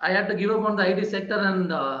I had to give up on the IT sector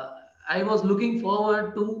and I was looking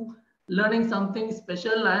forward to learning something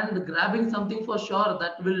special and grabbing something for sure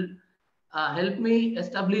that will help me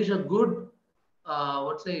establish a good,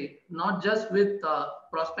 not just with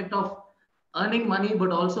prospect of earning money,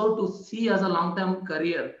 but also to see as a long-term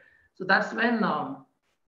career. So that's when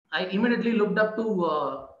I immediately looked up to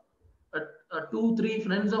 2-3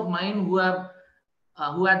 friends of mine who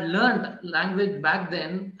had learned language back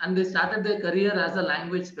then, and they started their career as a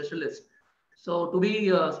language specialist. So to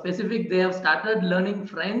be specific, they have started learning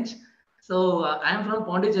French. So I am from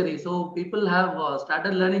Pondicherry. So people have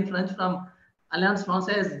started learning French from Alliance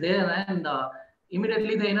Française there, and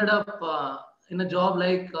immediately they ended up in a job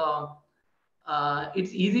like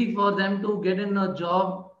it's easy for them to get in a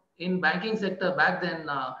job in banking sector back then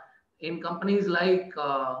in companies like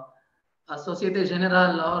Societe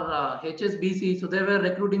Generale or HSBC. So they were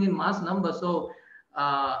recruiting in mass numbers. So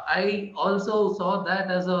I also saw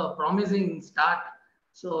that as a promising start.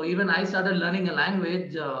 So even I started learning a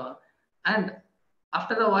language, and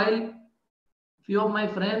after a while, few of my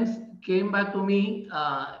friends came back to me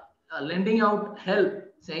lending out help,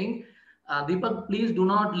 saying, Deepak, please do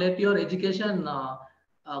not let your education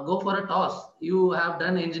go for a toss. You have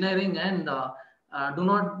done engineering, and do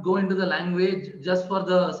not go into the language just for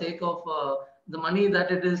the sake of the money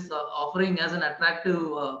that it is offering as an attractive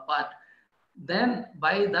part. Then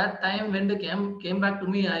by that time, when they came back to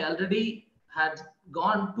me, I already had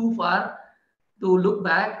gone too far to look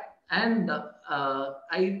back, and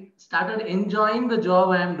I started enjoying the job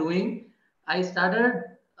I am doing. I started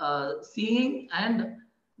seeing, and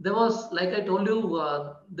there was, like I told you,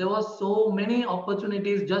 there was so many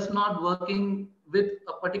opportunities, just not working with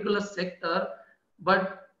a particular sector,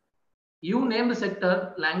 but you name the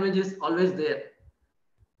sector, language is always there.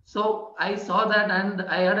 So I saw that, and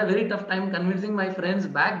I had a very tough time convincing my friends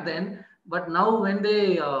back then. But now when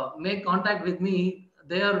they make contact with me,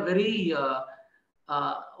 they are very,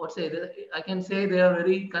 I can say they are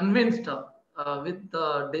very convinced with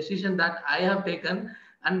the decision that I have taken.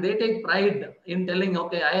 And they take pride in telling,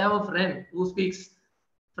 okay, I have a friend who speaks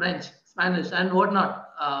French, Spanish, and whatnot.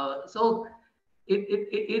 So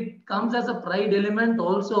it comes as a pride element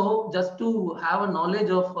also, just to have a knowledge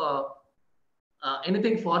of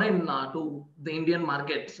anything foreign to the Indian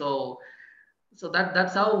market. So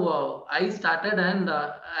that's how I started, and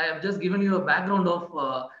I have just given you a background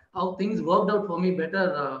of how things worked out for me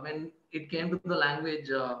better when it came to the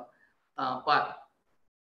language part.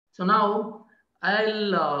 So now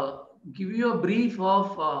I'll give you a brief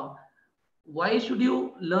of why should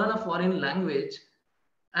you learn a foreign language,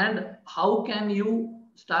 and how can you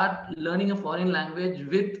start learning a foreign language,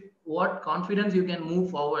 with what confidence you can move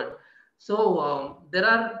forward. So there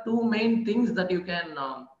are two main things that you can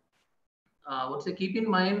keep in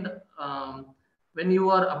mind when you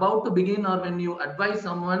are about to begin, or when you advise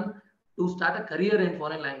someone to start a career in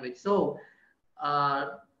foreign language. So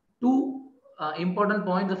two important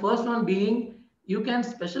points. The first one being, you can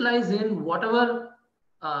specialize in whatever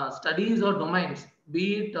studies or domains,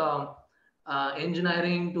 be it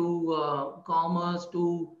engineering to commerce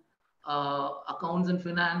to accounts and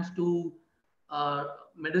finance to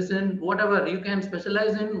medicine, whatever. You can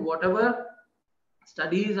specialize in whatever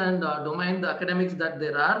studies and domain, the academics that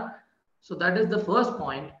there are. So that is the first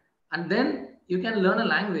point. And then you can learn a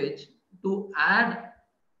language to add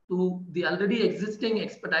to the already existing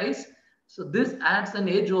expertise. So this adds an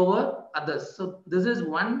edge over others. So this is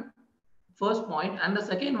one first point. And the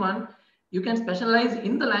second one, you can specialize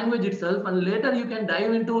in the language itself, and later you can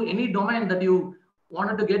dive into any domain that you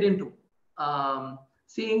wanted to get into,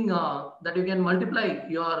 seeing that you can multiply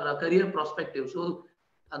your career perspective. So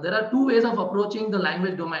there are two ways of approaching the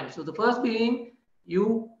language domain. So the first being,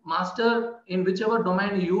 you master in whichever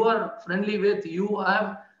domain you are friendly with, you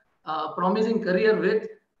have a promising career with,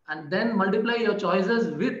 and then multiply your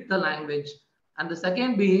choices with the language. And the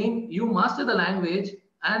second being, you master the language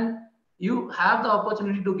and you have the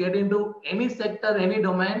opportunity to get into any sector, any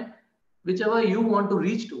domain, whichever you want to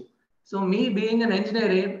reach to. So me being an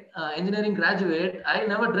engineering graduate, I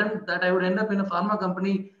never dreamt that I would end up in a pharma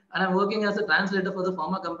company, and I'm working as a translator for the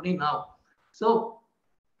pharma company now. So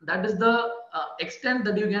that is the extent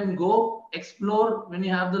that you can go explore when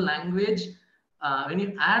you have the language, when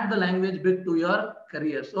you add the language bit to your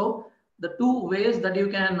career. So the two ways that you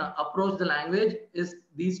can approach the language is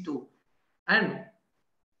these two. And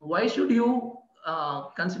why should you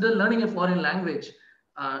consider learning a foreign language?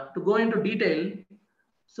 To go into detail,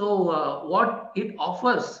 so what it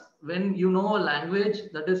offers when you know a language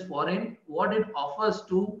that is foreign, what it offers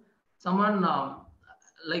to someone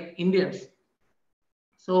like Indians.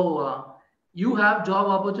 So you have job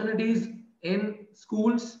opportunities in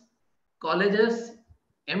schools, colleges,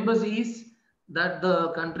 embassies that the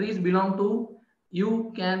countries belong to.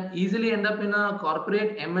 You can easily end up in a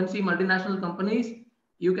corporate MNC multinational companies.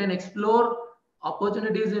 You can explore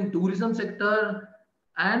opportunities in tourism sector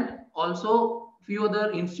and also few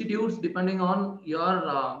other institutes depending on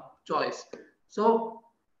your choice. So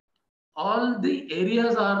all the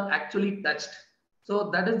areas are actually touched. So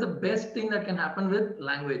that is the best thing that can happen with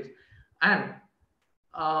language. And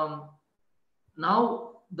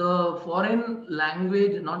now the foreign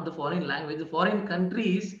language, not the foreign language, the foreign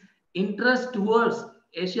countries interest towards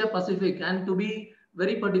Asia Pacific, and to be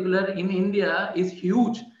very particular in India, is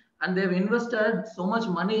huge. And they've invested so much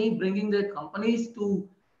money bringing their companies to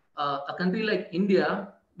a country like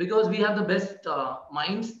India because we have the best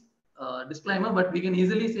minds. Disclaimer, but we can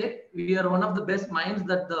easily say we are one of the best minds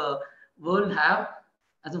that the world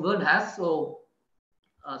has. So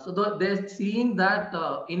they're seeing that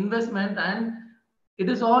investment, and it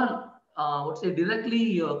is all would say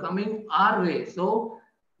directly coming our way. So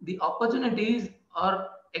the opportunities are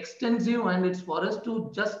extensive, and it's for us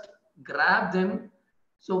to just grab them.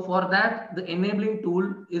 So for that, the enabling tool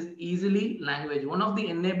is easily language. One of the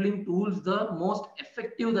enabling tools, the most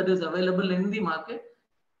effective that is available in the market,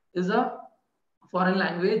 is a foreign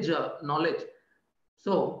language knowledge.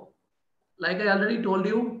 So like I already told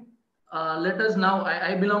you, let us now,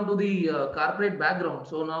 I belong to the corporate background.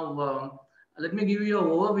 So now let me give you an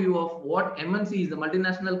overview of what MNCs, the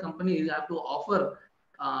multinational companies, have to offer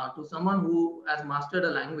to someone who has mastered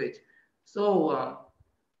a language. So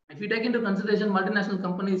if you take into consideration multinational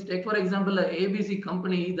companies, take for example, a ABC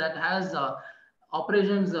company that has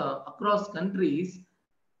operations across countries.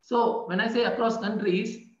 So when I say across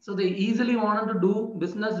countries, so they easily wanted to do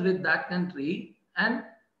business with that country, and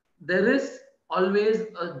there is always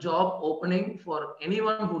a job opening for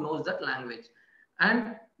anyone who knows that language.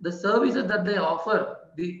 And the services that they offer,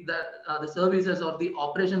 the services or the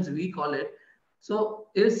operations we call it, so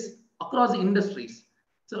is across industries.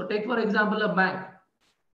 So take for example a bank.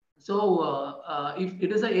 So if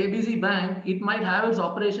it is a ABC bank, it might have its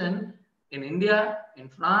operation in India, in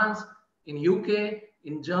France, in UK,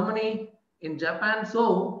 in Germany, in Japan.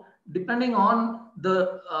 So depending on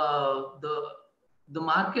the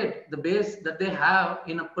market, the base that they have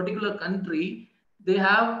in a particular country, they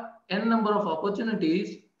have n number of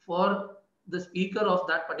opportunities for the speaker of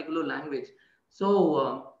that particular language.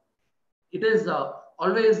 So it is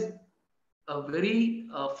always a very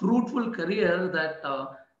fruitful career that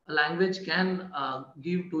a language can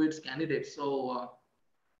give to its candidates. So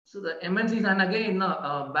the MNCs, and again,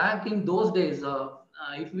 back in those days,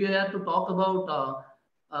 if we are to talk about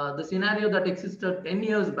the scenario that existed 10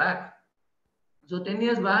 years back. So 10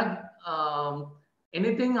 years back,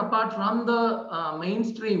 anything apart from the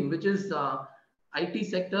mainstream, which is IT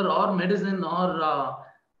sector or medicine or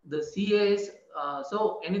the CAs,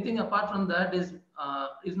 so anything apart from that is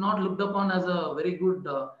not looked upon as a very good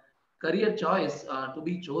career choice to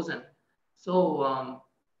be chosen. So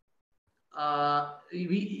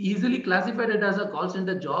we easily classified it as a call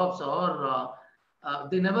center jobs, or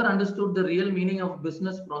they never understood the real meaning of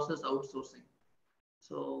business process outsourcing.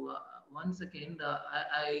 So one second,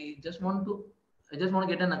 I just want to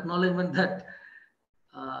get an acknowledgement that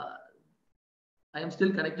I am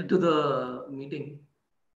still connected to the meeting.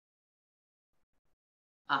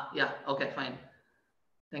 Yeah, okay, fine.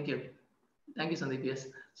 Thank you, Sandeep. Yes.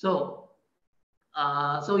 So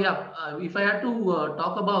yeah, if I had to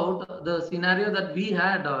talk about the scenario that we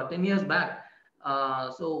had 10 years back,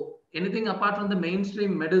 so anything apart from the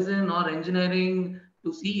mainstream medicine or engineering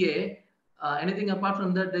to CA, anything apart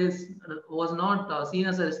from that was not seen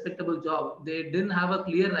as a respectable job. They didn't have a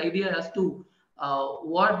clear idea as to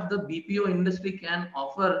what the BPO industry can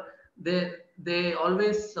offer. They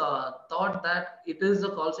always thought that it is a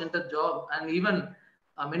call center job, and even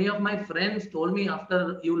many of my friends told me,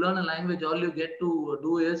 after you learn a language, all you get to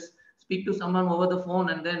do is speak to someone over the phone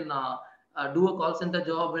and then do a call center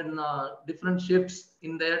job in different shifts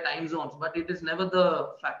in their time zones. But it is never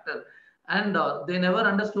the factor. And they never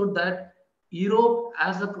understood that Europe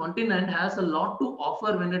as a continent has a lot to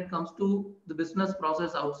offer when it comes to the business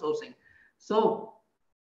process outsourcing. So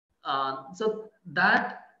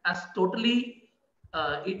that has totally,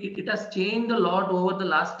 it has changed a lot over the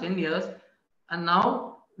last 10 years. And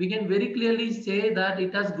now we can very clearly say that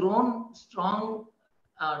it has grown strong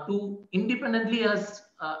to independently as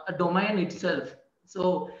a domain itself.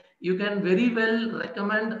 So you can very well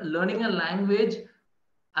recommend learning a language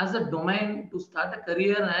as a domain to start a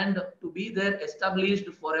career and to be there established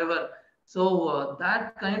forever. So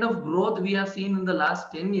that kind of growth we have seen in the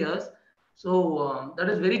last 10 years. So that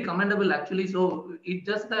is very commendable actually. So it's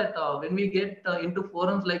just that when we get into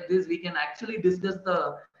forums like this, we can actually discuss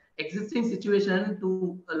the existing situation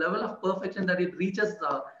to a level of perfection that it reaches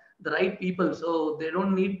the right people. So they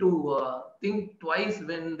don't need to think twice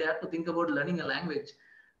when they have to think about learning a language.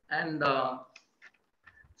 And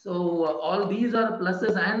so all these are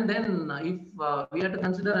pluses. And then if we have to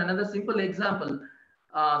consider another simple example,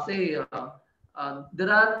 there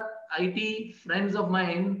are IT friends of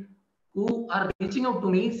mine who are reaching out to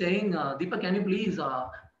me saying, Deepak, can you please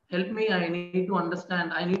help me? I need to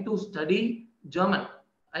understand. I need to study German.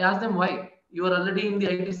 I asked them why. You are already in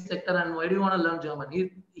the IT sector and why do you want to learn German?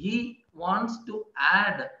 He wants to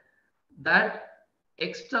add that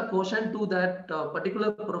extra quotient to that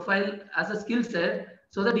particular profile as a skill set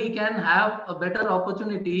so that he can have a better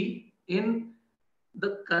opportunity in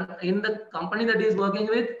the company that he is working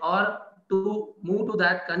with, or to move to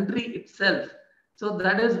that country itself. So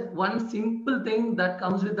that is one simple thing that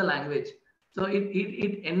comes with the language. So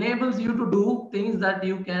it enables you to do things that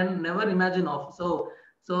you can never imagine of. So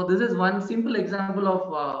this is one simple example of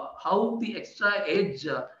how the extra edge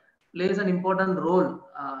plays an important role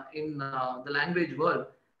in the language world.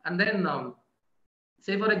 And then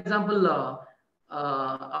say for example,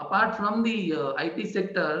 apart from the IT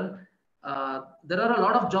sector, there are a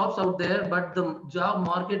lot of jobs out there, but the job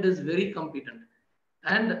market is very competent.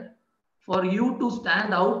 And for you to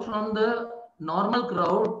stand out from the normal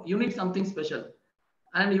crowd, you need something special,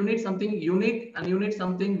 and you need something unique, and you need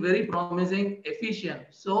something very promising, efficient.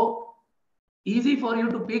 So easy for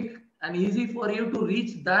you to pick and easy for you to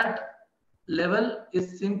reach that level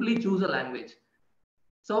is simply choose a language.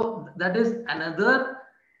 So that is another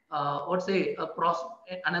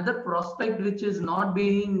another prospect which is not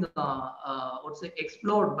being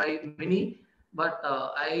explored by many, but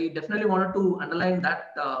I definitely wanted to underline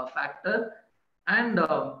that factor. And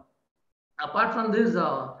apart from this,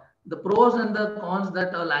 the pros and the cons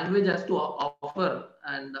that a language has to offer,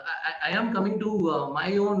 and I am coming to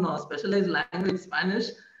my own specialized language, Spanish,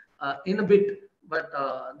 in a bit. But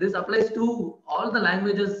this applies to all the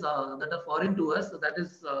languages that are foreign to us. So that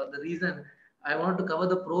is the reason I want to cover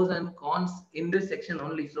the pros and cons in this section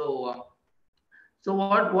only. So, so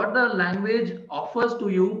what the language offers to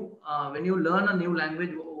you when you learn a new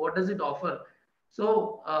language, what does it offer?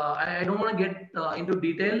 So I don't want to get into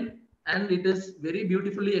detail, and it is very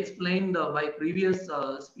beautifully explained by previous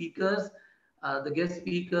speakers, the guest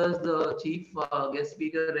speakers, the chief guest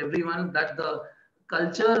speaker, everyone, that the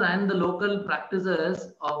culture and the local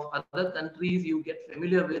practices of other countries you get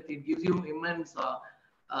familiar with. It gives you immense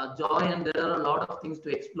joy, and there are a lot of things to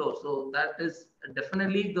explore. So that is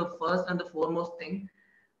definitely the first and the foremost thing.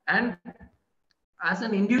 And as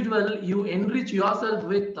an individual, you enrich yourself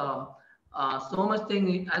with so much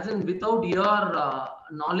thing, as in without your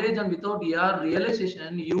knowledge and without your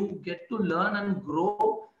realization, you get to learn and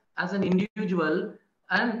grow as an individual.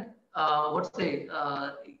 And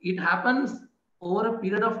it happens over a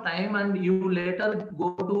period of time, and you later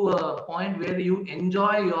go to a point where you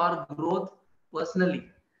enjoy your growth personally.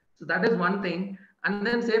 So that is one thing. And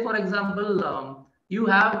then say for example, you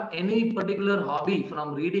have any particular hobby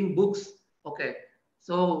from reading books. Okay,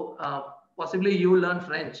 so possibly you learn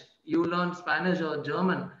French, you learn Spanish or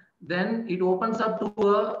German, then it opens up to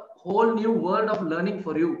a whole new world of learning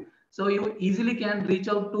for you. So you easily can reach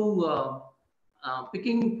out to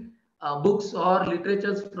picking books or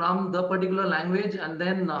literatures from the particular language, and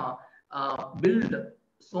then build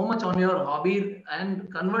so much on your hobby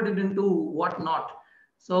and convert it into whatnot.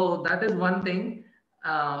 So that is one thing.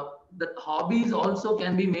 That hobbies also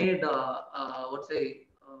can be made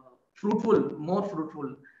fruitful, more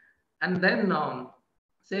fruitful. And then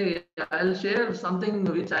say I'll share something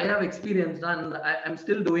which I have experienced and I'm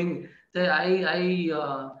still doing. Say I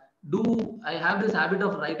have this habit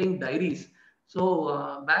of writing diaries.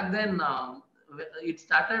 So back then it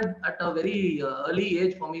started at a very early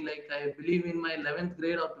age for me. Like I believe in my 11th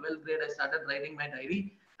grade or 12th grade, I started writing my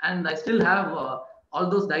diary, and I still have all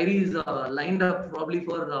those diaries lined up probably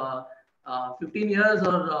for 15 years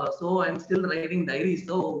or so. I'm still writing diaries.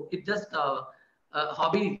 So it just a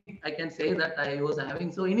hobby, I can say, that I was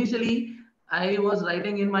having. So initially I was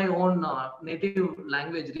writing in my own native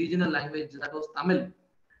language, regional language, that was Tamil.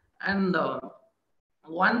 And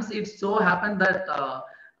once it so happened that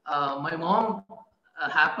my mom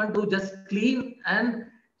happened to just clean, and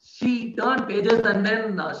she turned pages, and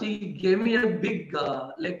then she gave me a big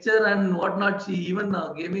lecture and whatnot. She even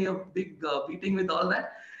gave me a big beating with all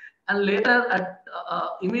that. And later,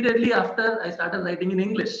 immediately after, I started writing in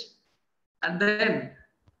English. And then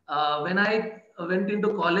when I went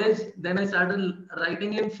into college, then I started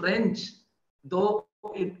writing in French. Though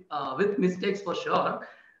it with mistakes for sure.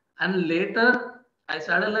 And later I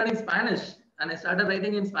started learning Spanish and I started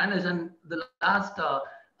writing in Spanish. And the last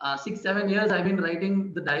 6-7 years, I've been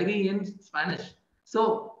writing the diary in Spanish.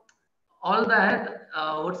 So all that,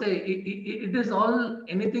 would say it is all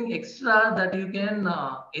anything extra that you can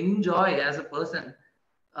enjoy as a person,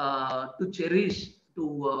 to cherish,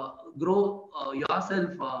 to grow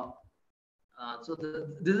yourself. So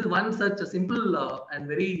this is one such a simple and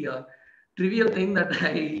very trivial thing that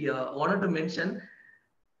I wanted to mention.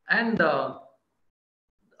 And the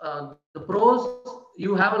pros,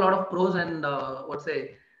 you have a lot of pros, and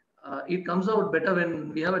it comes out better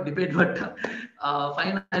when we have a debate. But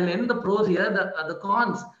fine, I'll end the pros here. The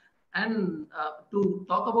cons, and to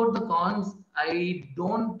talk about the cons, I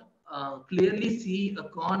don't clearly see a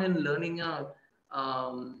con in learning a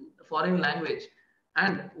foreign language.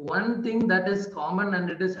 And one thing that is common, and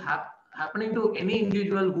it is happening to any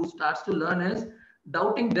individual who starts to learn, is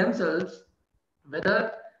doubting themselves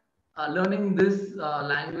whether learning this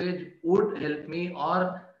language would help me,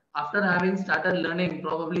 or after having started learning,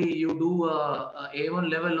 probably you do a A1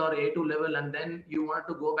 level or A2 level, and then you want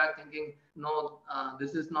to go back thinking, no,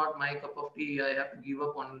 this is not my cup of tea, I have to give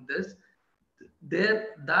up on this.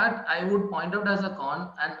 That I would point out as a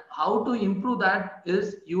con. And how to improve that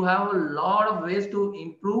is, you have a lot of ways to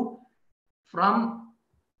improve, from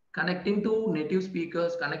connecting to native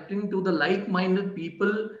speakers, connecting to the like-minded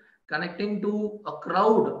people, connecting to a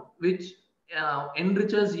crowd which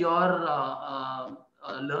enriches your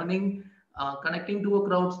learning, connecting to a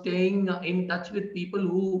crowd, staying in touch with people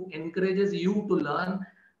who encourages you to learn.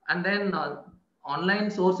 And then online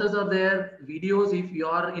sources are there, videos. If you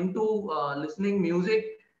are into listening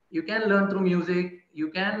music, you can learn through music. You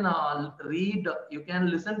can read, you can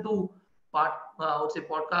listen to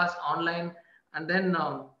podcast online, and then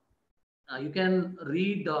you can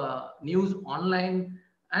read news online,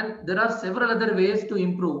 and there are several other ways to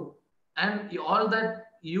improve. And all that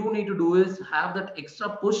you need to do is have that extra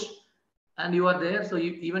push, and you are there. So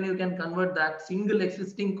even you can convert that single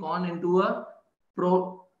existing con into a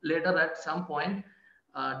pro later at some point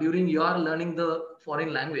during your learning the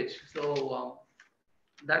foreign language. So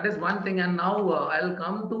that is one thing. And now I'll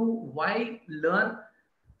come to why learn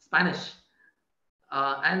Spanish,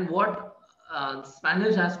 and what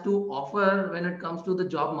Spanish has to offer when it comes to the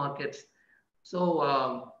job markets.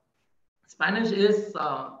 So Spanish is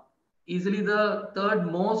easily the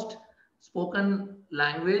third most spoken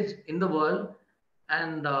language in the world,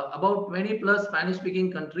 and about 20 plus Spanish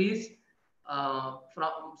speaking countries,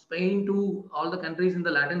 from Spain to all the countries in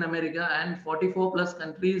the Latin America, and 44 plus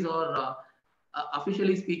countries are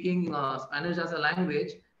officially speaking Spanish as a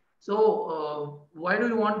language. So why do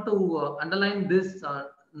you want to underline this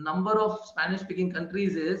number of Spanish speaking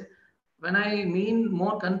countries is, when I mean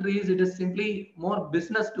more countries, it is simply more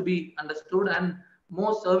business to be understood, and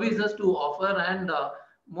more services to offer, and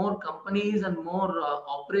more companies, and more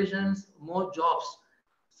operations, more jobs.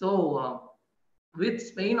 So with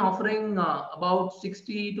Spain offering about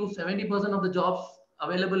 60 to 70% of the jobs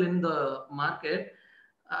available in the market,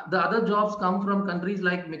 the other jobs come from countries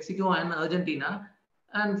like Mexico and Argentina,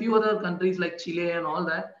 and few other countries like Chile and all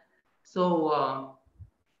that. So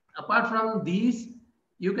apart from these,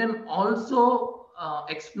 you can also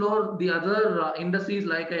explore the other industries.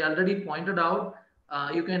 Like I already pointed out,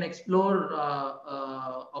 you can explore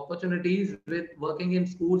opportunities with working in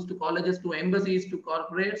schools, to colleges, to embassies, to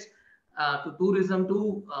corporates, to tourism,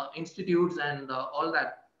 to institutes, and all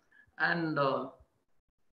that. And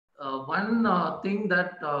one thing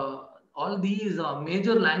that all these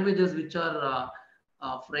major languages, which are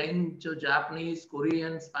French, Japanese,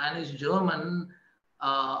 Korean, Spanish, German,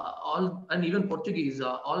 all, and even Portuguese,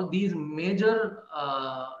 all these major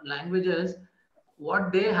languages,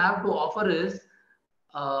 what they have to offer is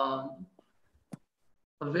a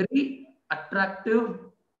very attractive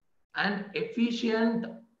and efficient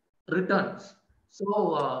returns.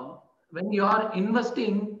 So when you are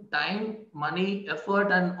investing time, money,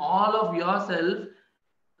 effort, and all of yourself,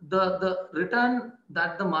 the return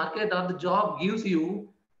that the market or the job gives you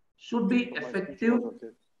should be effective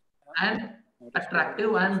and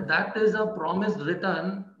attractive, and that is a promised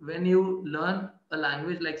return when you learn a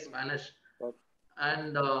language like Spanish.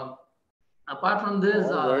 And apart from this,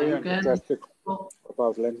 you can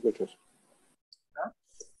about languages.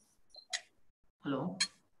 Hello.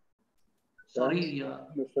 Sorry.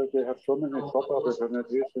 They have so many job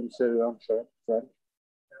opportunities in Sri Lanka, French.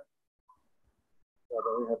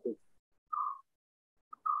 Very happy.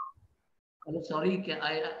 Hello, sorry,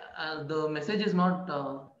 the message is not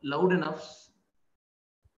loud enough.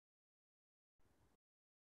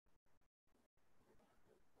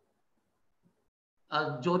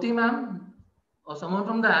 Jyoti ma'am or someone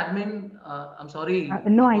from the admin, I'm sorry.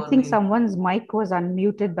 No, I think someone's mic was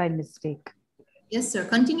unmuted by mistake. Yes, sir.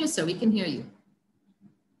 Continue, sir. We can hear you.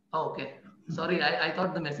 Oh, okay. Sorry, I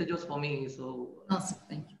thought the message was for me. So. No, sir.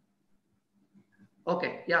 Thank you.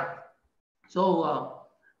 Okay, yeah. So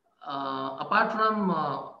apart from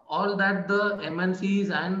all that the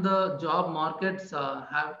MNCs and the job markets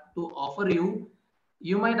have to offer you,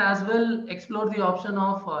 you might as well explore the option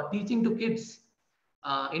of teaching to kids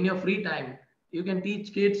in your free time. You can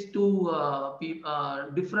teach kids to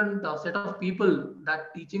different set of people.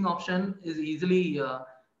 That teaching option is easily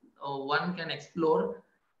one can explore.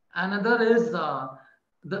 Another is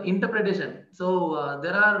the interpretation. So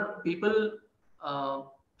there are people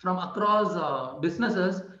from across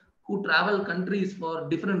businesses who travel countries for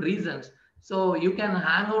different reasons. So you can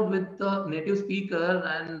hang out with the native speaker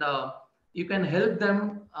and you can help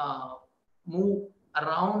them move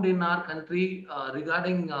around in our country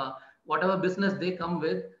regarding whatever business they come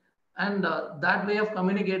with. And that way of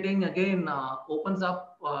communicating again opens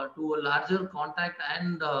up to a larger contact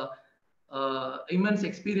and immense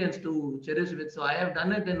experience to cherish with. So I have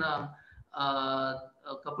done it in a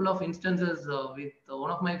couple of instances with one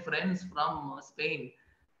of my friends from Spain.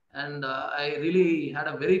 And I really had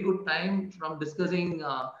a very good time from discussing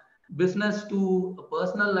business to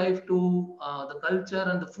personal life to the culture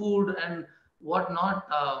and the food and whatnot,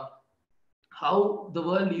 how the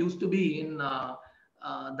world used to be in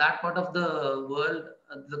that part of the world,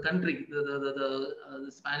 the country,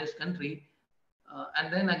 the Spanish country.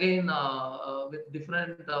 And then again with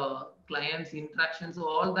different clients interactions, so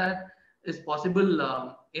all that is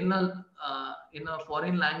possible in a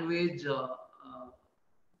foreign language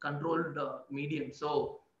controlled medium.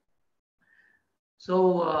 So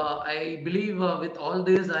I believe with all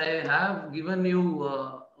this I have given you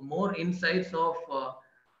more insights of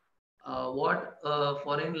what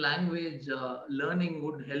foreign language learning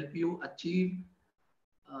would help you achieve,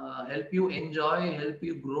 help you enjoy, help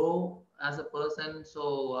you grow as a person.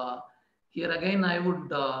 So here again, I would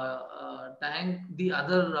thank the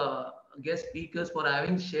other guest speakers for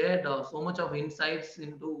having shared so much of insights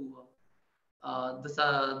into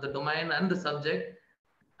the domain and the subject.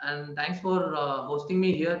 And thanks for hosting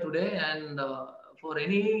me here today. And for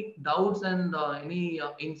any doubts and any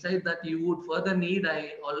insight that you would further need,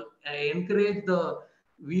 I encourage the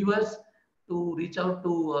viewers to reach out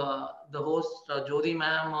to the host, Jyoti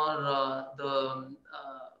ma'am, or the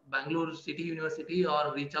Bangalore City University,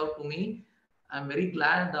 or reach out to me. I'm very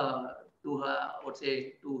glad to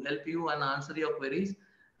help you and answer your queries.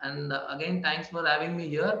 And again, thanks for having me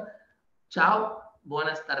here. Ciao,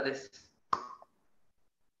 buenas tardes.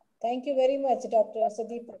 Thank you very much, Dr.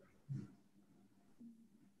 Deepak.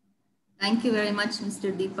 Thank you very much,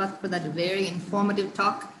 Mr. Deepak, for that very informative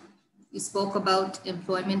talk. You spoke about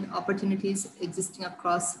employment opportunities existing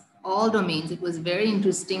across all domains. It was very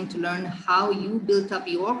interesting to learn how you built up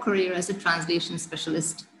your career as a translation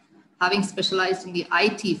specialist, having specialized in the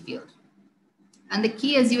IT field. And the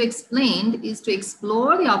key, as you explained, is to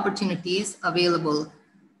explore the opportunities available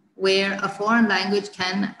where a foreign language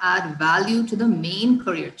can add value to the main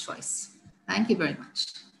career choice. Thank you very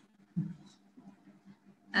much.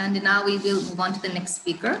 And now we will move on to the next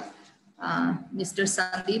speaker, Mr.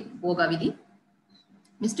 Sandeep Bogavili.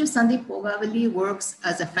 Mr. Sandeep Bogavili works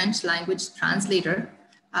as a French language translator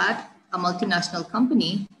at a multinational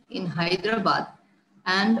company in Hyderabad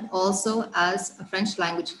and also as a French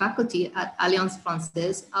language faculty at Alliance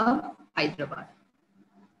Française of Hyderabad.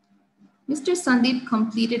 Mr. Sandeep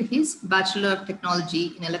completed his Bachelor of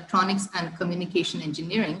Technology in Electronics and Communication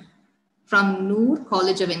Engineering from Noor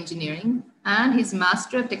College of Engineering and his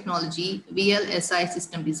Master of Technology VLSI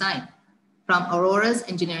System Design from Aurora's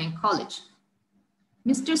Engineering College.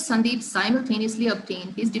 Mr. Sandeep simultaneously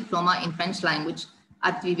obtained his diploma in French language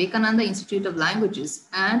at Vivekananda Institute of Languages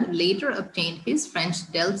and later obtained his French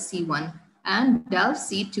DELF C1 and DELF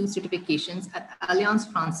C2 certifications at Alliance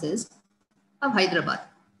Française of Hyderabad.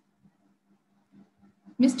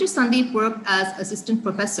 Mr. Sandeep worked as assistant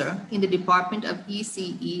professor in the Department of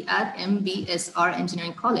ECE at MBSR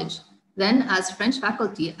Engineering College, then as French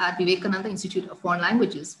faculty at Vivekananda Institute of Foreign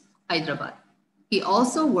Languages, Hyderabad. He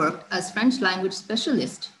also worked as French language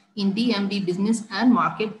specialist in DMB Business and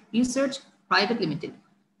Market Research Private Limited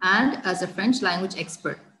and as a French language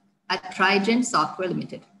expert at Trigent Software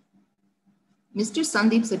Limited. Mr.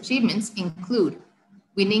 Sandeep's achievements include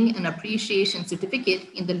winning an appreciation certificate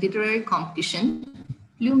in the literary competition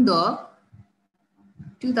Plume d'Or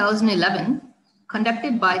 2011,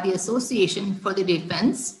 conducted by the Association for the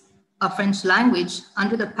Defense of French Language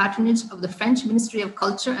under the patronage of the French Ministry of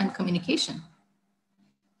Culture and Communication.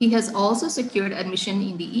 He has also secured admission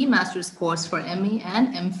in the e-Masters course for MA and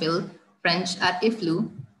MPhil French at IFLU,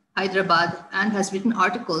 Hyderabad, and has written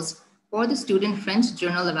articles for the student French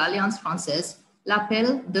journal of Alliance Française,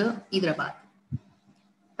 L'Appel de Hyderabad.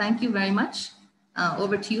 Thank you very much.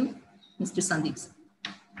 Over to you, Mr. Sandeep.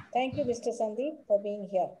 Thank you, Mr. Sandeep, for being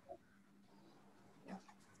here.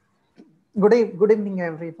 Good evening,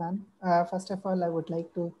 everyone. First of all, I would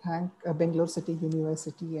like to thank Bangalore City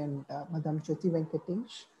University and Madam Jyoti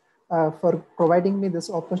Venkatesh for providing me this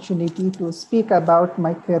opportunity to speak about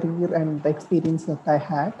my career and the experience that I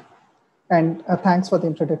had. And thanks for the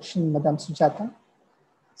introduction, Madam Sujata.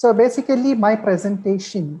 So basically, my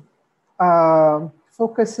presentation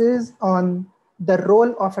focuses on the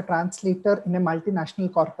role of a translator in a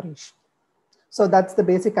multinational corporation. So that's the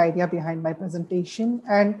basic idea behind my presentation.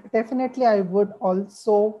 And definitely I would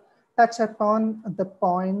also touch upon the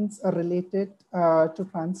points related to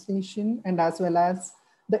translation, and as well as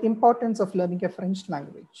the importance of learning a French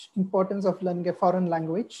language, importance of learning a foreign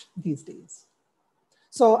language these days.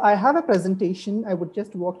 So I have a presentation. I would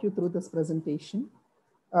just walk you through this presentation.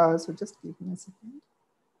 So just give me a second.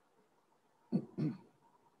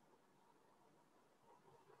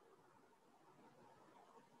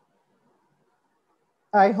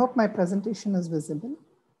 I hope my presentation is visible.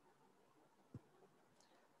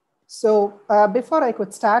 So before I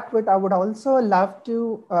could start with, I would also love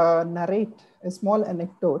to narrate a small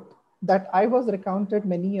anecdote that I was recounted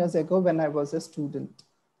many years ago when I was a student.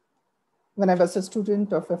 When I was a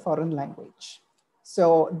student of a foreign language.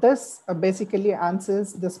 So this basically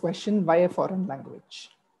answers this question, why a foreign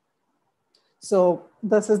language? So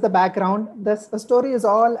this is the background. This story is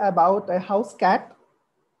all about a house cat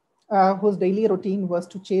whose daily routine was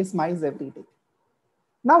to chase mice every day.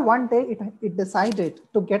 Now one day it decided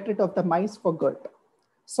to get rid of the mice for good.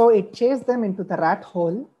 So it chased them into the rat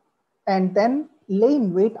hole and then lay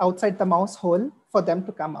in wait outside the mouse hole for them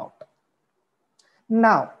to come out.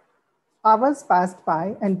 Now, hours passed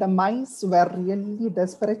by and the mice were really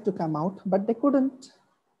desperate to come out, but they couldn't.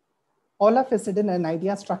 All of a sudden, an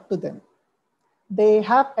idea struck to them. They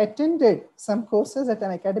have attended some courses at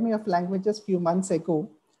an Academy of Languages a few months ago,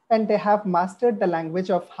 and they have mastered the language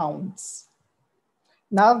of hounds.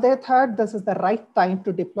 Now they thought this is the right time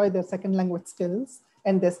to deploy their second language skills,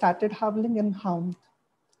 and they started howling in hound.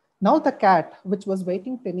 Now the cat, which was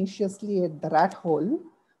waiting tenaciously at the rat hole,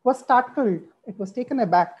 was startled. It was taken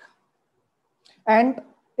aback. And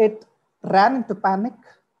it ran into panic,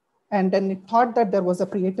 and then it thought that there was a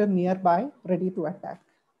predator nearby ready to attack.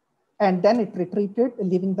 And then it retreated,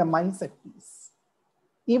 leaving the mice at peace.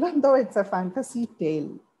 Even though it's a fantasy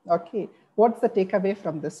tale, okay, what's the takeaway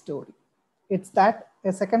from this story? It's that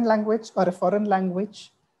a second language or a foreign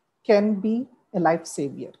language can be a life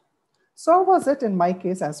savior. So was it in my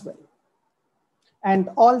case as well. And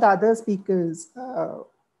all the other speakers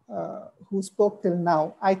who spoke till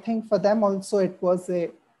now, I think for them also it was a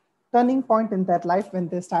turning point in their life when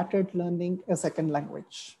they started learning a second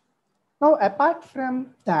language. Now, apart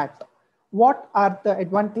from that, what are the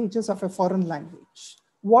advantages of a foreign language?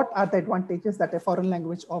 What are the advantages that a foreign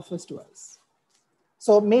language offers to us?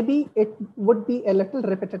 So maybe it would be a little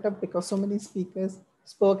repetitive because so many speakers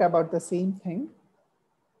spoke about the same thing,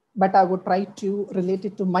 but I would try to relate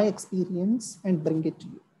it to my experience and bring it to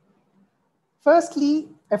you. Firstly,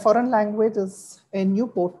 a foreign language is a new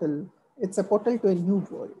portal. It's a portal to a new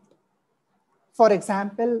world. For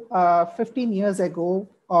example, 15 years ago,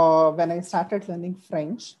 when I started learning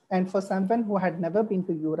French, and for someone who had never been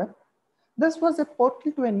to Europe, this was a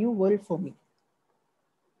portal to a new world for me.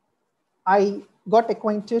 I got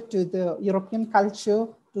acquainted to the European culture,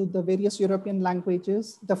 to the various European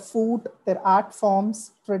languages, the food, their art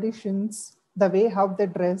forms, traditions, the way how they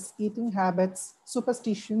dress, eating habits,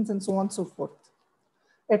 superstitions, and so on and so forth.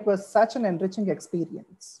 It was such an enriching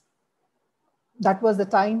experience. That was the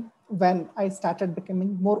time when I started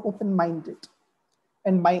becoming more open-minded,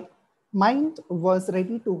 and my mind was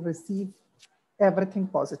ready to receive everything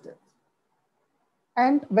positive.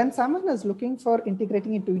 And when someone is looking for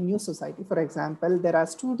integrating into a new society, for example, there are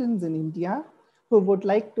students in India who would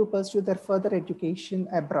like to pursue their further education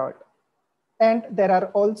abroad. And there are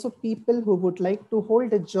also people who would like to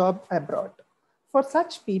hold a job abroad. For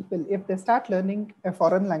such people, if they start learning a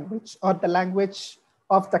foreign language or the language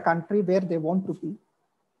of the country where they want to be,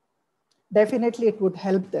 definitely it would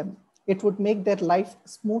help them. It would make their life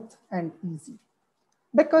smooth and easy.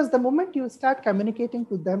 Because the moment you start communicating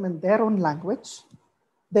to them in their own language,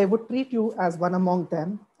 they would treat you as one among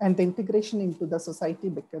them, and the integration into the society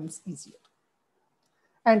becomes easier.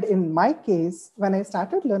 And in my case, when I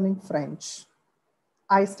started learning French,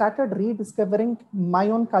 I started rediscovering my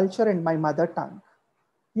own culture and my mother tongue.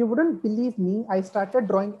 You wouldn't believe me, I started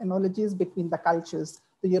drawing analogies between the cultures,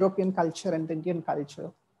 the European culture and the Indian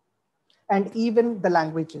culture, and even the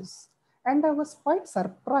languages. And I was quite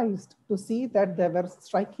surprised to see that there were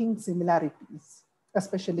striking similarities,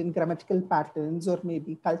 especially in grammatical patterns or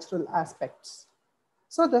maybe cultural aspects.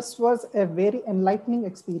 So this was a very enlightening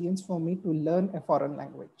experience for me to learn a foreign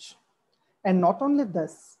language. And not only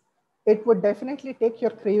this, it would definitely take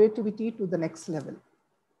your creativity to the next level.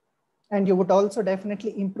 And you would also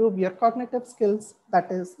definitely improve your cognitive skills.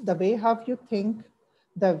 That is the way how you think,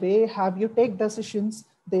 the way how you take decisions,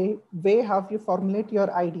 the way how you formulate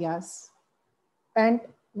your ideas. And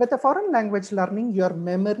with a foreign language learning, your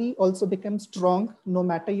memory also becomes strong no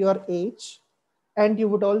matter your age. And you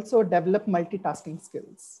would also develop multitasking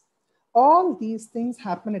skills. All these things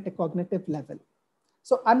happen at a cognitive level.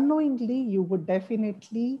 So unknowingly, you would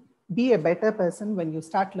definitely be a better person when you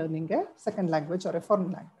start learning a second language or a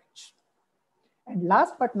foreign language. And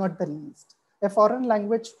last but not the least, a foreign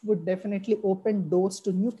language would definitely open doors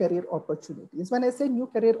to new career opportunities. When I say new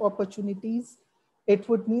career opportunities, it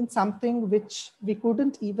would mean something which we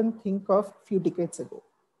couldn't even think of a few decades ago.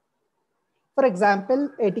 For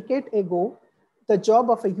example, a decade ago, the job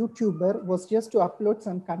of a YouTuber was just to upload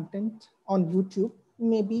some content on YouTube,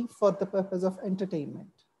 maybe for the purpose of entertainment.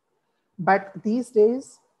 But these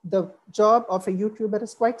days, the job of a YouTuber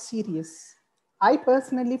is quite serious. I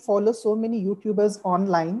personally follow so many YouTubers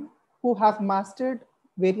online who have mastered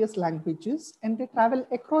various languages, and they travel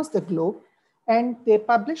across the globe and they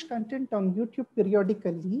publish content on YouTube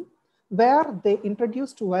periodically where they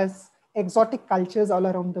introduce to us exotic cultures all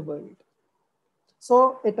around the world.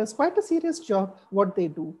 So it is quite a serious job what they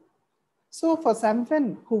do. So for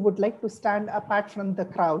someone who would like to stand apart from the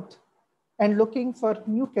crowd and looking for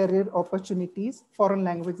new career opportunities, foreign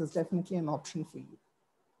language is definitely an option for you.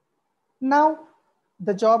 Now,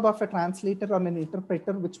 the job of a translator or an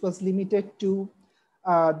interpreter, which was limited to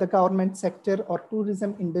the government sector or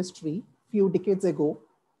tourism industry a few decades ago,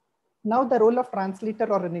 now the role of translator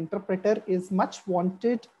or an interpreter is much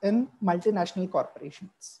wanted in multinational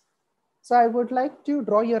corporations. So I would like to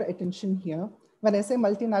draw your attention here. When I say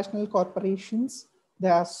multinational corporations,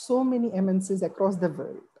 there are so many MNCs across the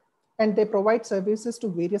world, and they provide services to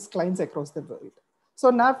various clients across the world.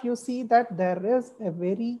 So now you see that there is a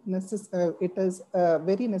very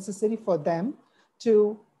very necessary for them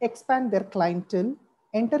to expand their clientele,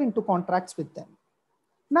 enter into contracts with them.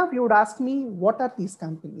 Now you would ask me, what are these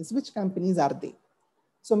companies? Which companies are they?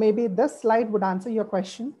 So maybe this slide would answer your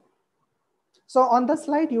question. So on the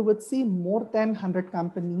slide, you would see more than 100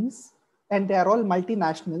 companies, and they are all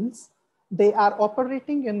multinationals. They are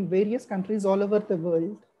operating in various countries all over the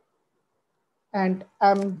world. And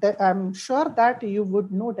I'm sure that you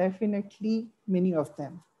would know definitely many of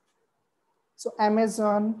them. So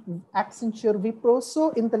Amazon, Accenture, Wipro.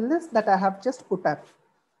 So in the list that I have just put up,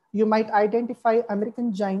 you might identify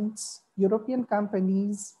American giants, European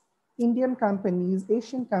companies, Indian companies,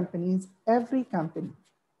 Asian companies. Every company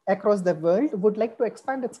across the world would like to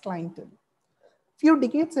expand its clientele. Few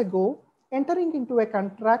decades ago, entering into a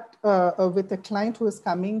contract with a client who is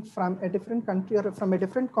coming from a different country or from a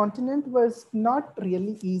different continent was not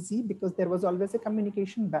really easy because there was always a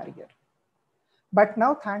communication barrier. But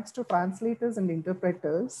now, thanks to translators and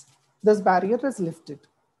interpreters, this barrier is lifted.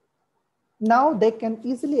 Now they can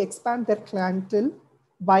easily expand their clientele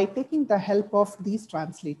by taking the help of these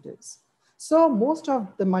translators. So most of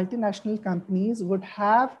the multinational companies would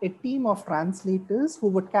have a team of translators who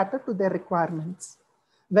would cater to their requirements.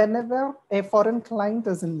 Whenever a foreign client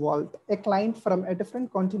is involved, a client from a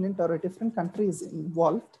different continent or a different country is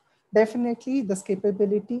involved, definitely this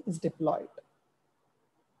capability is deployed.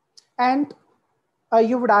 And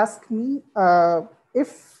you would ask me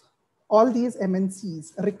if all these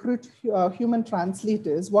MNCs recruit human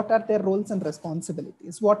translators, what are their roles and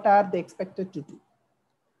responsibilities? What are they expected to do?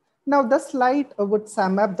 Now, this slide would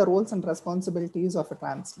sum up the roles and responsibilities of a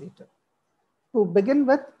translator. To begin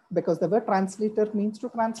with, because the word translator means to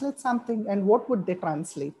translate something, and what would they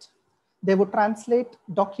translate? They would translate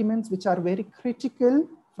documents which are very critical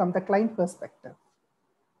from the client perspective.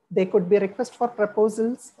 They could be request for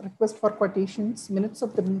proposals, request for quotations, minutes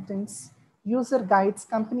of the meetings, user guides,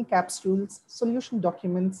 company capsules, solution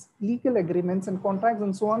documents, legal agreements and contracts,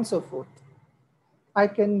 and so on and so forth. I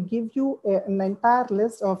can give you an entire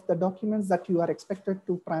list of the documents that you are expected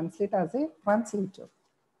to translate as a translator.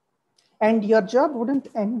 And your job wouldn't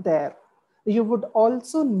end there. You would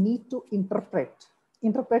also need to interpret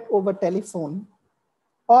over telephone,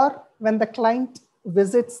 or when the client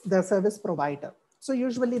visits the service provider. So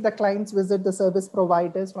usually the clients visit the service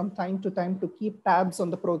providers from time to time to keep tabs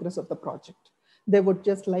on the progress of the project. They would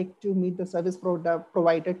just like to meet the service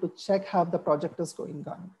provider to check how the project is going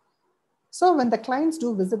on. So when the clients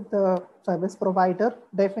do visit the service provider,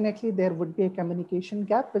 definitely there would be a communication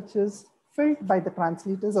gap, which is filled by the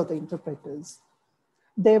translators or the interpreters.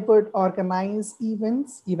 They would organize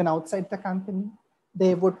events even outside the company.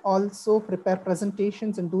 They would also prepare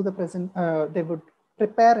presentations and do the they would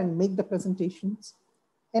prepare and make the presentations.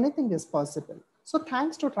 Anything is possible. So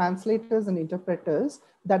thanks to translators and interpreters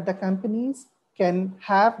that the companies can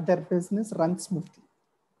have their business run smoothly.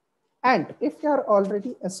 And if you're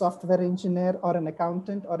already a software engineer or an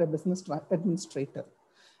accountant or a business administrator,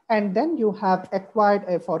 and then you have acquired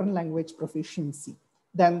a foreign language proficiency,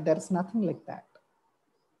 then there's nothing like that.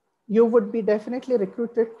 You would be definitely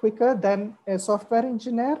recruited quicker than a software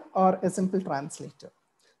engineer or a simple translator,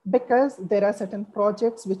 because there are certain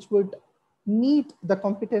projects which would need the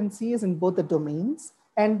competencies in both the domains,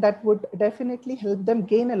 and that would definitely help them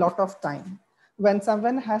gain a lot of time. When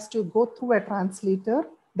someone has to go through a translator,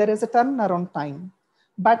 there is a turnaround time.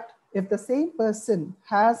 But if the same person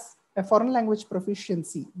has a foreign language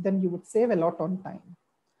proficiency, then you would save a lot on time.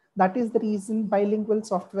 That is the reason bilingual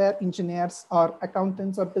software engineers or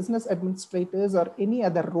accountants or business administrators or any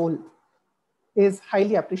other role is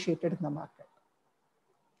highly appreciated in the market.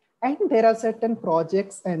 And there are certain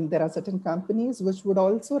projects and there are certain companies which would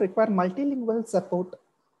also require multilingual support.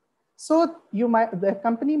 So the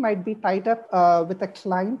company might be tied up with a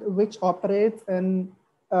client which operates in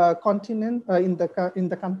continent in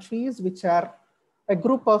the countries which are a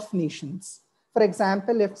group of nations. For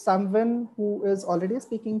example, if someone who is already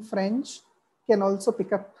speaking French can also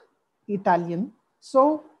pick up Italian,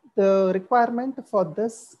 so the requirement for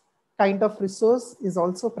this kind of resource is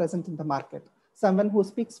also present in the market. Someone who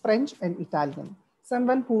speaks French and Italian,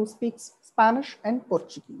 someone who speaks Spanish and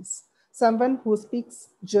Portuguese, someone who speaks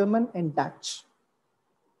German and Dutch.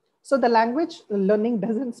 So the language learning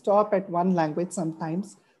doesn't stop at one language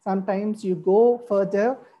sometimes. Sometimes you go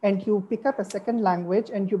further and you pick up a second language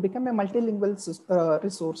and you become a multilingual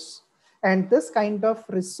resource. And this kind of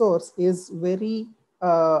resource is very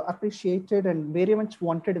appreciated and very much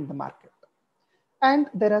wanted in the market. And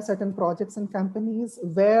there are certain projects and companies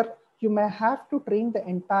where you may have to train the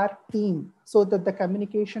entire team so that the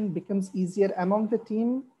communication becomes easier among the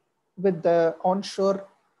team with the onshore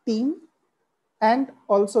team and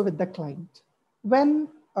also with the client. When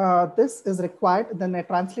this is required, then a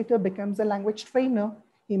translator becomes a language trainer.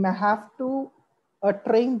 He may have to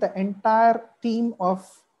train the entire team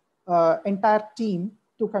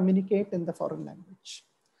to communicate in the foreign language.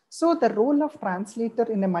 So the role of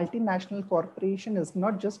translator in a multinational corporation is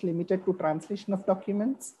not just limited to translation of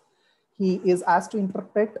documents. He is asked to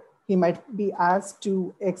interpret. He might be asked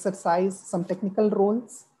to exercise some technical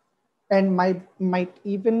roles, and might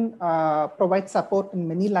even provide support in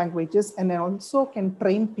many languages, and also can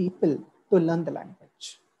train people to learn the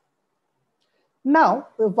language. Now,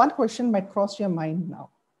 one question might cross your mind now.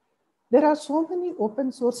 There are so many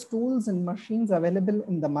open source tools and machines available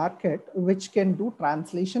in the market which can do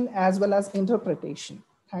translation as well as interpretation.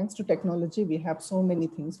 Thanks to technology, we have so many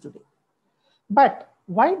things today. But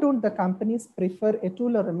why don't the companies prefer a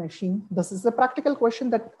tool or a machine? This is a practical question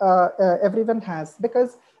that everyone has,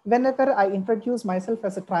 because whenever I introduce myself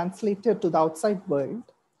as a translator to the outside world,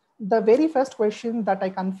 the very first question that I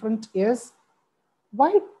confront is,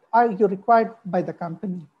 why are you required by the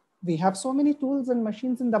company? We have so many tools and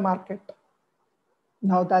machines in the market.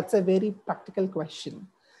 Now that's a very practical question.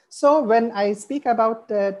 So when I speak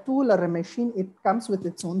about a tool or a machine, it comes with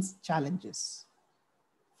its own challenges.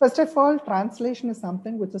 First of all, translation is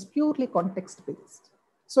something which is purely context-based.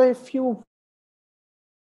 So if you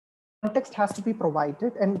context has to be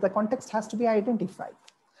provided and the context has to be identified.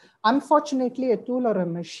 Unfortunately, a tool or a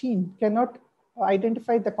machine cannot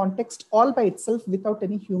identify the context all by itself without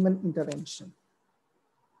any human intervention.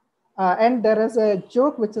 And there is a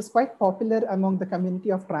joke which is quite popular among the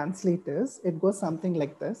community of translators. It goes something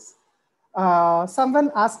like this. Someone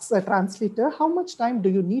asks a translator, how much time do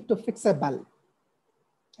you need to fix a bulb?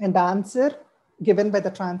 And the answer given by the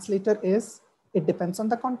translator is, it depends on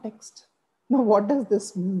the context. Now, what does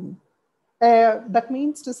this mean? That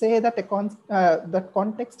means to say that that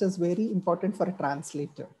context is very important for a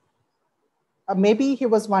translator. Maybe he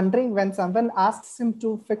was wondering, when someone asks him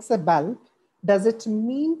to fix a bulb, does it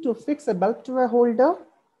mean to fix a bulb to a holder?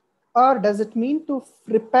 Or does it mean to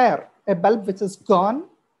repair a bulb which is gone,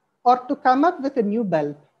 or to come up with a new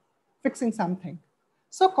bulb, fixing something?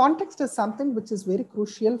 So context is something which is very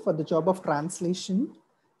crucial for the job of translation,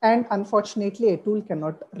 and unfortunately a tool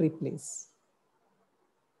cannot replace.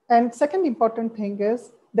 And second important thing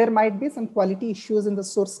is, there might be some quality issues in the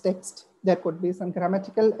source text. There could be some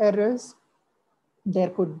grammatical errors. There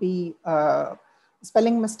could be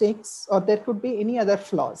spelling mistakes, or there could be any other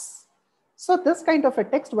flaws. So this kind of a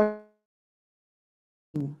text, the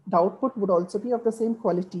output would also be of the same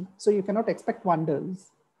quality. So you cannot expect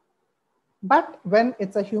wonders. But when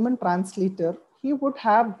it's a human translator, he would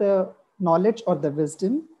have the knowledge or the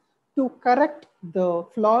wisdom to correct the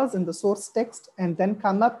flaws in the source text and then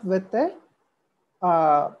come up with a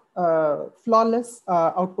flawless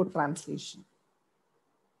output translation.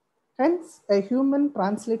 Hence, a human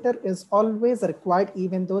translator is always required,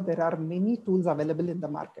 even though there are many tools available in the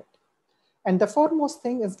market. And the foremost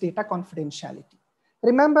thing is data confidentiality.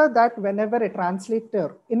 Remember that whenever a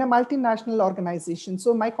translator in a multinational organization,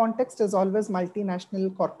 so my context is always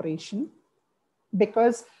multinational corporation,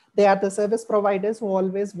 because they are the service providers who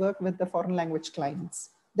always work with the foreign language clients.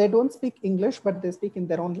 They don't speak English, but they speak in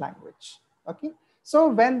their own language. Okay. So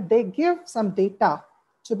when they give some data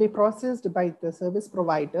to be processed by the service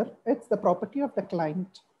provider, it's the property of the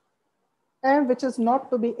client, and which is not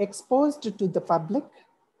to be exposed to the public,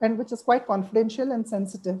 and which is quite confidential and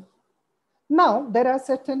sensitive. Now, there are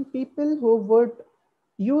certain people who would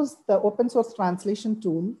use the open source translation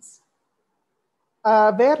tools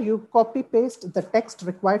where you copy paste the text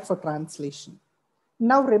required for translation.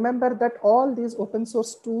 Now remember that all these open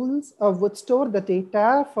source tools would store the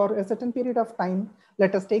data for a certain period of time.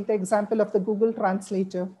 Let us take the example of the Google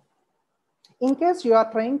Translator. In case you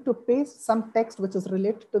are trying to paste some text which is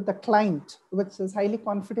related to the client, which is highly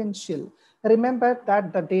confidential, remember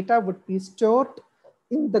that the data would be stored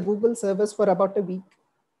in the Google service for about a week.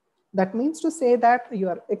 That means to say that you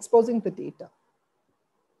are exposing the data.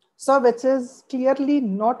 So which is clearly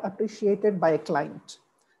not appreciated by a client.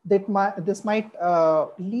 This might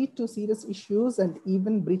lead to serious issues and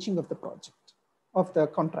even breaching of the project, of the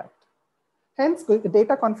contract. Hence,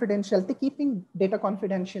 data confidentiality, keeping data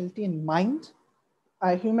confidentiality in mind,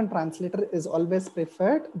 a human translator is always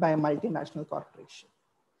preferred by a multinational corporation.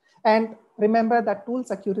 And remember that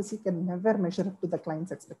tool's accuracy can never measure up to the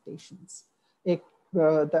client's expectations.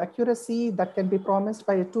 The accuracy that can be promised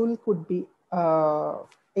by a tool could be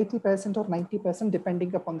 80% or 90%,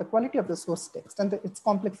 depending upon the quality of the source text and its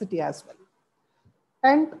complexity as well.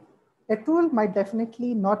 And a tool might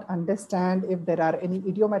definitely not understand if there are any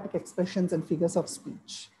idiomatic expressions and figures of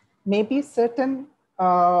speech. Maybe certain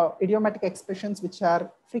idiomatic expressions which are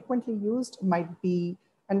frequently used might be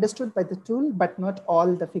understood by the tool, but not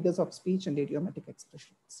all the figures of speech and idiomatic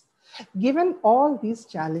expressions. Given all these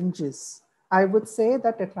challenges, I would say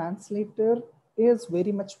that a translator is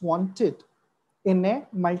very much wanted in a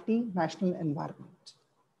multinational environment.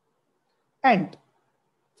 And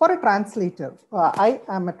for a translator, I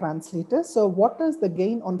am a translator. So what is the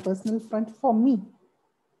gain on personal front for me?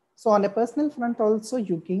 So on a personal front also,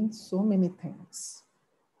 you gain so many things.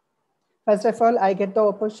 First of all, I get the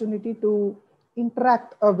opportunity to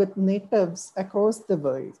interact with natives across the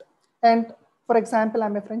world. And for example,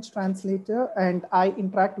 I'm a French translator and I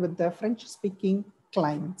interact with the French speaking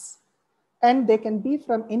clients. And they can be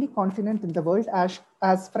from any continent in the world,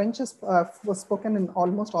 as French was spoken in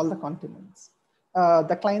almost all the continents.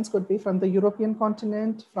 The clients could be from the European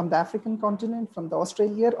continent, from the African continent, from the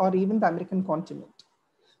Australia, or even the American continent.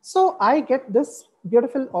 So I get this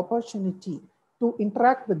beautiful opportunity to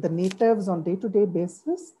interact with the natives on day-to-day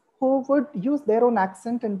basis, who would use their own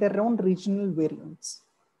accent and their own regional variants.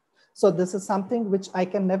 So this is something which I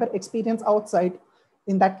can never experience outside.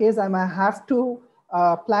 In that case, I might have to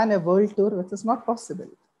plan a world tour, which is not possible.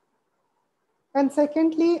 And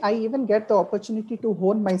secondly, I even get the opportunity to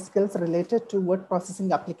hone my skills related to word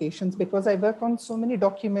processing applications, because I work on so many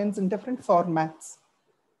documents in different formats.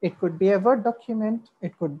 It could be a Word document,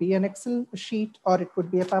 it could be an Excel sheet, or it could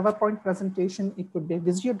be a PowerPoint presentation, it could be a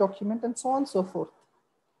Visio document, and so on and so forth.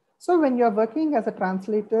 So when you're working as a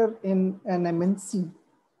translator in an MNC,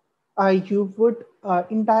 you would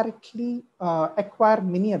indirectly acquire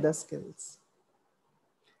many other skills.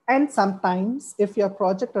 And sometimes if your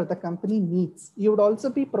project or the company needs, you would also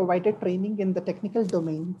be provided training in the technical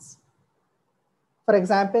domains. For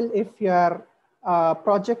example, if your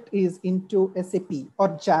project is into SAP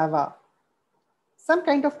or Java, some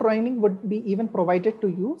kind of training would be even provided to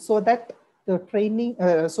you so that the training,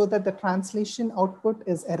 so that the translation output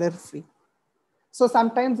is error-free. So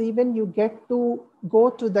sometimes even you get to go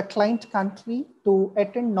to the client country to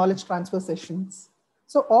attend knowledge transfer sessions.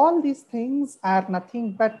 So all these things are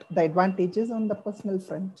nothing but the advantages on the personal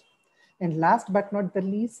front. And last but not the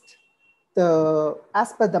least,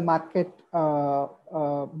 as per the market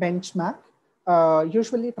benchmark,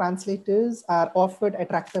 usually translators are offered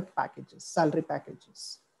attractive packages, salary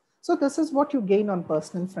packages. So this is what you gain on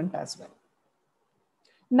personal front as well.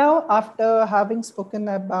 Now, after having spoken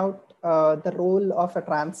about the role of a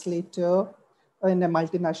translator in a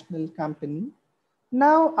multinational company,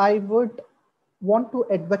 now I would want to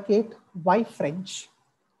advocate why French.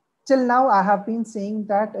 Till now, I have been saying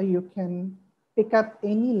that you can pick up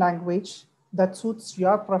any language that suits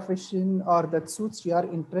your profession or that suits your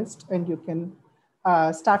interest, and you can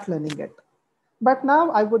start learning it. But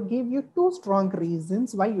now I would give you two strong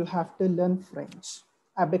reasons why you have to learn French.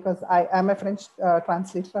 Because I am a French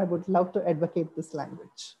translator, I would love to advocate this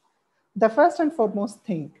language. The first and foremost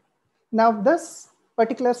thing, now this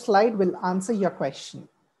particular slide will answer your question.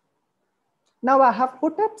 Now I have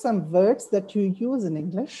put up some words that you use in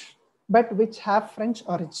English, but which have French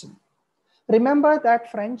origin. Remember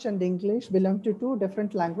that French and English belong to two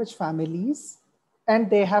different language families and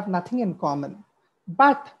they have nothing in common.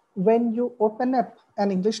 But when you open up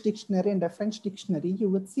an English dictionary and a French dictionary, you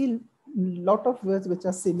would see a lot of words which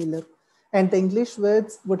are similar, and the English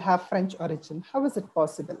words would have French origin. How is it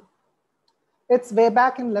possible? It's way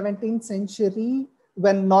back in 11th century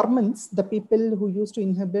when Normans, the people who used to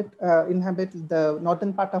inhabit the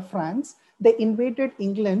northern part of France, they invaded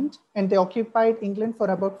England and they occupied England for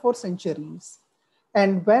about 4 centuries.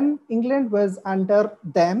 And when England was under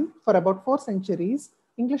them for about 4 centuries,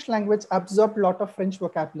 English language absorbed a lot of French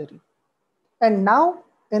vocabulary. And now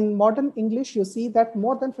in modern English, you see that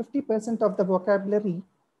more than 50% of the vocabulary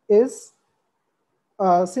is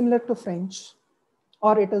similar to French,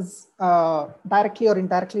 or it is directly or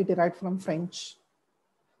indirectly derived from French.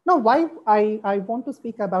 Now, why I want to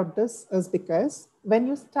speak about this is because when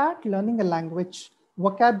you start learning a language,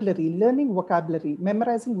 learning vocabulary,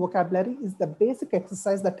 memorizing vocabulary is the basic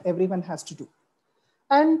exercise that everyone has to do.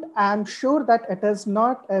 And I'm sure that it is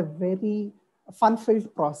not a very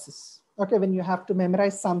fun-filled process. Okay, when you have to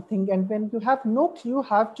memorize something and when you have no clue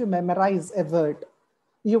how to memorize a word,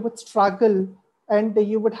 you would struggle and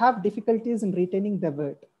you would have difficulties in retaining the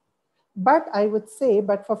word. But I would say,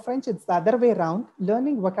 but for French, it's the other way around.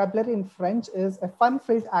 Learning vocabulary in French is a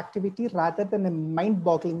fun-filled activity rather than a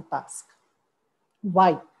mind-boggling task.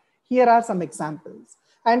 Why? Here are some examples.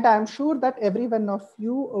 And I'm sure that every one of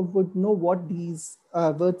you would know what these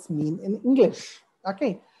words mean in English.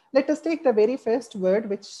 Okay, let us take the very first word,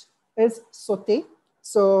 which is sauté.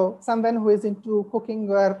 So someone who is into cooking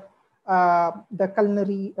or the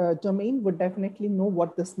culinary domain would definitely know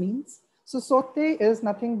what this means. So sauté is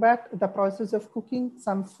nothing but the process of cooking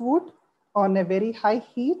some food on a very high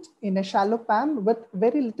heat in a shallow pan with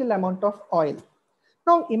very little amount of oil.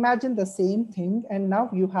 Now imagine the same thing, and now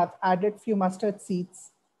you have added few mustard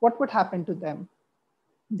seeds. What would happen to them?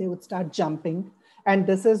 They would start jumping. And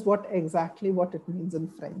this is exactly what it means in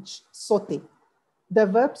French, sauté. The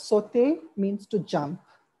verb sauté means to jump.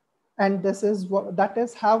 And that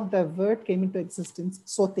is how the word came into existence,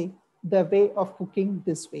 sauté, the way of cooking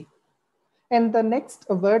this way. And the next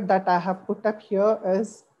word that I have put up here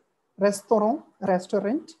is restaurant.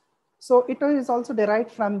 So it is also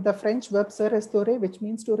derived from the French verb se restaurer, which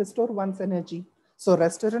means to restore one's energy. So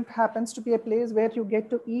restaurant happens to be a place where you get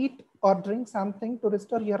to eat or drink something to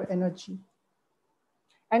restore your energy.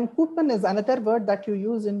 And coupon is another word that you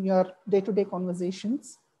use in your day-to-day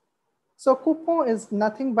conversations. So coupon is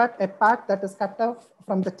nothing but a part that is cut off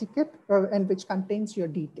from the ticket and which contains your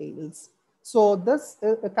details. So this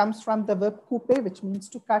comes from the verb couper, which means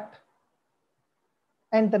to cut.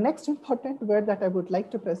 And the next important word that I would like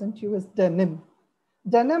to present to you is denim.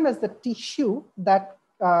 Denim is the tissue that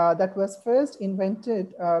was first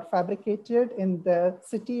invented or fabricated in the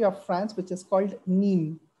city of France, which is called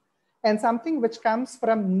Nîmes. And something which comes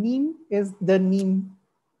from Nîmes is the Nîmes.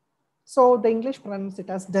 So the English pronounce it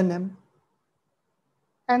as denim.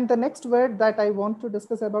 And the next word that I want to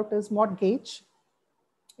discuss about is mortgage.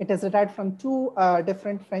 It is derived from two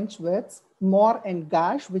different French words, mort and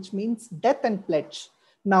gage, which means death and pledge.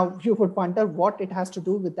 Now you would wonder what it has to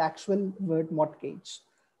do with the actual word mortgage.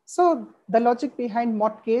 So the logic behind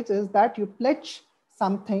mortgage is that you pledge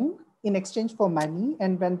something in exchange for money.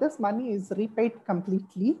 And when this money is repaid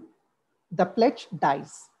completely, the pledge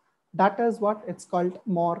dies. That is what it's called,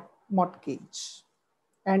 mortgage.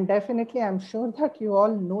 And definitely, I'm sure that you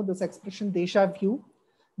all know this expression, déjà vu,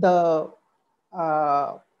 the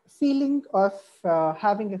feeling of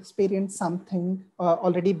having experienced something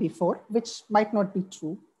already before, which might not be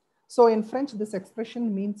true. So in French, this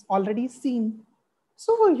expression means already seen.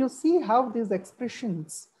 So you see how these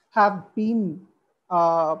expressions have been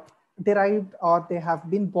derived or they have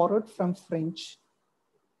been borrowed from French.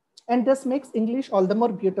 And this makes English all the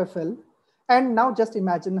more beautiful. And now just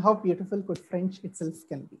imagine how beautiful could French itself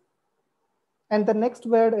can be. And the next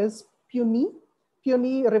word is puny.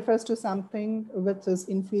 Puny refers to something which is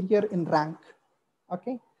inferior in rank.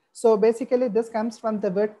 Okay, so basically this comes from the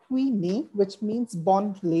word puine, which means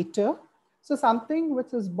born later. So something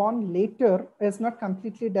which is born later is not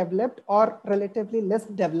completely developed or relatively less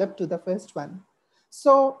developed to the first one.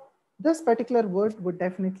 So this particular word would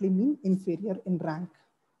definitely mean inferior in rank.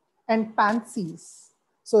 And pansies.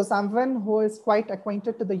 So someone who is quite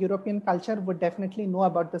acquainted to the European culture would definitely know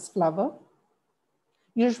about this flower.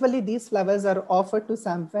 Usually these flowers are offered to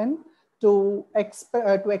someone to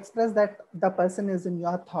express that the person is in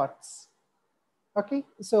your thoughts. Okay,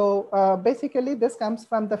 so basically this comes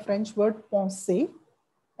from the French word penser,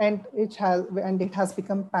 and it has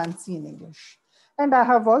become pansy in English. And I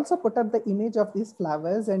have also put up the image of these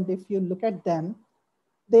flowers, and if you look at them,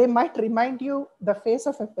 they might remind you the face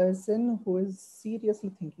of a person who is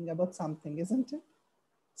seriously thinking about something, isn't it?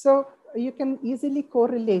 So you can easily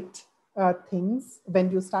correlate things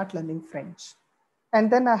when you start learning French. And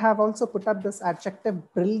then I have also put up this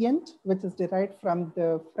adjective brilliant, which is derived from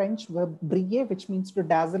the French verb briller, which means to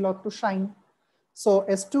dazzle or to shine. So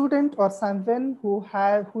a student or someone who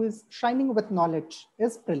is shining with knowledge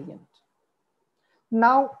is brilliant.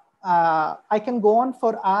 Now, I can go on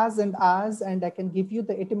for hours and hours, and I can give you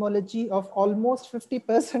the etymology of almost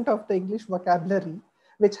 50% of the English vocabulary,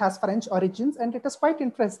 which has French origins, and it is quite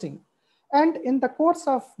interesting. And in the course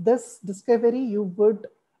of this discovery, you would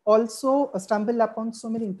also stumble upon so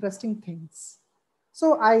many interesting things.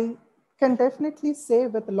 So I can definitely say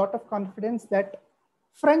with a lot of confidence that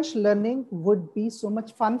French learning would be so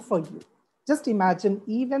much fun for you. Just imagine,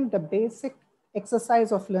 even the basic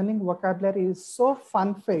exercise of learning vocabulary is so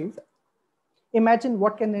fun-filled. Imagine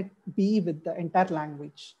what can it be with the entire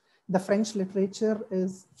language. The French literature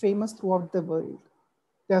is famous throughout the world.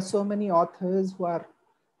 There are so many authors who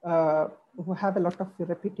have a lot of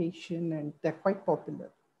reputation, and they're quite popular.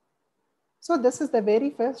 So this is the very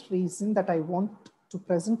first reason that I want to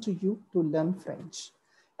present to you to learn French.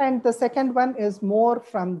 And the second one is more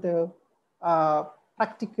from the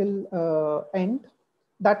practical end.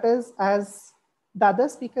 That is, as the other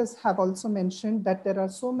speakers have also mentioned, that there are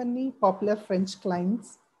so many popular French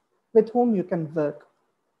clients with whom you can work.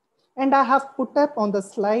 And I have put up on the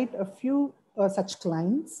slide a few such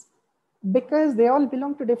clients, because they all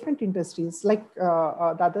belong to different industries. Like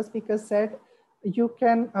the other speaker said, you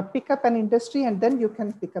can pick up an industry and then you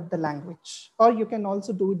can pick up the language, or you can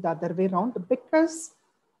also do it the other way around, because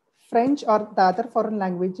French or the other foreign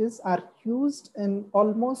languages are used in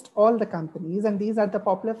almost all the companies, and these are the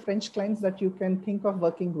popular French clients that you can think of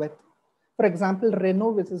working with. For example,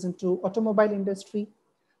 Renault, which is into automobile industry,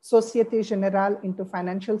 Societe Generale into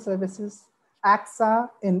financial services, AXA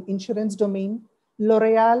in insurance domain,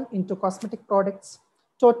 L'Oreal into cosmetic products,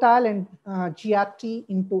 Total and GRT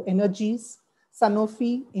into energies,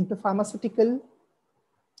 Sanofi into pharmaceutical,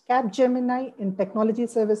 Capgemini in technology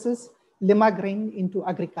services, Limagrain into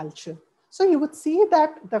agriculture. So you would see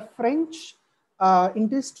that the French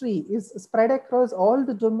industry is spread across all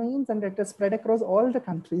the domains, and it is spread across all the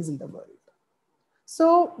countries in the world.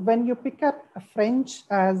 So when you pick up French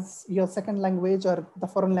as your second language or the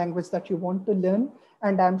foreign language that you want to learn,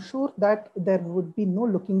 and I'm sure that there would be no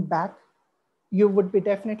looking back, you would be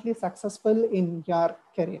definitely successful in your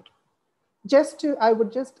career. I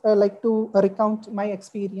would just like to recount my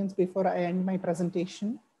experience before I end my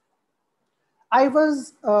presentation. I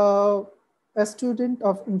was a student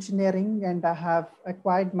of engineering, and I have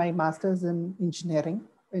acquired my master's in engineering,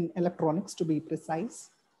 in electronics to be precise.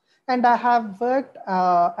 And I have worked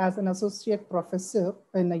as an associate professor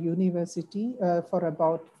in a university for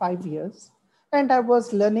about 5 years. And I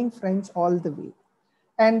was learning French all the way.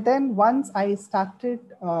 And then once I started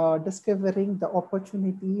discovering the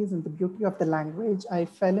opportunities and the beauty of the language, I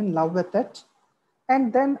fell in love with it.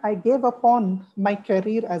 And then I gave up on my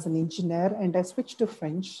career as an engineer, and I switched to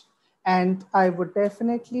French. And I would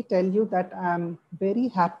definitely tell you that I'm very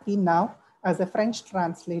happy now as a French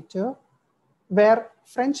translator, where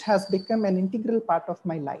French has become an integral part of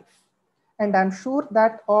my life. And I'm sure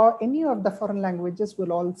that any of the foreign languages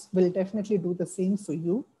will definitely do the same for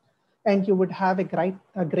you, and you would have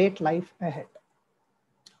a great life ahead.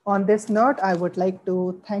 On this note, I would like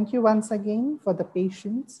to thank you once again for the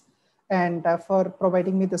patience and for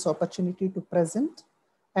providing me this opportunity to present.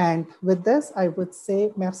 And with this, I would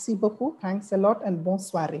say merci beaucoup, thanks a lot, and bonne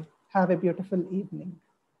soirée. Have a beautiful evening.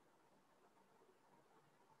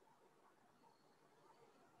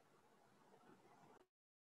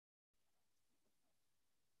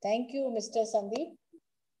 Thank you, Mr. Sandeep.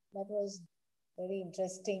 That was very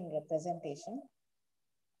interesting presentation.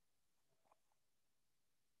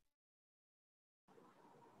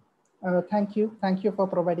 Thank you. Thank you for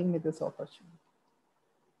providing me this opportunity.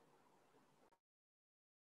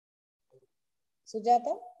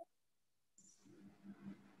 Sujata?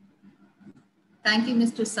 Thank you,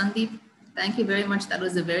 Mr. Sandeep. Thank you very much. That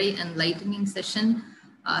was a very enlightening session.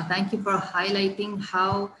 Thank you for highlighting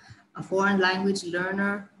how a foreign language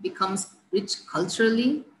learner becomes rich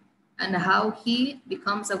culturally and how he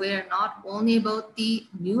becomes aware not only about the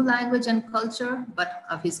new language and culture, but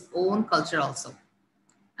of his own culture also.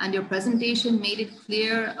 And your presentation made it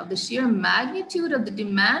clear of the sheer magnitude of the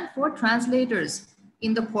demand for translators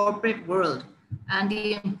in the corporate world and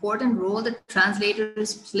the important role that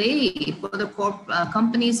translators play for the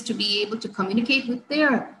companies to be able to communicate with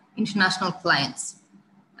their international clients.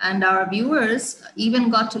 And our viewers even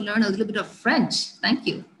got to learn a little bit of French. Thank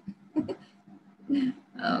you.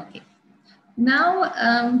 Okay.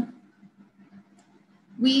 Now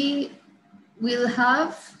we will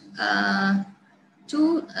have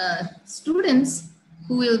two students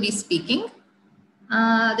who will be speaking.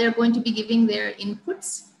 They're going to be giving their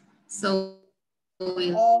inputs. So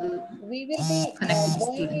we will be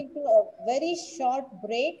going into a very short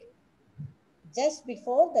break just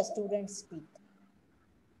before the students speak.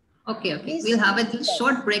 Okay, okay. We'll have a little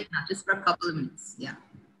short break now, just for a couple of minutes. Yeah.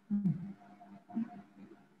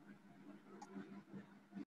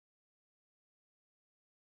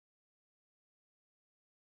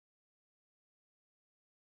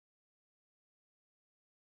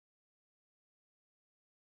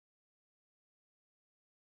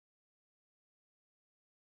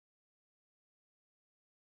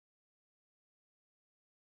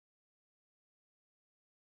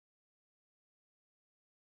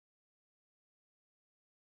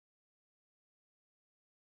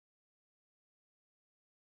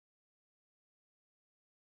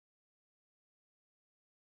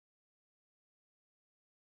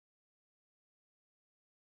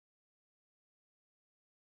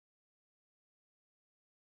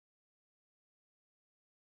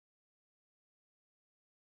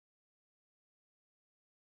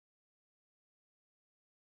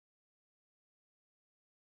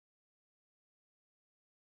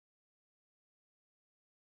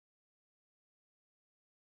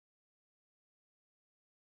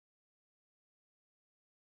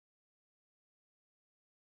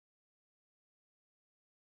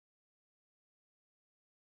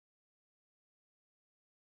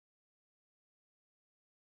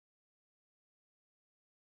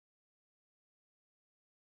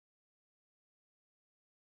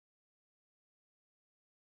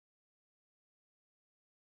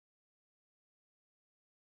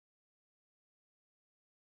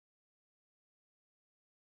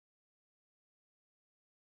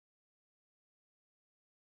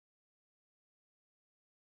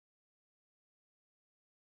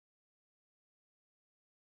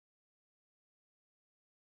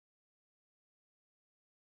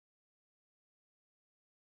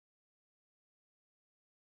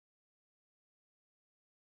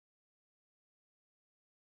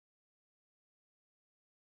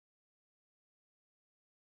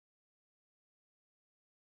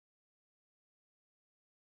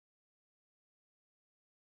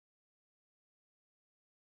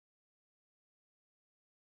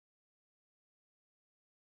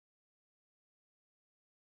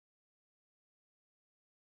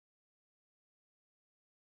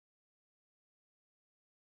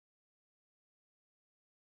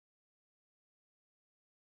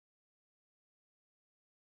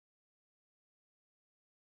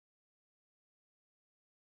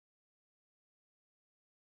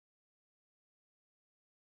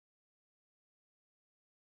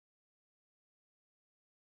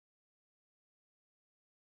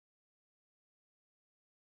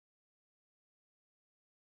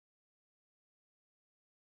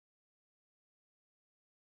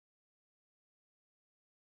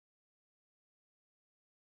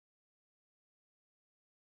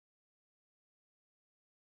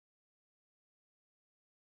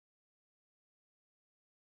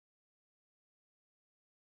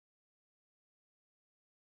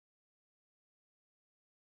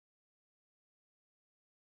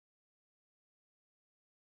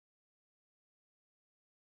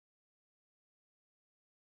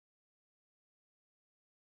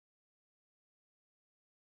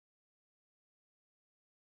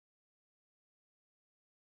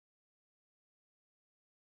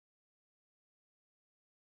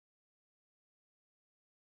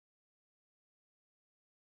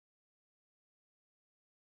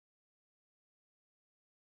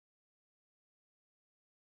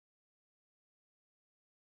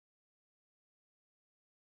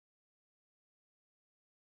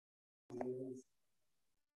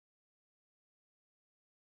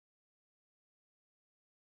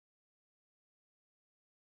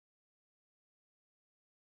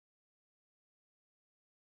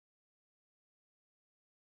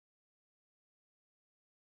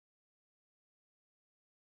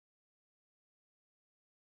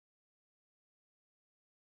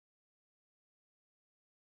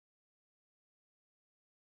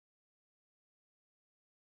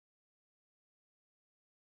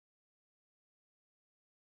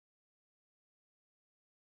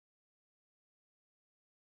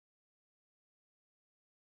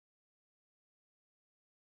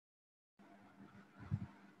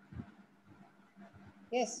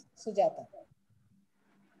 Yes, Sujata.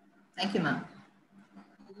 Thank you, ma'am.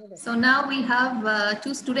 So now we have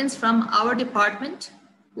two students from our department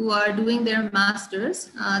who are doing their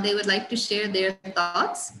masters. They would like to share their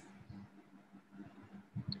thoughts.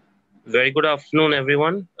 Very good afternoon,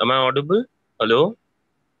 everyone. Am I audible? Hello?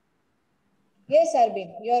 Yes,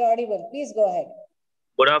 Arvind, you are audible. Please go ahead.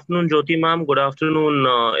 Good afternoon, Jyoti ma'am. Good afternoon,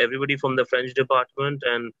 everybody from the French department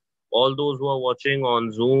and all those who are watching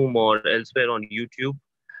on Zoom or elsewhere on YouTube.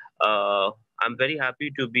 I'm very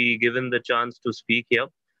happy to be given the chance to speak here.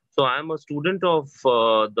 So I'm a student of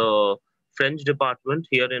the French department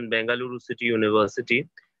here in Bengaluru City University.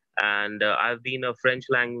 And I've been a French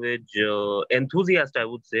language enthusiast, I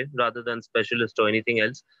would say, rather than specialist or anything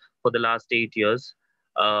else for the last 8 years.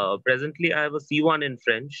 Presently, I have a C1 in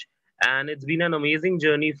French, and it's been an amazing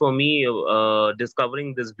journey for me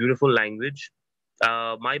discovering this beautiful language.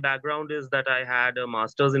 My background is that I had a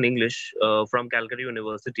master's in English from Calgary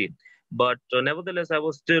University, but nevertheless, I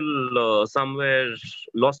was still somewhere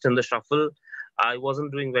lost in the shuffle. I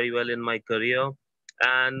wasn't doing very well in my career,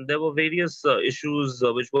 and there were various issues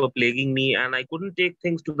which were plaguing me, and I couldn't take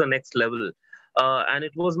things to the next level. And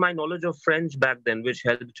it was my knowledge of French back then which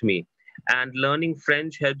helped me, and learning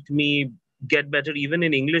French helped me get better even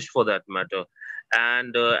in English for that matter.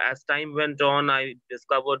 And as time went on, I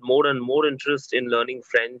discovered more and more interest in learning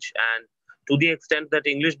French, and to the extent that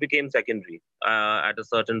English became secondary at a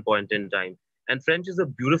certain point in time. And French is a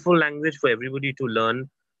beautiful language for everybody to learn.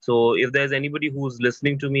 So if there's anybody who's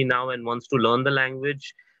listening to me now and wants to learn the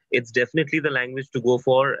language, it's definitely the language to go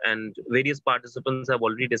for. And various participants have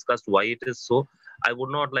already discussed why it is so. I would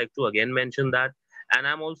not like to again mention that. And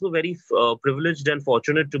I'm also very privileged and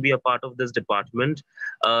fortunate to be a part of this department.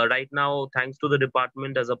 Right now, thanks to the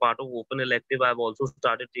department, as a part of Open Elective, I've also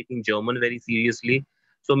started taking German very seriously.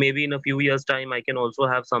 So maybe in a few years' time, I can also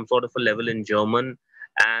have some sort of a level in German.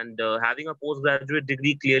 And having a postgraduate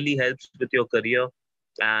degree clearly helps with your career,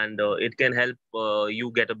 and it can help you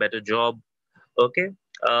get a better job. Okay.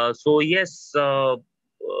 So yes,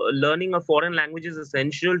 learning a foreign language is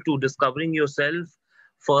essential to discovering yourself,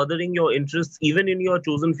 furthering your interests, even in your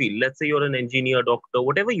chosen field. Let's say you're an engineer, doctor,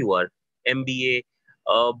 whatever you are, MBA.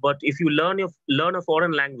 But if you learn a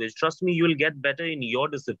foreign language, trust me, you'll get better in your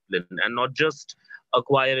discipline and not just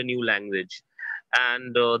acquire a new language.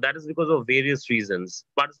 And that is because of various reasons.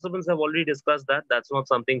 Participants have already discussed that. That's not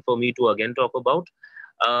something for me to again talk about.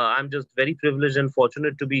 I'm just very privileged and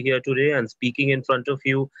fortunate to be here today and speaking in front of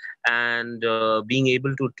you and being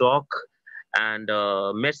able to talk. And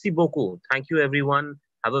merci beaucoup. Thank you, everyone.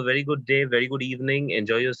 Have a very good day, very good evening.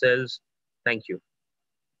 Enjoy yourselves. Thank you.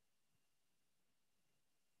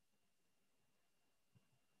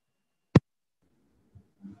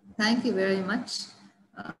 Thank you very much,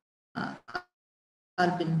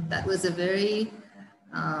 Arvind. That was a very,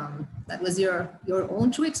 that was your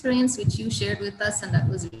own true experience which you shared with us, and that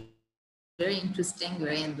was very interesting,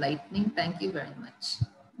 very enlightening. Thank you very much.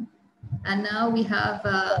 And now we have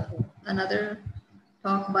another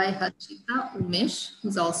talk by Harshita Umesh,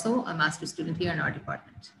 who's also a master's student here in our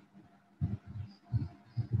department.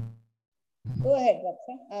 Go ahead,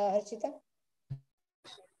 Harshita.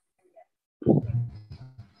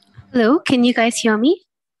 Hello, can you guys hear me?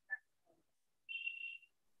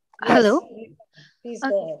 Yes, hello. Please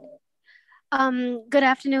go ahead. Good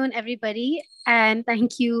afternoon, everybody, and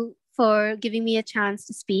thank you for giving me a chance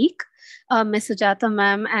to speak, Ms. Sujata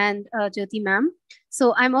ma'am and Jyoti ma'am.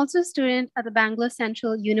 So I'm also a student at the Bangalore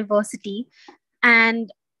Central University, and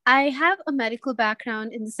I have a medical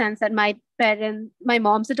background in the sense that my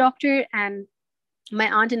mom's a doctor and my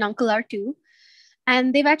aunt and uncle are too.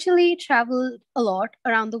 And they've actually traveled a lot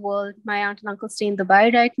around the world. My aunt and uncle stay in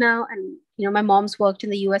Dubai right now. And, my mom's worked in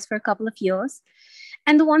the US for a couple of years.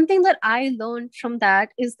 And the one thing that I learned from that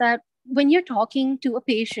is that when you're talking to a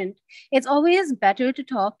patient, it's always better to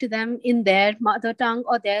talk to them in their mother tongue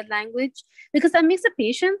or their language, because that makes the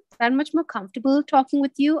patient that much more comfortable talking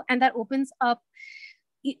with you. And that opens up,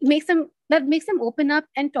 makes them open up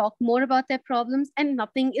and talk more about their problems, and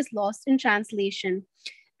nothing is lost in translation.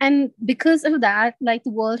 And because of that, like the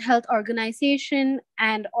World Health Organization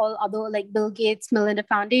and all other, like Bill Gates, Melinda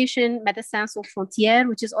Foundation, Médecins Sans Frontières,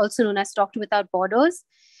 which is also known as Doctor Without Borders,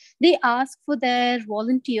 they ask for their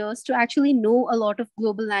volunteers to actually know a lot of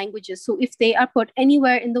global languages. So if they are put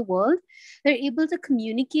anywhere in the world, they're able to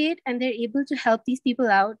communicate and they're able to help these people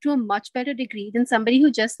out to a much better degree than somebody who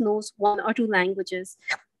just knows one or two languages.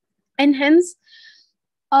 And hence,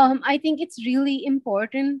 I think it's really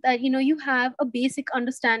important that you have a basic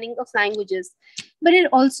understanding of languages, but it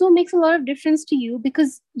also makes a lot of difference to you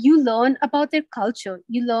because you learn about their culture,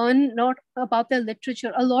 you learn not about their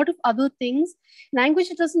literature, a lot of other things. Language,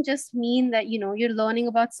 it doesn't just mean that you're learning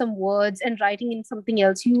about some words and writing in something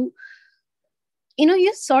else. You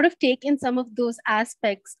sort of take in some of those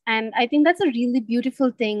aspects, and I think that's a really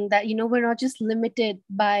beautiful thing that we're not just limited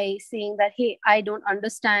by saying that, hey, I don't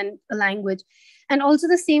understand a language. And also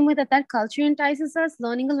the same way that culture entices us,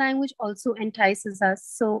 learning a language also entices us.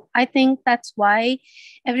 So I think that's why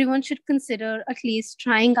everyone should consider at least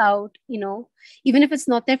trying out, even if it's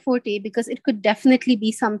not their forte, because it could definitely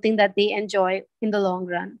be something that they enjoy in the long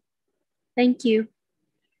run. Thank you.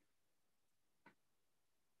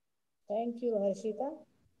 Thank you, Harshita.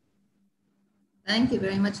 Thank you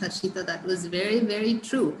very much, Harshita. That was very, very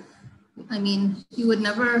true. I mean, you would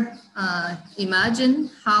never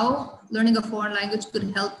imagine how learning a foreign language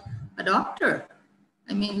could help a doctor.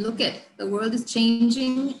 I mean, look at the world is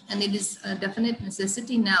changing, and it is a definite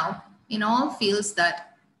necessity now in all fields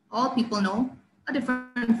that all people know a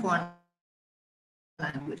different foreign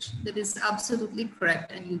language. That is absolutely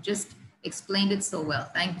correct, and you just explained it so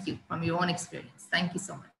well. Thank you from your own experience. Thank you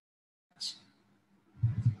so much.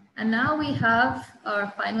 And now we have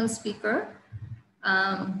our final speaker.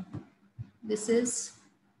 This is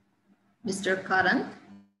Mr. Karan.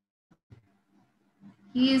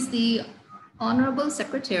 He is the Honorable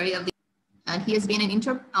Secretary of the, and he has been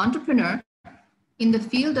an entrepreneur in the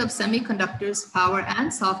field of semiconductors, power,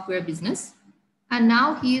 and software business. And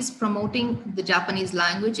now he is promoting the Japanese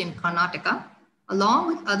language in Karnataka, along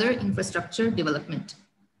with other infrastructure development.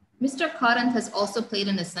 Mr. Karan has also played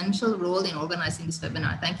an essential role in organizing this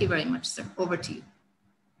webinar. Thank you very much, sir. Over to you.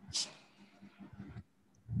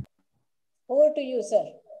 Over to you, sir.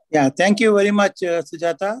 Yeah, thank you very much,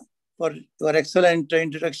 Sujata, for your excellent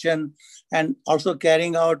introduction and also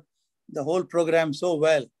carrying out the whole program so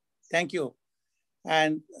well. Thank you.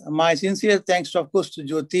 And my sincere thanks, of course, to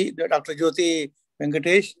Jyoti, Dr. Jyoti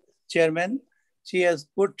Venkatesh, Chairman. She has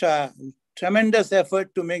put tremendous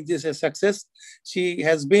effort to make this a success. She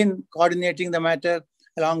has been coordinating the matter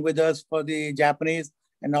along with us for the Japanese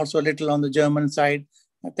and also a little on the German side.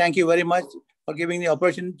 Thank you very much for giving the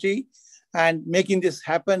opportunity and making this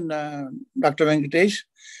happen, Dr. Venkatesh.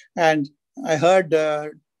 And I heard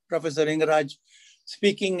Professor Ingaraj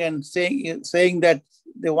speaking and saying that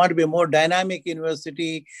they want to be a more dynamic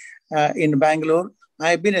university in Bangalore.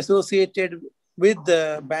 I've been associated with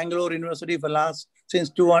the Bangalore University since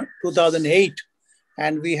 2008.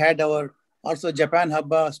 And we had our also Japan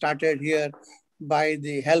Hub started here by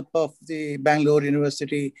the help of the Bangalore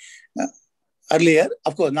University earlier.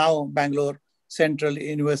 Of course, now Bangalore Central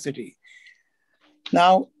University.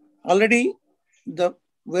 Now, already the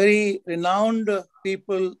very renowned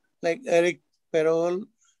people like Eric Perol,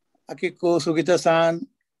 Akiko Sugita-san,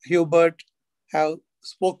 Hubert have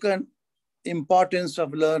spoken importance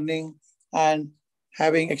of learning and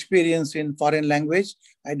having experience in foreign language.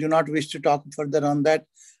 I do not wish to talk further on that.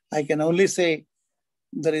 I can only say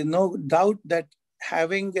there is no doubt that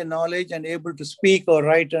having a knowledge and able to speak or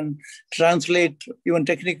write and translate even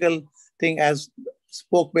technical thing as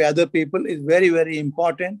spoke by other people is very, very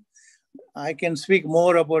important. I can speak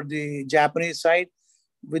more about the Japanese side.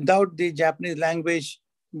 Without the Japanese language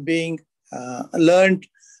being learned,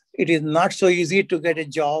 it is not so easy to get a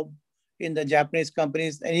job in the Japanese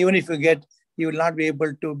companies. And even if you get, you will not be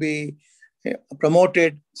able to be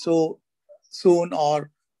promoted so soon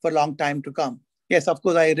or for a long time to come. Yes, of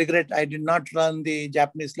course, I regret I did not learn the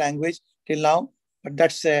Japanese language till now, but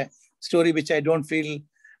that's a story which I don't feel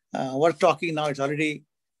worth talking now. It's already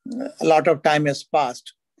a lot of time has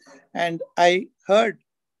passed. And I heard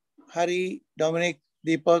Hari, Dominic,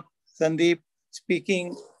 Deepak, Sandeep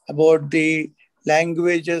speaking about the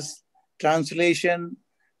languages, translation,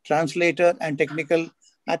 translator, and technical.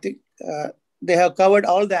 I think they have covered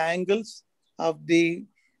all the angles of the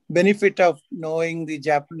benefit of knowing the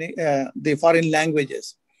Japanese, the foreign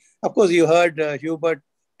languages. Of course, you heard Hubert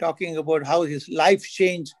talking about how his life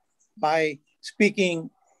changed by speaking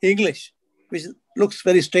English, which looks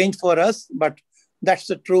very strange for us, but that's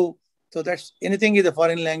the truth. So that's anything is a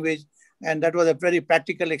foreign language. And that was a very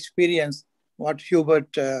practical experience, what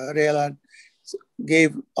Hubert Reala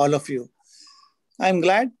gave all of you. I'm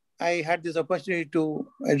glad I had this opportunity to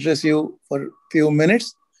address you for a few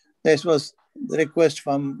minutes. This was the request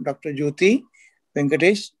from Dr. Jyoti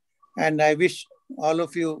Venkatesh. And I wish all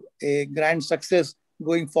of you a grand success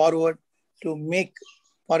going forward to make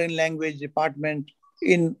foreign language department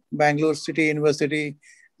in Bangalore City University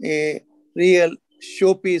a real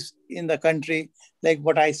showpiece in the country, like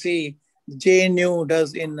what I see JNU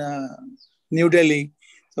does in New Delhi.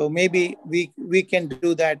 So maybe we can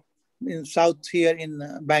do that in South here in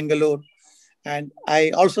Bangalore. And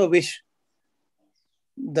I also wish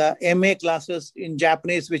the MA classes in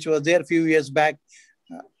Japanese, which was there a few years back,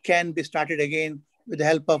 can be started again with the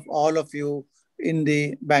help of all of you in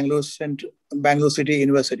the Bangalore City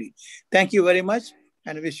University. Thank you very much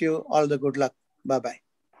and wish you all the good luck. Bye-bye.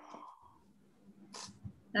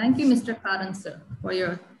 Thank you, Mr. Karan, sir, for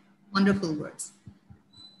your wonderful words.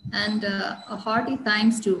 And a hearty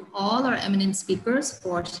thanks to all our eminent speakers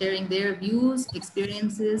for sharing their views,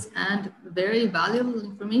 experiences, and very valuable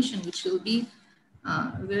information, which will be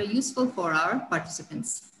very useful for our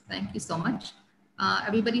participants. Thank you so much.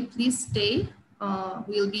 Everybody, please stay.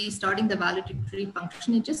 We'll be starting the valedictory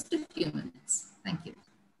function in just a few minutes. Thank you.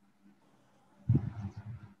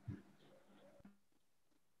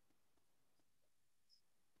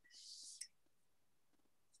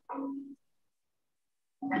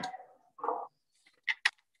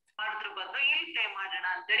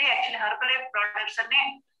 Actually, Herbalife products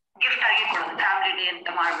gift agi kododu family day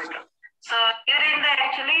anta ಮಾಡ್ಬಿಟ್ಟು. So ಇದರಿಂದ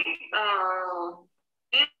actually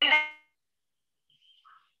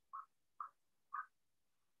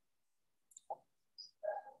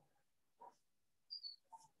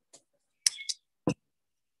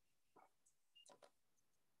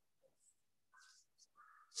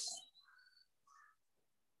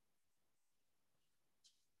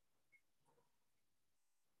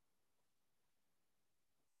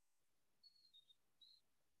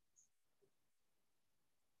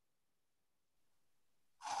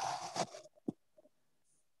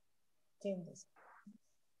changes.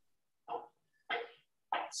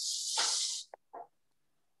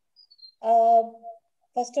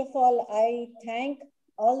 First of all, I thank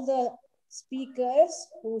all the speakers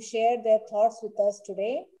who shared their thoughts with us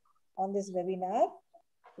today on this webinar.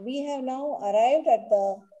 We have now arrived at the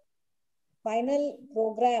final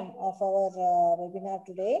program of our webinar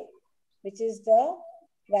today, which is the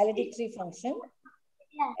valedictory function.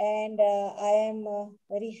 And I am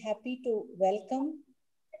very happy to welcome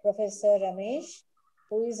Professor Ramesh,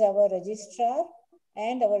 who is our registrar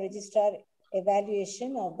and our registrar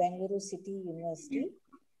evaluation of Bangalore City University,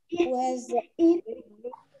 who has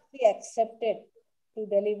accepted to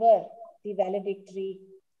deliver the valedictory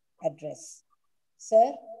address. Sir,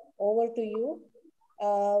 over to you.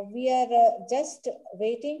 We are just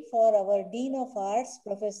waiting for our Dean of Arts,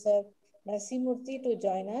 Professor Narsimurthy, to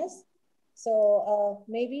join us. So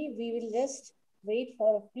maybe we will just wait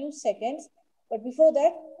for a few seconds. But before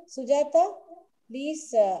that, Sujata,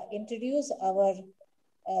 please introduce our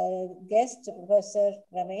guest, Professor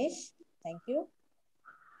Ramesh. Thank you.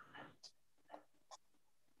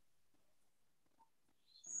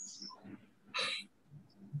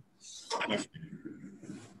 Yes.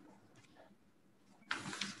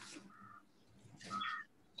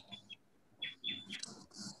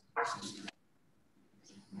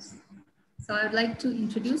 So I would like to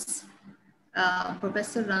introduce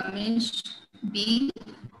Professor Ramesh B.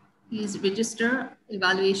 He is Register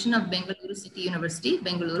Evaluation of Bangalore City University,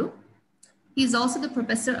 Bengaluru. He is also the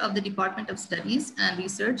professor of the Department of Studies and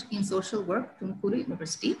Research in Social Work, Tumkuru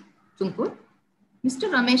University, Tumkur.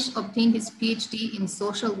 Mr. Ramesh obtained his PhD in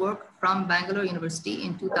Social Work from Bangalore University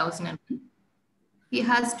in 2001. He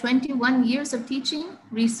has 21 years of teaching,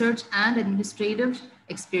 research, and administrative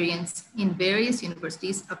experience in various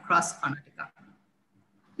universities across Karnataka.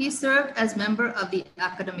 He served as member of the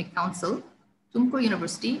Academic Council, Tumkur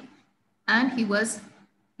University, and he was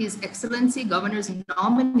His Excellency Governor's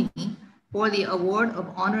nominee for the Award of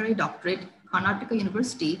Honorary Doctorate, Karnataka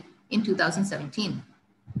University in 2017.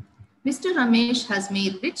 Mr. Ramesh has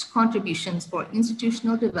made rich contributions for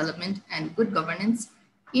institutional development and good governance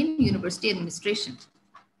in university administration.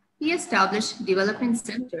 He established development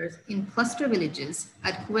centers in cluster villages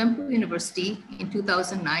at Kuvempu University in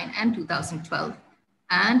 2009 and 2012,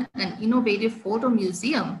 and an innovative photo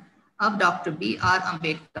museum of Dr. B.R.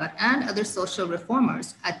 Ambedkar and other social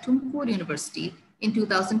reformers at Tumkur University in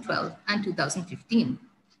 2012 and 2015.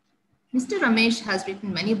 Mr. Ramesh has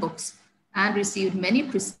written many books and received many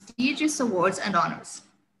prestigious awards and honors.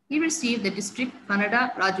 He received the District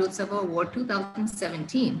Kannada Rajyotsava Award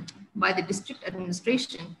 2017 by the District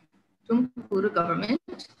Administration, Tumkuru Government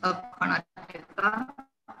of Karnataka,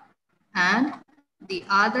 and the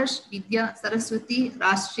Adarsh Vidya Saraswati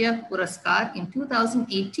Rashtriya Puraskar in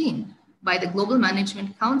 2018 by the Global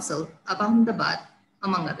Management Council of Ahmedabad,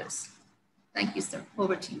 among others. Thank you, sir.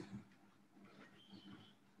 Over to you.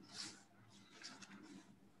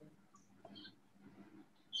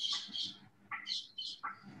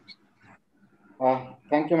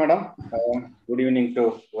 Thank you, madam. Good evening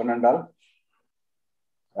to one and all.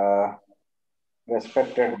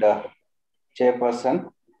 Respected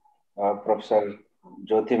chairperson, Professor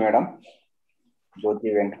Jyoti madam,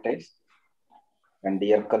 Jyoti Venkatesh, and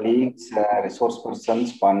dear colleagues, resource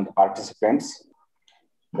persons, and participants,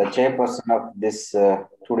 the chairperson of this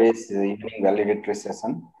today's evening valedictory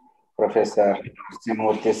session, Professor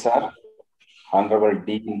Simurthy sir, Honorable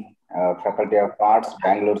Dean, Faculty of Arts,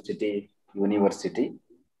 Bangalore City University,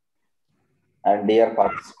 and dear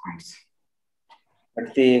participants.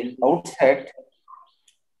 At the outset,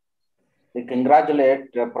 we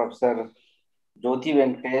congratulate Professor Jyoti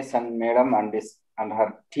Venkatesh and Madam and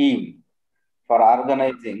her team for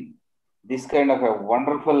organizing this kind of a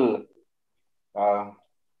wonderful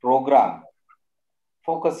program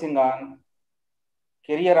focusing on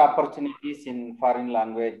career opportunities in foreign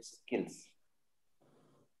language skills.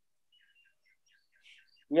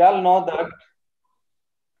 We all know that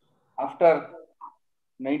after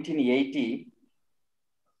 1980,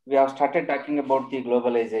 we have started talking about the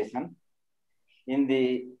globalization. In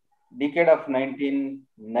the decade of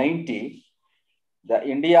 1990, the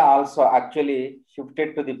India also actually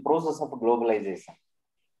shifted to the process of globalization.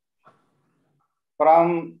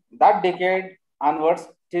 From that decade onwards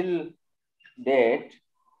till date,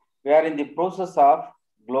 we are in the process of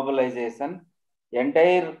globalization.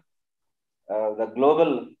 Entire the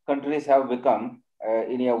global countries have become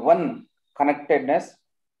in a one connectedness.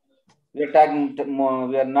 We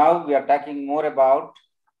are talking more about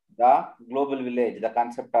the global village, the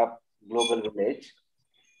concept of global village.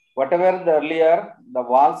 Whatever the earlier, the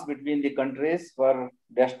walls between the countries were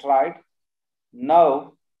destroyed.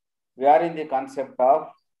 Now we are in the concept of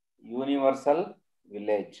universal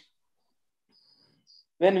village.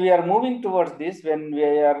 When we are moving towards this, when we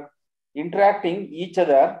are interacting each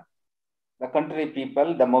other, the country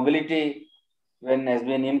people, the mobility when has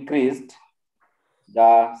been increased,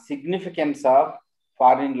 the significance of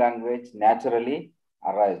foreign language naturally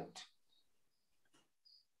arised.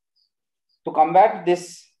 To combat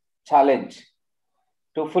this challenge,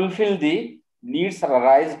 to fulfill the needs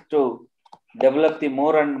arise to develop the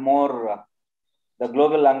more and more the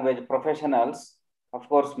global language professionals. Of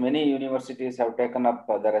course, many universities have taken up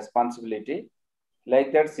the responsibility.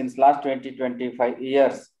 Like that, since last 20-25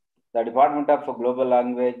 years, the Department of Global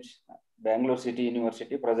Language, Bangalore City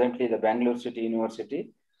University, presently the Bangalore City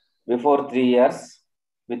University, before 3 years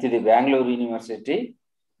with the Bangalore University,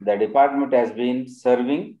 the department has been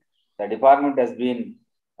serving, the department has been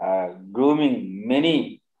grooming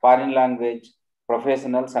many foreign language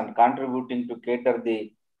professionals and contributing to cater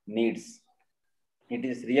the needs. It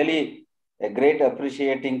is really a great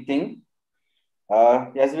appreciating thing.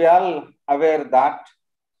 As we all aware that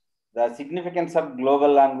the significance of global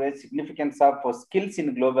language, significance of skills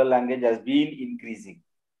in global language has been increasing.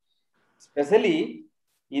 Especially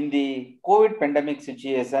in the COVID pandemic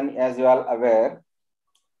situation, as you are aware,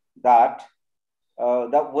 that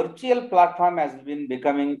the virtual platform has been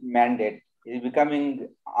becoming mandate. It is becoming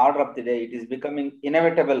order of the day. It is becoming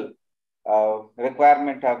inevitable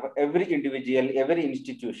requirement of every individual, every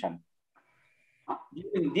institution.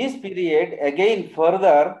 During this period, again,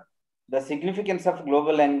 further, the significance of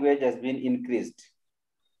global language has been increased.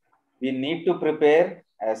 We need to prepare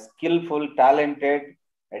a skillful, talented,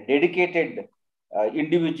 dedicated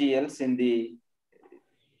individuals in the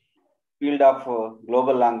field of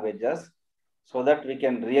global languages so that we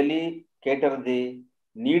can really cater the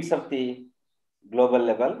needs of the global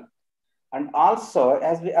level. And also,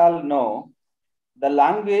 as we all know, the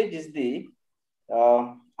language is the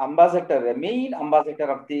ambassador, a main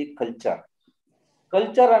ambassador of the culture.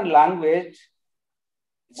 Culture and language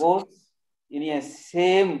goes in a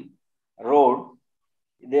same road.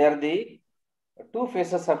 They are the two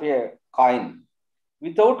faces of a coin.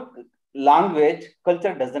 Without language,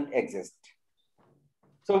 culture doesn't exist.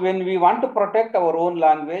 So when we want to protect our own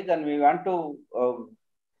language and we want to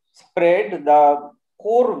spread the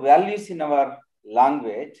core values in our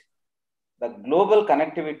language, the global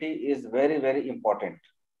connectivity is very, very important.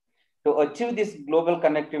 To achieve this global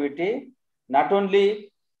connectivity, not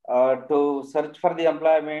only to search for the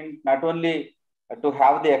employment, not only to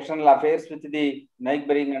have the external affairs with the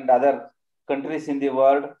neighboring and other countries in the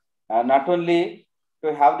world, not only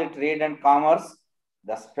to have the trade and commerce,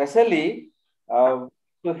 especially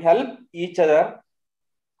to help each other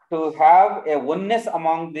to have a oneness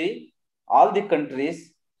among all the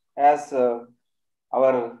countries, as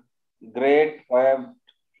our great poet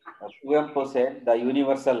Who said, the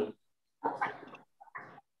universal.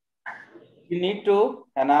 We need to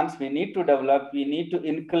enhance, we need to develop, we need to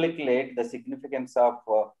inculcate the significance of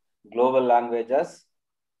global languages.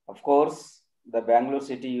 Of course, the Bangalore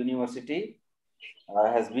City University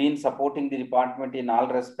has been supporting the department in all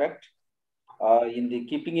respect. In the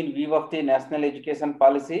keeping in view of the national education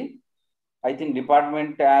policy, I think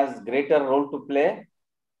department has greater role to play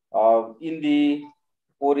in the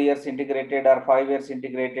 4 years integrated or 5 years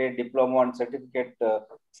integrated diploma and certificate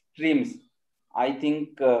streams. I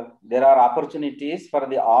think there are opportunities for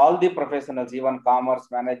all the professionals, even commerce,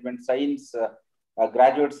 management, science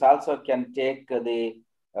graduates also can take the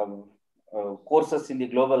courses in the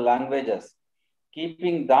global languages.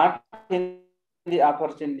 Keeping that in the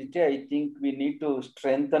opportunity, I think we need to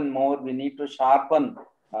strengthen more, we need to sharpen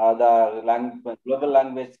the global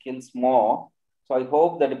language skills more. So I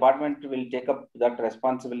hope the department will take up that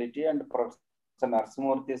responsibility, and Professor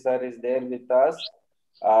Narsimurthy sir is there with us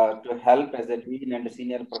to help as a dean and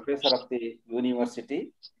senior professor of the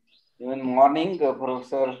university. Even morning,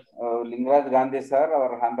 Professor Lingaraj Gandhi sir,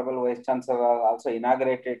 our Honorable Vice Chancellor, also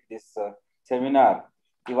inaugurated this seminar.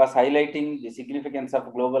 He was highlighting the significance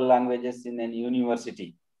of global languages in a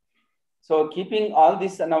university. So keeping all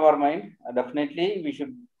this in our mind, definitely we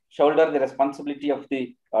should shoulder the responsibility of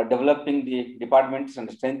the developing the departments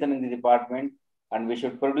and strengthening the department, and we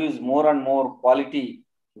should produce more and more quality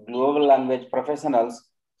global language professionals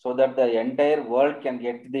so that the entire world can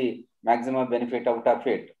get the maximum benefit out of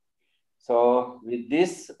it. So with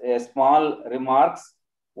this small remarks,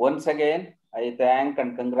 once again, I thank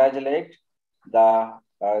and congratulate the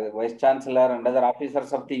Vice Chancellor and other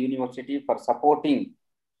officers of the university for supporting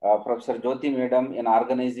Professor Jyoti Madam in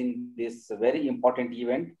organizing this very important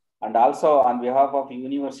event. And also on behalf of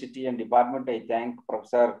university and department, I thank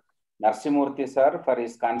Professor Narsimurthy sir for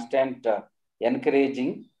his constant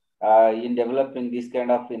encouraging in developing this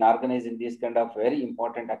kind of, in organizing this kind of very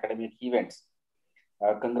important academic events.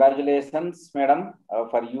 Congratulations, Madam,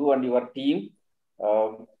 for you and your team.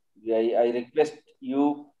 I request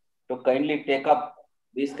you to kindly take up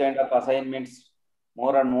these kind of assignments,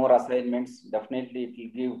 more and more assignments. Definitely it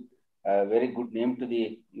will give a very good name to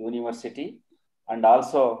the university, and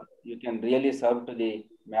also you can really serve to the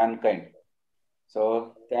mankind.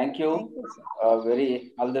 So thank you,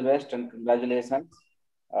 very all the best and congratulations.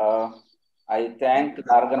 I thank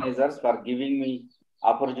the organizers for giving me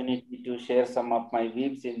opportunity to share some of my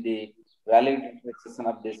views in the valedictory session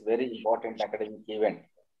of this very important academic event.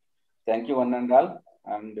 Thank you one and all.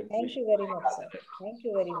 And thank you very much, sir. Thank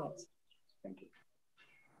you very much. Thank you.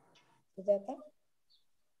 Sujata?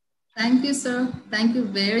 Thank you, sir. Thank you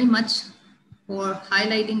very much for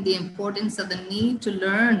highlighting the importance of the need to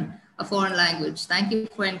learn a foreign language. Thank you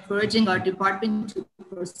for encouraging our department to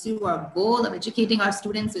pursue our goal of educating our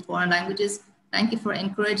students with foreign languages. Thank you for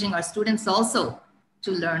encouraging our students also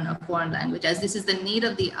to learn a foreign language, as this is the need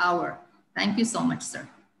of the hour. Thank you so much, sir.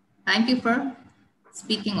 Thank you for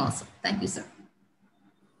speaking also. Thank you, sir.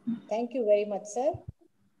 Thank you very much, sir.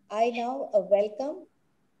 I now welcome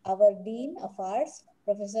our Dean of Arts,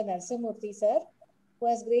 Professor Narsimurthy sir, who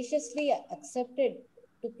has graciously accepted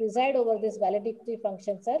to preside over this valedictory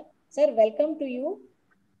function, sir. Sir, welcome to you.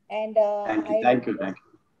 And thank you.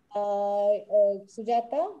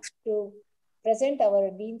 Sujata to present our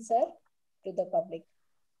Dean, sir, to the public.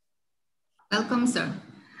 Welcome, sir.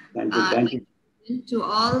 Thank you. To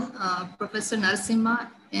all, Professor Narasimha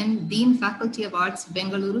and Dean Faculty of Arts,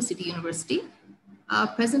 Bengaluru City University.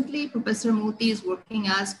 Presently, Professor Murthy is working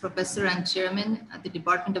as Professor and Chairman at the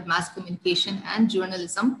Department of Mass Communication and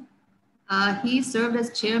Journalism. He served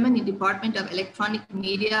as Chairman in Department of Electronic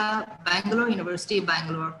Media, Bangalore University,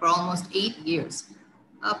 Bangalore for almost 8 years.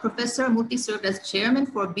 Professor Murthy served as Chairman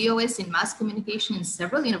for BOS in Mass Communication in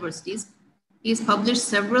several universities. He has published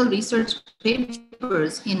several research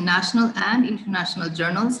papers in national and international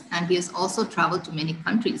journals, and he has also traveled to many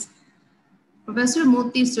countries. Professor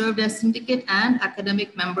Murthy served as syndicate and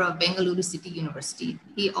academic member of Bengaluru City University.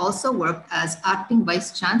 He also worked as acting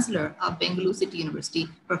vice chancellor of Bengaluru City University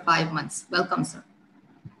for 5 months. Welcome, sir.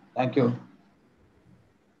 Thank you.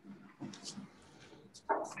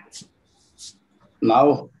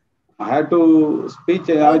 Now, I have to speak,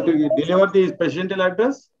 I have to deliver the presidential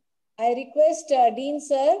address. I request Dean,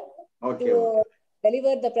 sir, to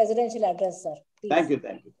deliver the presidential address, sir. Please. Thank you.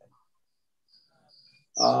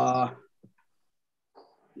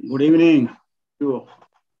 Good evening to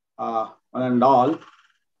one and all.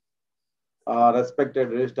 Respected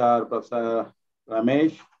Registrar Professor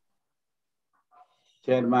Ramesh,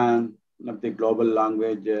 Chairman of the Global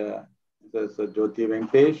Language, Professor Jyoti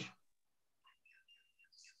Venkatesh,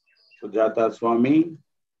 Sujata Swami,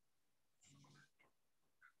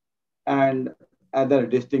 and other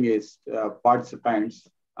distinguished participants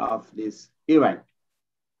of this event.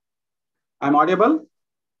 I'm audible?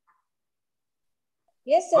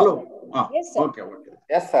 Yes, sir. Hello. Yes, sir. Okay.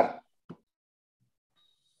 Yes, sir.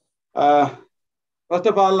 First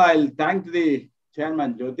of all, I'll thank the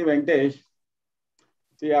chairman, Jyoti Venkatesh.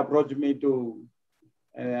 She approached me to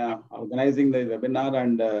organizing the webinar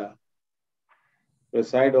and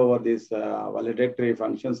preside over these valedictory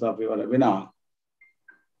functions of your webinar.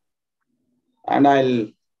 And I'll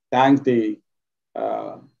thank the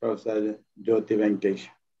Professor Jyoti Venkatesh.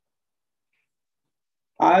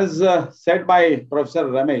 As said by Professor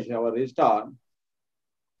Ramesh, our registrar,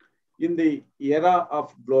 in the era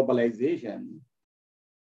of globalization,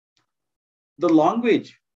 the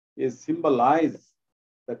language is symbolized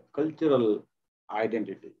the cultural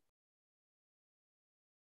identity.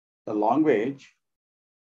 The language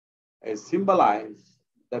is symbolized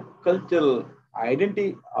the cultural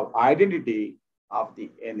identity of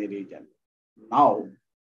the any region. Now,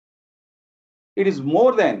 it is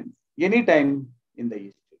more than any time in the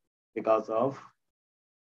history because of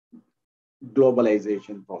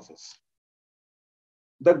globalization process.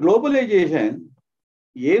 The globalization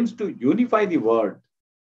aims to unify the world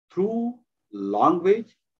through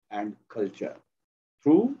language and culture.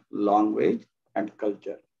 Through language and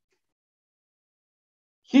culture.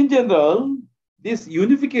 In general, this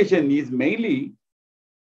unification is mainly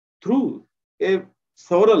through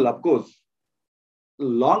several, of course,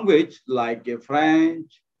 language like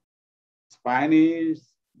French, Spanish,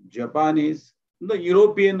 Japanese, the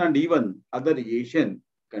European and even other Asian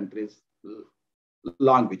countries'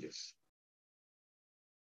 languages.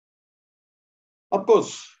 Of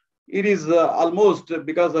course, it is almost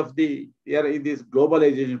because of in this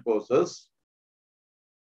globalization process,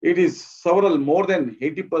 it is several more than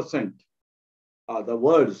 80% the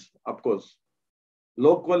words, of course,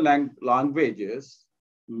 local languages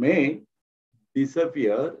may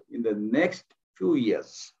disappear in the next few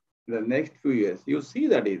years. In the next few years, you see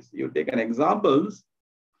that is, you take an examples.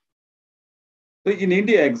 So in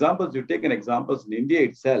India, you take an examples in India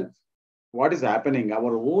itself, what is happening,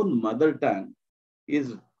 our own mother tongue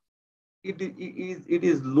is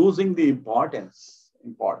losing the importance.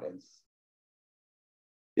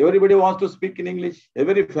 Everybody wants to speak in English.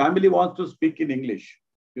 Every family wants to speak in English.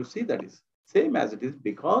 You see that is same as it is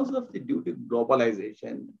because of the due to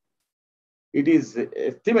globalization. It is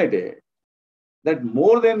estimated that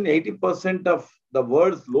more than 80% of the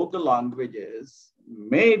world's local languages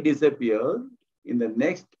may disappear in the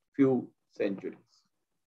next few centuries.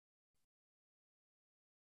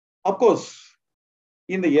 Of course,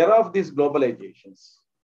 in the era of these globalizations,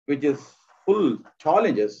 which is full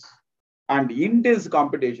challenges and intense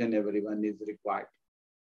competition, everyone is required.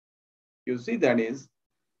 You see that is,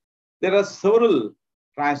 there are several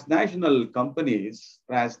transnational companies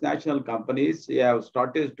have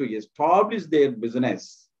started to establish their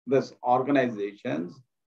business, these organizations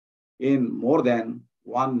in more than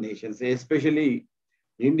one nation, especially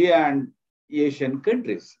India and Asian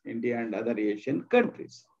countries, India and other Asian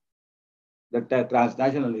countries, the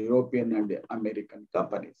transnational European and American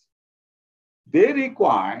companies. They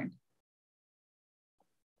required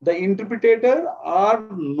the interpreter or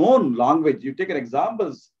known language. You take an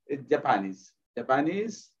example, it's Japanese.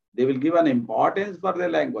 Japanese, they will give an importance for their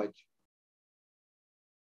language.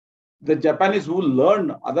 The Japanese who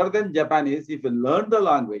learn, other than Japanese, if you learn the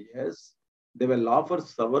languages, they will offer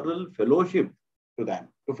several fellowship to them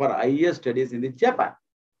for higher studies in Japan.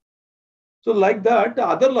 So like that,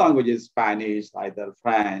 other languages, Spanish, either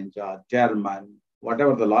French or German,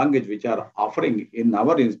 whatever the language which are offering in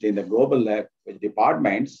our institute, in the global language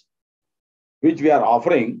departments, which we are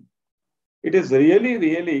offering, it is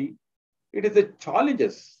really, it is a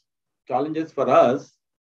challenges for us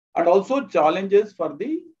and also challenges for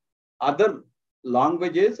the other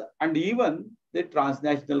languages and even the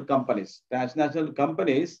transnational companies. Transnational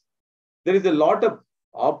companies, there is a lot of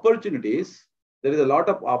opportunities. There is a lot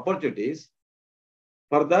of opportunities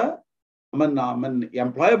for the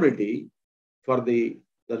employability for the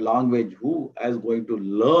language who is going to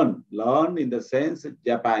learn in the sense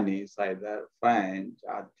Japanese, either French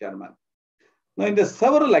or German. Now, in the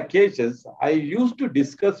several occasions, I used to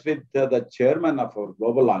discuss with the chairman of our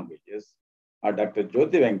global languages, Dr.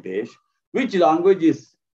 Jyoti Venkatesh, which language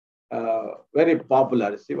is very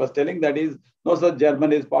popular. She was telling that is, no sir,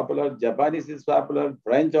 German is popular, Japanese is popular,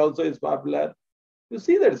 French also is popular. You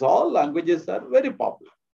see that all languages are very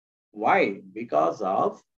popular. Why? Because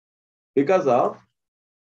of the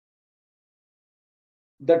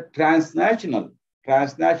transnational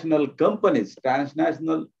companies,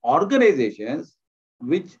 transnational organizations,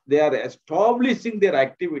 which they are establishing their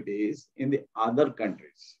activities in the other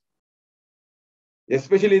countries,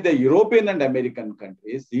 especially the European and American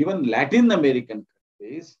countries, even Latin American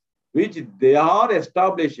countries. which they are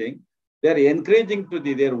establishing, they're encouraging to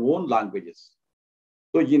their own languages.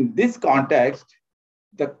 So in this context,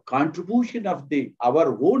 the contribution of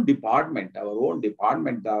our own department,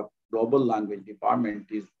 the global language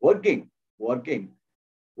department, is working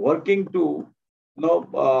to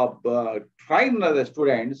train the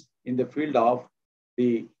students in the field of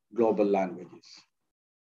the global languages.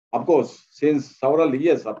 Of course, since several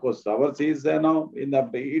years, of course, ours is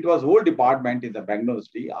it was whole department in the Bangalore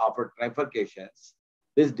City. After trifurcations,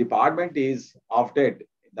 this department is after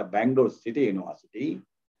the Bangalore City University.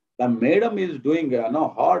 The madam is doing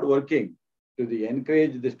hard working to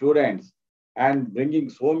encourage the students and bringing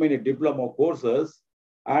so many diploma courses,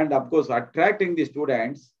 and of course attracting the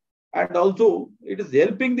students, and also it is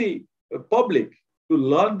helping the public to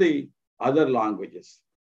learn the other languages.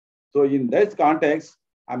 So in this context,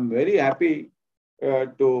 I'm very happy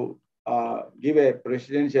to give a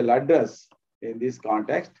presidential address in this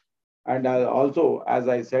context. And also, as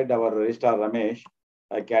I said, our Registrar Ramesh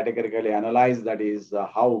categorically analyzed that is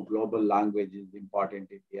how global language is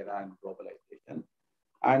important in the era and globalization.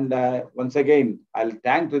 And once again, I'll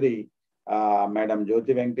thank to the Madam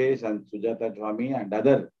Jyoti Venkatesh and Sujata Swami and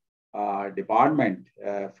other department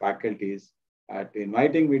faculties to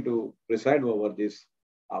inviting me to preside over this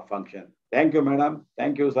function. Thank you, madam.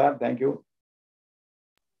 Thank you, sir. Thank you.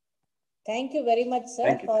 Thank you very much,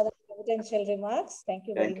 sir, for the presidential remarks. Thank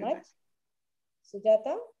you very much.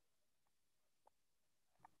 Sujata?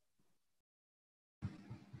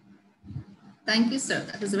 Thank you, sir.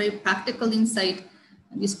 That is a very practical insight.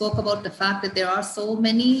 You spoke about the fact that there are so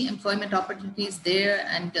many employment opportunities there,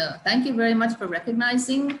 and thank you very much for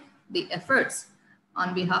recognizing the efforts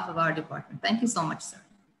on behalf of our department. Thank you so much, sir.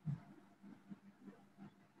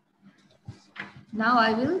 Now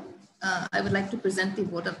I would like to present the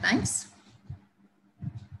vote of thanks.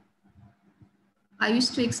 I wish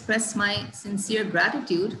to express my sincere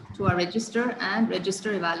gratitude to our registrar and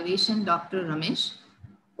register evaluation, Dr. Ramesh,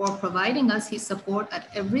 for providing us his support at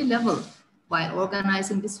every level while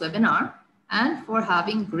organizing this webinar, and for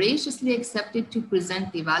having graciously accepted to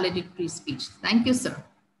present the valedictory speech. Thank you, sir.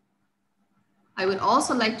 I would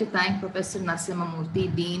also like to thank Professor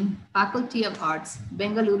Narasimhamurthy, Dean, Faculty of Arts,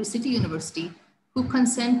 Bengaluru City University, who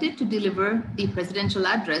consented to deliver the presidential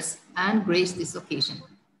address and grace this occasion.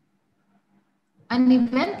 An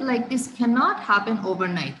event like this cannot happen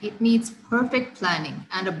overnight. It needs perfect planning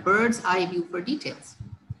and a bird's eye view for details.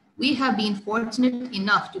 We have been fortunate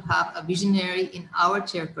enough to have a visionary in our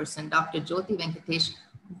chairperson, Dr. Jyoti Venkatesh,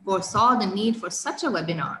 who foresaw the need for such a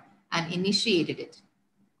webinar and initiated it.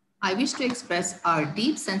 I wish to express our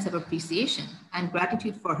deep sense of appreciation and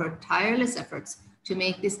gratitude for her tireless efforts to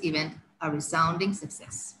make this event a resounding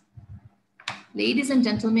success. Ladies and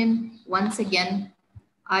gentlemen, once again,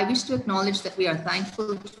 I wish to acknowledge that we are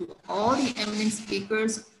thankful to all the eminent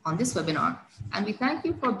speakers on this webinar, and we thank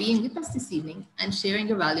you for being with us this evening and sharing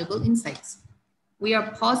your valuable insights. We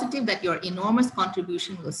are positive that your enormous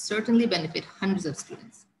contribution will certainly benefit hundreds of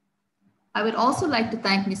students. I would also like to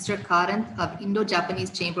thank Mr. Karanth of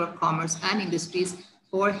Indo-Japanese Chamber of Commerce and Industries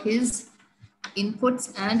for his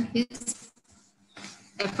inputs and his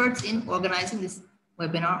efforts in organizing this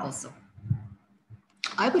webinar also.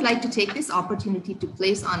 I would like to take this opportunity to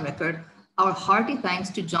place on record our hearty thanks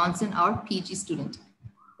to Johnson, our PG student,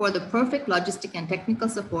 for the perfect logistic and technical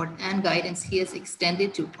support and guidance he has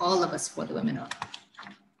extended to all of us for the webinar.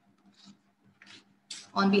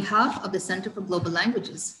 On behalf of the Center for Global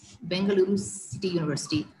Languages, Bengaluru City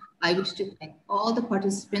University, I wish to thank all the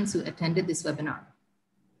participants who attended this webinar.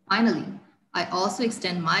 Finally, I also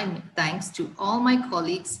extend my thanks to all my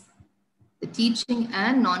colleagues, the teaching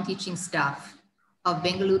and non-teaching staff of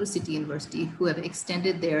Bengaluru City University, who have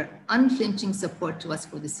extended their unflinching support to us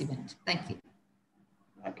for this event. Thank you.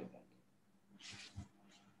 Thank you.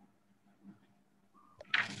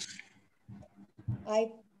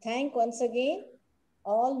 I thank once again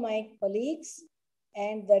all my colleagues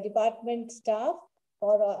and the department staff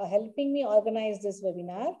for helping me organize this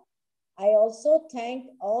webinar. I also thank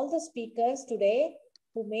all the speakers today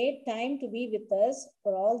who made time to be with us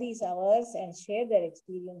for all these hours and share their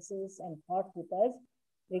experiences and thoughts with us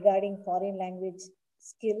regarding foreign language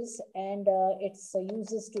skills and its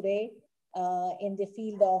uses today in the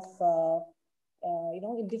field of,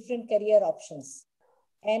 in different career options.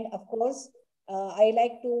 And of course, I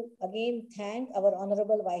like to again thank our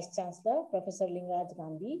Honorable Vice Chancellor, Professor Lingaraj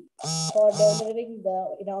Gandhi, for delivering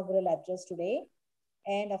the inaugural address today.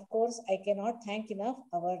 And of course, I cannot thank enough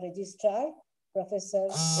our Registrar, Professor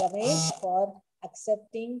Ramesh, for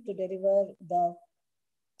accepting to deliver the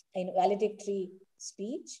valedictory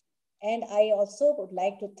speech. And I also would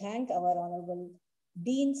like to thank our Honorable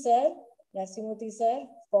Dean Sir, Narasimurthy Sir,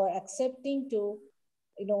 for accepting to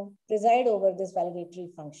preside over this valedictory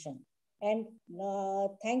function. And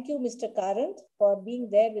thank you, Mr. Karant, for being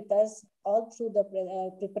there with us all through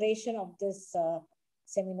the preparation of this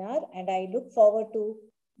seminar. And I look forward to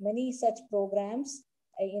many such programs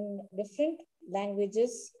in different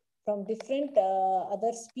languages from different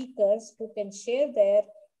other speakers who can share their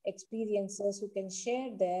experiences, who can share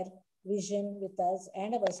their vision with us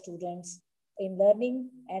and our students in learning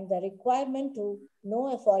and the requirement to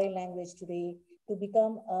know a foreign language today to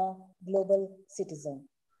become a global citizen.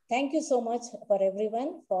 Thank you so much for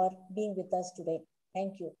everyone for being with us today.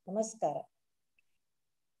 Thank you. Namaskara.